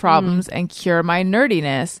solve my problems and cure my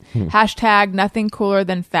nerdiness. Hashtag nothing cooler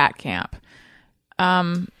than fat camp.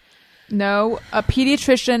 No, a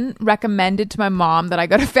pediatrician recommended to my mom that I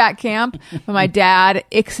go to fat camp, but my dad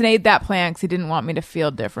ixnayed that plan because he didn't want me to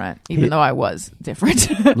feel different, even though I was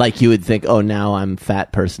different. Like you would think, oh, now I'm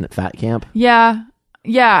fat person at fat camp. Yeah.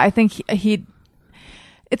 I think he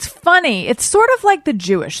it's funny. It's sort of like the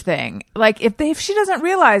Jewish thing. Like if she doesn't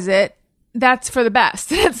realize it, that's for the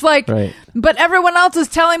best. It's like, right. But everyone else is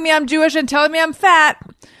telling me I'm Jewish and telling me I'm fat.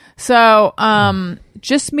 So,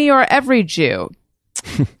 just me or every Jew.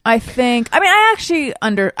 I think. I mean, I actually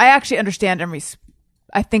understand and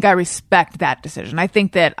I think I respect that decision. I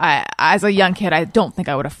think that as a young kid, I don't think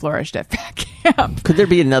I would have flourished at fat camp. Could there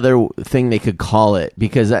be another thing they could call it?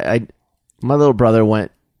 Because my little brother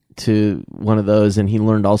went to one of those and he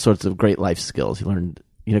learned all sorts of great life skills. He learned,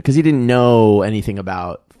 because he didn't know anything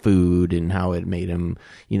about food and how it made him,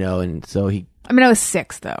 and so he. I mean, I was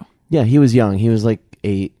 6 though. Yeah, he was young. He was like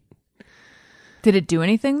 8. Did it do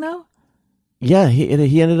anything though? Yeah,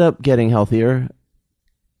 he ended up getting healthier,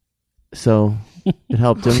 so it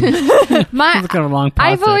helped him. Kind of a long pause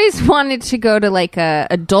I've there. always wanted to go to like a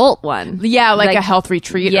adult one. Yeah, like a health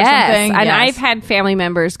retreat or something. And Yes. I've had family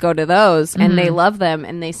members go to those, and they love them,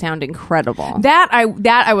 and they sound incredible. That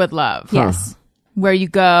I would love. Yes. Where you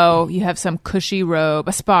go, you have some cushy robe,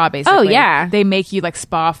 a spa basically. Oh, yeah. They make you like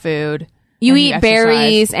spa food. You and eat exercise.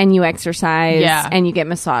 berries, and you exercise, Yeah. and you get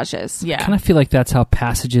massages. Yeah. I kind of feel like that's how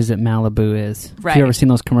Passages at Malibu is. Right. Have you ever seen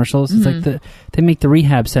those commercials? It's like they make the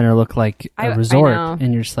rehab center look like a I resort, know.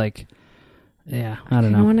 and you're just like, yeah, I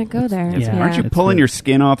don't I know. want to go there. Yeah. Aren't you It's pulling weird. your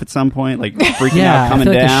skin off at some point? Like freaking Yeah, out, coming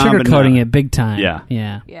I feel like down? they're but sugarcoating no. it big time.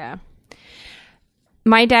 Yeah. Yeah.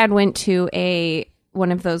 My dad went to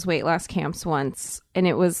one of those weight loss camps once, and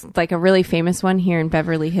it was like a really famous one here in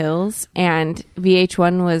Beverly Hills, and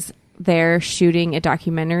VH1 was there shooting a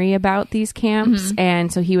documentary about these camps,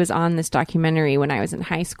 and so he was on this documentary when I was in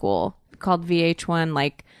high school called VH1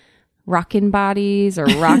 like Rockin' Bodies or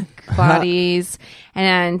Rock Bodies,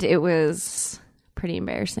 and it was pretty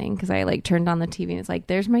embarrassing because I like turned on the TV and it's like,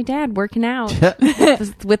 there's my dad working out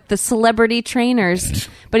with the celebrity trainers,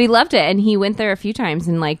 but he loved it and he went there a few times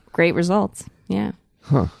and like great results. Yeah.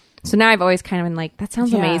 So now I've always kind of been like, that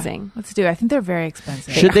sounds amazing. Let's do it. I think they're very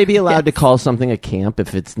expensive. Should they be allowed to call something a camp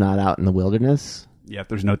if it's not out in the wilderness? Yeah, if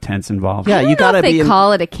there's no tents involved. Yeah, I don't you know gotta if they be.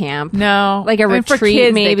 call it a camp. No. Like a I mean, for retreat,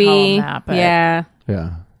 kids, maybe. They call them that, but Yeah,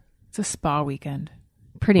 Yeah. It's a spa weekend.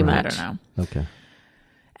 pretty I much. don't know. Okay.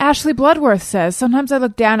 Ashley Bloodworth says, sometimes I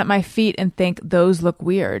look down at my feet and think those look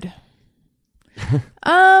weird.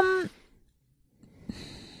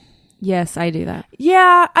 Yes, I do that.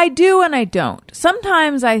 Yeah, I do and I don't.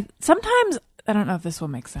 Sometimes I don't know if this will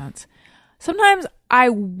make sense. Sometimes I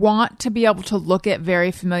want to be able to look at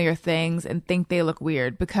very familiar things and think they look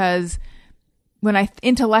weird because when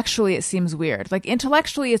intellectually it seems weird. Like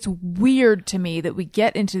intellectually it's weird to me that we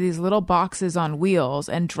get into these little boxes on wheels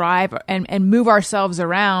and drive and move ourselves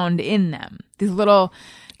around in them. These little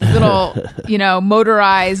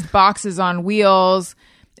motorized boxes on wheels,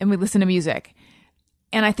 and we listen to music.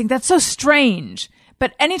 And I think that's so strange.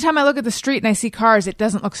 But anytime I look at the street and I see cars, it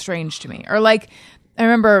doesn't look strange to me. Or like, I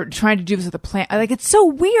remember trying to do this with a plant. It's so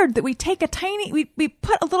weird that we take we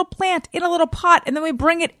put a little plant in a little pot and then we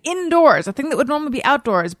bring it indoors. A thing that would normally be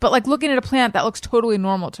outdoors. But like looking at a plant, that looks totally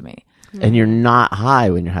normal to me. And you're not high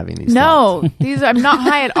when you're having these No, I'm not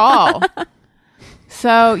high at all.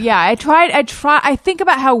 So yeah, I think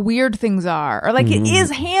about how weird things are. Or like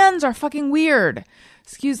hands are fucking weird.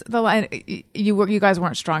 Excuse the line. You guys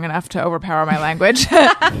weren't strong enough to overpower my language.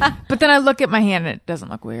 But then I look at my hand and it doesn't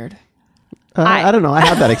look weird. I don't know. I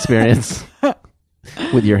have that experience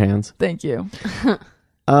with your hands. Thank you.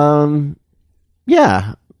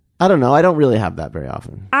 Yeah. I don't know. I don't really have that very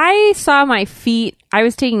often. I saw my feet. I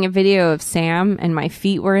was taking a video of Sam and my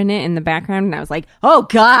feet were in it in the background. And I was like, oh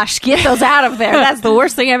gosh, get those out of there. That's the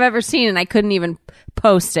worst thing I've ever seen. And I couldn't even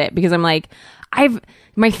post it because I'm like,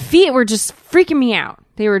 my feet were just freaking me out.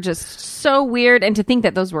 They were just so weird. And to think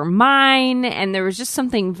that those were mine. And there was just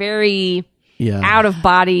something very out of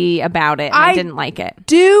body about it. And I didn't like it.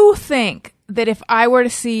 Do think that if I were to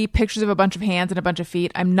see pictures of a bunch of hands and a bunch of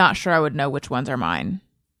feet, I'm not sure I would know which ones are mine.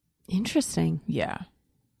 Interesting. Yeah.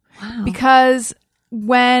 Wow. Because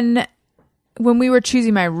when we were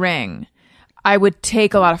choosing my ring, I would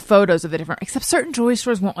take a lot of photos of the different, except certain jewelry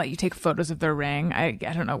stores won't let you take photos of their ring. I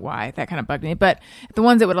don't know why. That kind of bugged me. But the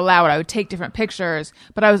ones that would allow it, I would take different pictures.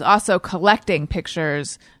 But I was also collecting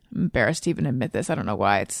pictures. I'm embarrassed to even admit this. I don't know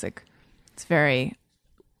why. It's very,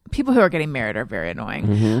 people who are getting married are very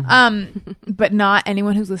annoying. But not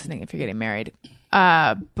anyone who's listening if you're getting married.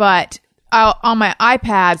 But on my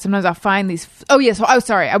iPad, sometimes I'll find these. Oh, yeah. So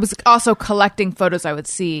I was also collecting photos I would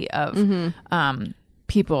see of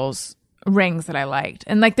people's rings that I liked.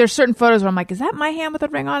 And like there's certain photos where I'm like, is that my hand with a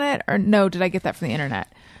ring on it? Or no, did I get that from the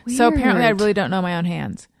internet? Weird. So apparently I really don't know my own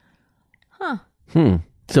hands.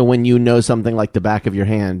 So when you know something like the back of your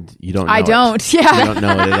hand, you don't know I don't. it. Yeah. You don't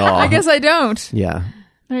know it at all. I guess I don't. Yeah.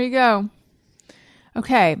 There you go.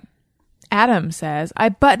 Okay. Adam says, I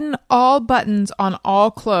button all buttons on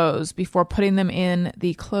all clothes before putting them in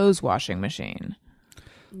the clothes washing machine.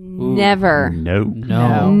 Never. No.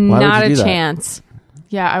 Why would Not you do a that? chance.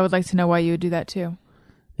 Yeah, I would like to know why you would do that too.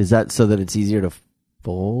 Is that so that it's easier to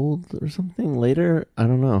fold or something later? I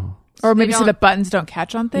don't know. Or maybe so don't- the buttons don't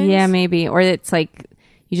catch on things? Yeah, maybe. Or it's like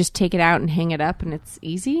you just take it out and hang it up and it's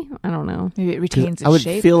easy. I don't know. Maybe it retains I its would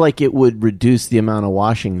shape. feel like it would reduce the amount of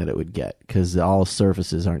washing that it would get because all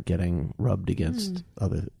surfaces aren't getting rubbed against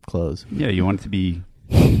other clothes. Yeah, you want it to be.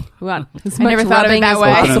 Well, as I never much thought of it rubbing that as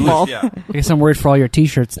way. possible. Yeah. I guess I'm worried for all your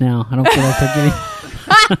T-shirts now. I don't feel like they're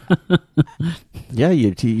getting. Yeah,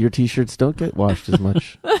 your T-shirts don't get washed as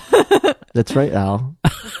much. That's right, Al.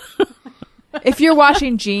 If you're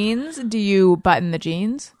washing jeans, do you button the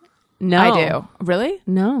jeans? No. I do. Really?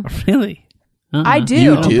 No. Really? I do.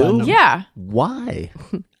 You don't do? button them. Yeah. Why?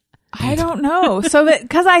 I don't know. So that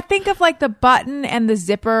because I think of like the button and the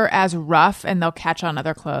zipper as rough and they'll catch on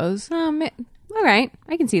other clothes. All right.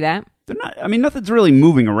 I can see that. They're not. I mean, nothing's really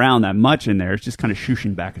moving around that much in there. It's just kind of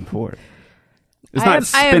shooshing back and forth. It's I not am-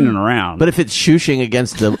 spinning around. But if it's shooshing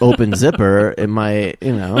against the open zipper, it might,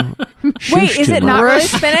 Wait, shoosh is too it not much. really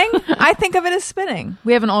spinning? I think of it as spinning.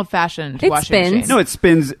 We have an old-fashioned It washing spins. machine. no, it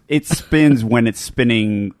spins. It spins when it's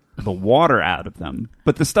spinning the water out of them.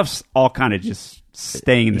 But the stuff's all kind of just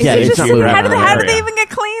staying in the Yeah, same it's just not sitting, moving how, do they, around how do the they area. even get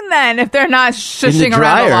clean then if they're not In shushing the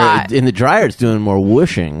around a lot? dryer, it's doing more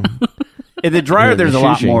whooshing. In the dryer, Yeah, there's the a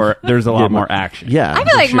lot shooshing. more. There's a Yeah, lot more- more action. Yeah, I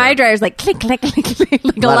feel like my dryer's like click, click, click, click.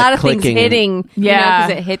 Like a lot of things clicking. hitting. Yeah.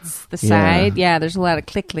 Because it hits the Yeah. side. Yeah, there's a lot of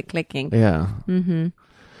click, click, clicking. Yeah,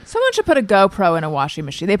 Someone should put a GoPro in a washing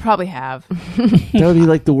machine. They probably have. that would be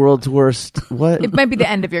like the world's worst. What? It might be the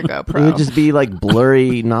end of your It GoPro. would just be like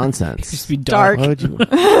blurry nonsense. Just be dark. Why would you?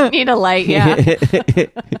 Need a light, yeah.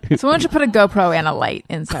 Someone should put a GoPro and a light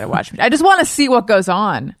inside a washing machine. I just want to see what goes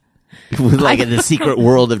on. Like in the secret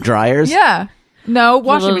world of dryers. Yeah. No,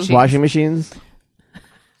 washing little- machine. Washing machines.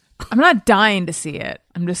 I'm not dying to see it.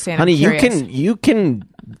 I'm just saying. Honey, I'm you curious. can.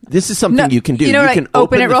 This is something No, you can do. you know, like, can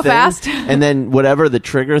open it the real thing, fast. and then whatever the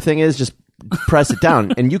trigger thing is, just press it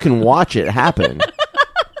down, and you can watch it happen.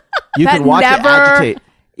 You That can watch never it agitate.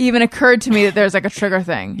 even occurred to me that there's like a trigger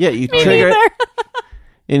thing. Yeah, you trigger it,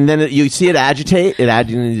 and then you see it agitate. It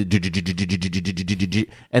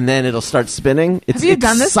and then it'll start spinning. It's Have you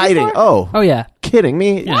done this exciting. before? Oh yeah. Kidding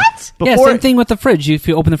me? What? Yeah, Before- same thing with the fridge. If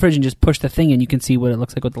you open the fridge and just push the thing in, you can see what it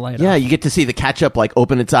looks like with the light Yeah, on. you get to see the ketchup like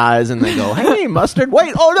open its eyes and then go, "Hey, mustard!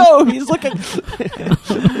 Wait! Oh no, he's looking."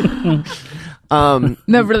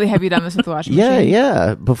 No, really, have you done this with the washing Yeah, machine?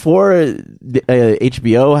 yeah. Before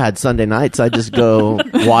HBO had Sunday nights, I just go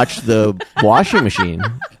watch the washing machine.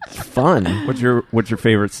 It's fun. What's your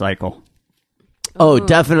favorite cycle? Oh,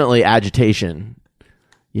 definitely agitation.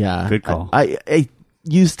 Yeah, Good call. I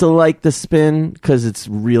used to like the spin because it's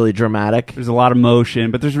really dramatic. There's a lot of motion,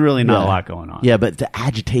 but there's really not Yeah. a lot going on. Yeah, but the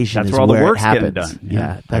agitation That's is where all the it work's getting happens. done. Yeah,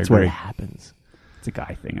 Yeah, I that's where it agree. happens. It's a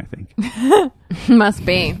guy thing, I think. Must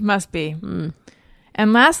be. Must be.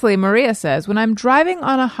 And lastly, Maria says, when I'm driving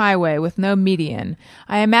on a highway with no median,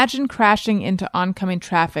 I imagine crashing into oncoming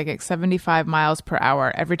traffic at 75 miles per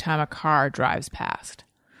hour every time a car drives past.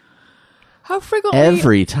 How frequently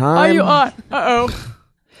Every time. are you on? Uh-oh.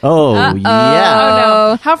 Oh, yeah.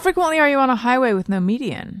 Oh, no. How frequently are you on a highway with no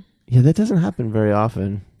median? Yeah, that doesn't happen very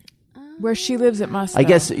often. Where she lives, it must. I though.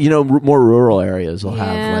 guess, more rural areas will Yeah.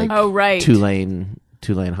 have like Oh, right. two lane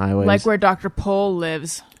highways. Like where Dr. Pole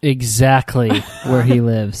lives. Exactly where he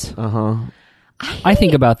lives. Uh-huh. I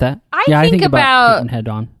think about that. I I think think about about- hitting head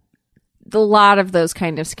on. A lot of those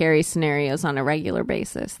kind of scary scenarios on a regular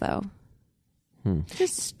basis, though.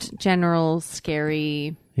 Just general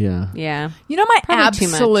scary. Yeah. Yeah. You know, my Probably too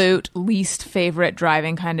much. absolute least favorite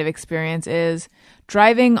driving kind of experience is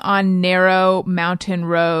driving on narrow mountain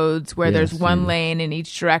roads where there's one lane in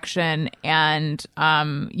each direction, and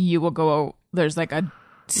you will go. There's like a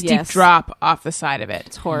steep drop off the side of it.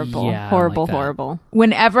 It's horrible. Yeah, I don't horrible, like that. horrible.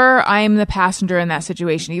 Whenever I am the passenger in that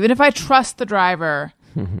situation, even if I trust the driver,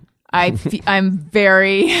 I'm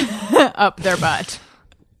very up their butt.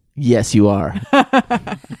 Yes, you are.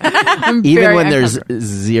 I'm Even very when there's uncomfortable.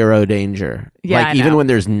 zero danger. Yeah, like I even know. when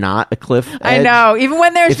there's not a cliff edge. I know. Even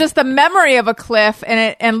when there's just the memory of a cliff,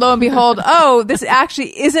 and lo and behold, oh, this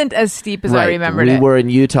actually isn't as steep as I remembered we it. were in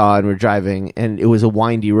Utah and we're driving, and it was a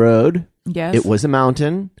windy road. Yes. It was a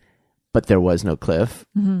mountain, but there was no cliff.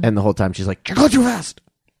 And the whole time she's like, "You're going too fast."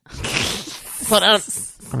 And I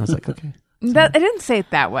was like, "Okay." I didn't say it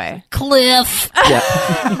that way. Cliff.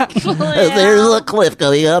 Yeah. There's a cliff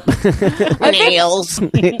coming up. Nails.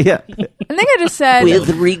 Yeah. I think I just said, With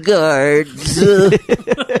regards.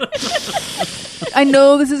 I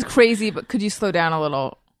know this is crazy, but could you slow down a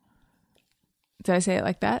little? Did I say it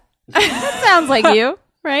like that? Sounds like you,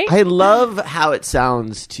 right? I love how it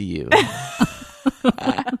sounds to you.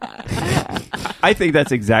 I think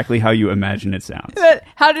that's exactly how you imagine it sounds. But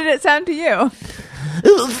how did it sound to you?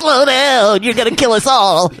 Slow down. You're going to kill us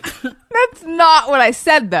all. That's not what I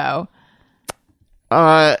said, though.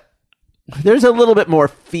 There's a little bit more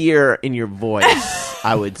fear in your voice,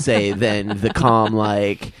 I would say, than the calm,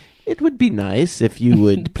 like, it would be nice if you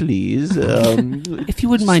would please. If you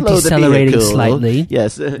wouldn't mind slow the decelerating vehicle. slightly.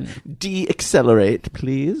 Yes. De-accelerate,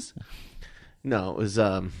 please. No, it was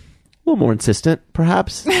a little more insistent,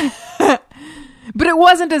 perhaps. But it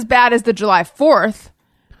wasn't as bad as the July 4th,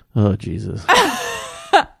 Oh, Jesus.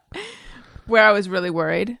 where I was really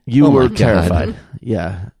worried. You Oh were my terrified.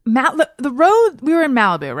 Yeah. The road, we were in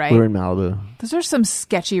Malibu, right? We were in Malibu. Those are some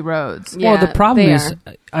sketchy roads. Yeah, Well, the problem they is, are.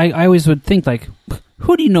 I always would think, like,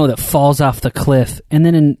 who do you know that falls off the cliff? And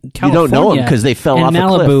then in California, don't know 'em 'cause they fell in off a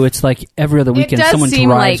Malibu, cliff. it's like every other weekend does someone seem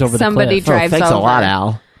drives like over somebody the cliff. drives Thanks a over. lot,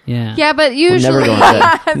 Al. Yeah. Yeah, but We're usually never going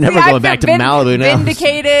back, never See, I going back to feel Malibu now.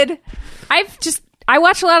 Vindicated. I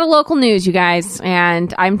watch a lot of local news, you guys,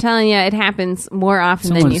 and I'm telling you, it happens more often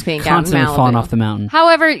than you Someone's think out in constantly Malibu. falling off the mountain.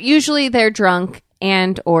 However, usually they're drunk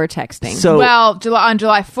and or texting. So Well, on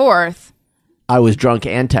July 4th, I was drunk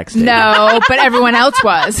and texting. no, but everyone else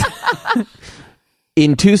was.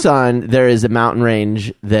 In Tucson, there is a mountain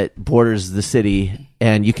range that borders the city,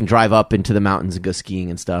 and you can drive up into the mountains and go skiing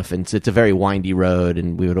and stuff. And it's a very windy road,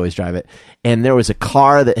 and we would always drive it. And there was a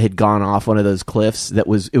car that had gone off one of those cliffs. It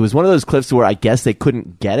was one of those cliffs where I guess they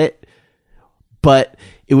couldn't get it, but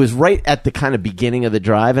it was right at the kind of beginning of the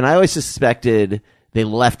drive. And I always suspected they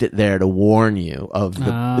left it there to warn you of the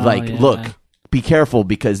yeah. look. Be careful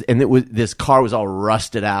because this car was all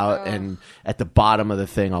rusted out and at the bottom of the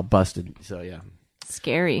thing all busted. So yeah.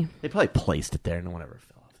 Scary. They probably placed it there. No one ever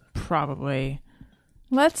fell off that. Probably.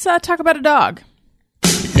 Let's talk about a dog.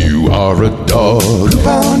 You are a dog. Poop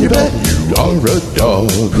on your butt. You are a dog.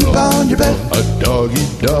 Poop on your butt. A doggy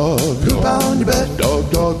dog. Poop on your butt. Dog,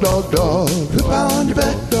 dog, dog, dog. Poop on your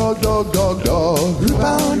butt. Dog, dog, dog, dog. Poop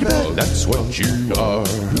on your butt. That's what you are.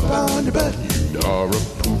 Poop on your butt. You are a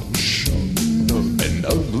pooch. An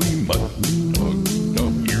ugly mutt.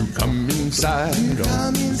 You come inside.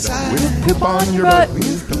 With poop on your butt.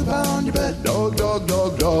 With poop on your butt. Dog, dog,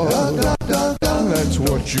 dog, dog. Dog, dog, dog, dog. That's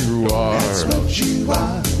what you are. That's what you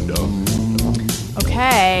are.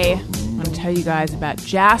 Okay, I'm going to tell you guys about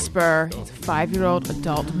Jasper. He's a 5-year-old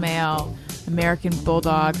adult male, American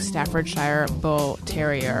Bulldog, Staffordshire Bull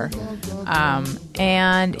Terrier.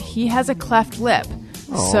 And he has a cleft lip.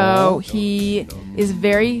 So he is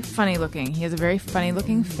very funny looking. He has a very funny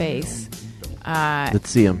looking face. Let's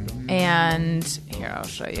see him. And here, I'll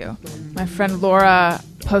show you. My friend Laura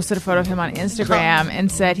posted a photo of him on Instagram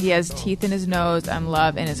and said he has teeth in his nose and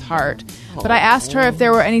love in his heart. But I asked her if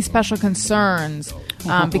there were any special concerns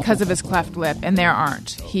because of his cleft lip, and there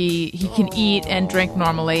aren't. He can eat and drink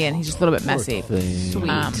normally, and he's just a little bit messy.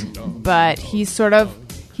 Sweet. But he's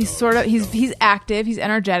active, he's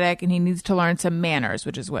energetic, and he needs to learn some manners,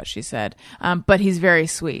 which is what she said. But he's very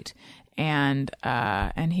sweet. And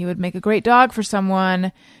he would make a great dog for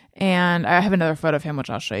someone. And I have another photo of him, which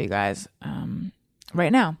I'll show you guys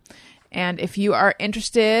right now. And if you are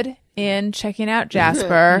interested in checking out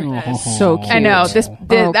Jasper, So cute. I know this.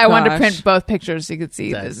 I wanted to gosh. print both pictures so you could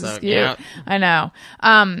see. That's This is so cute. cute. I know.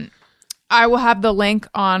 I will have the link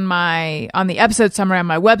on the episode summary on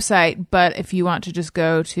my website. But if you want to just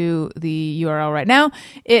go to the URL right now,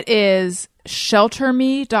 it is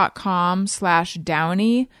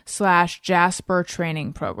shelterme.com/Downey/Jasper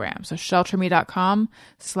training program. So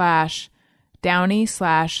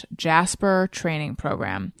shelterme.com/Downey/Jasper training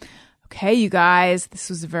program. Okay, you guys, this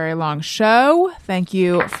was a very long show. Thank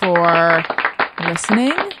you for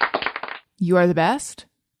listening. You are the best.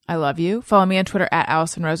 I love you. Follow me on Twitter at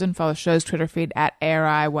Alison Rosen. Follow the show's Twitter feed at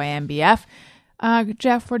ARIYMBF.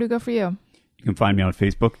 Jeff, where do we go for you? You can find me on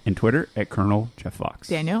Facebook and Twitter at Colonel Jeff Fox.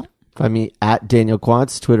 Daniel? Find me at Daniel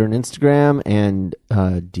Quantz, Twitter and Instagram, and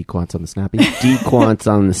DQuantz on the Snappy. DQuantz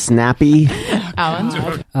on the Snappy.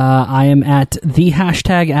 Alan? I am at the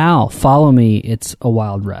 #Al. Follow me. It's a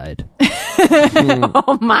wild ride.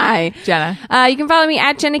 Oh my. Jenna? You can follow me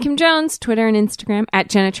at Jenna Kim Jones, Twitter and Instagram, at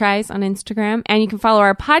Jenna Tries on Instagram. And you can follow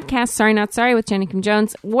our podcast, Sorry Not Sorry with Jenna Kim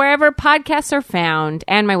Jones, wherever podcasts are found.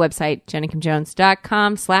 And my website,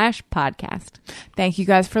 jennakimjones.com/podcast. Thank you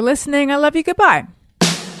guys for listening. I love you. Goodbye.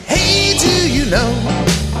 Hey, do you know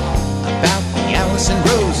about the Alison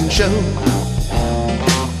Rosen Show?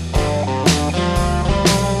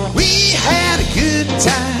 We had a good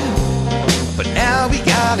time, but now we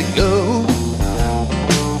gotta go.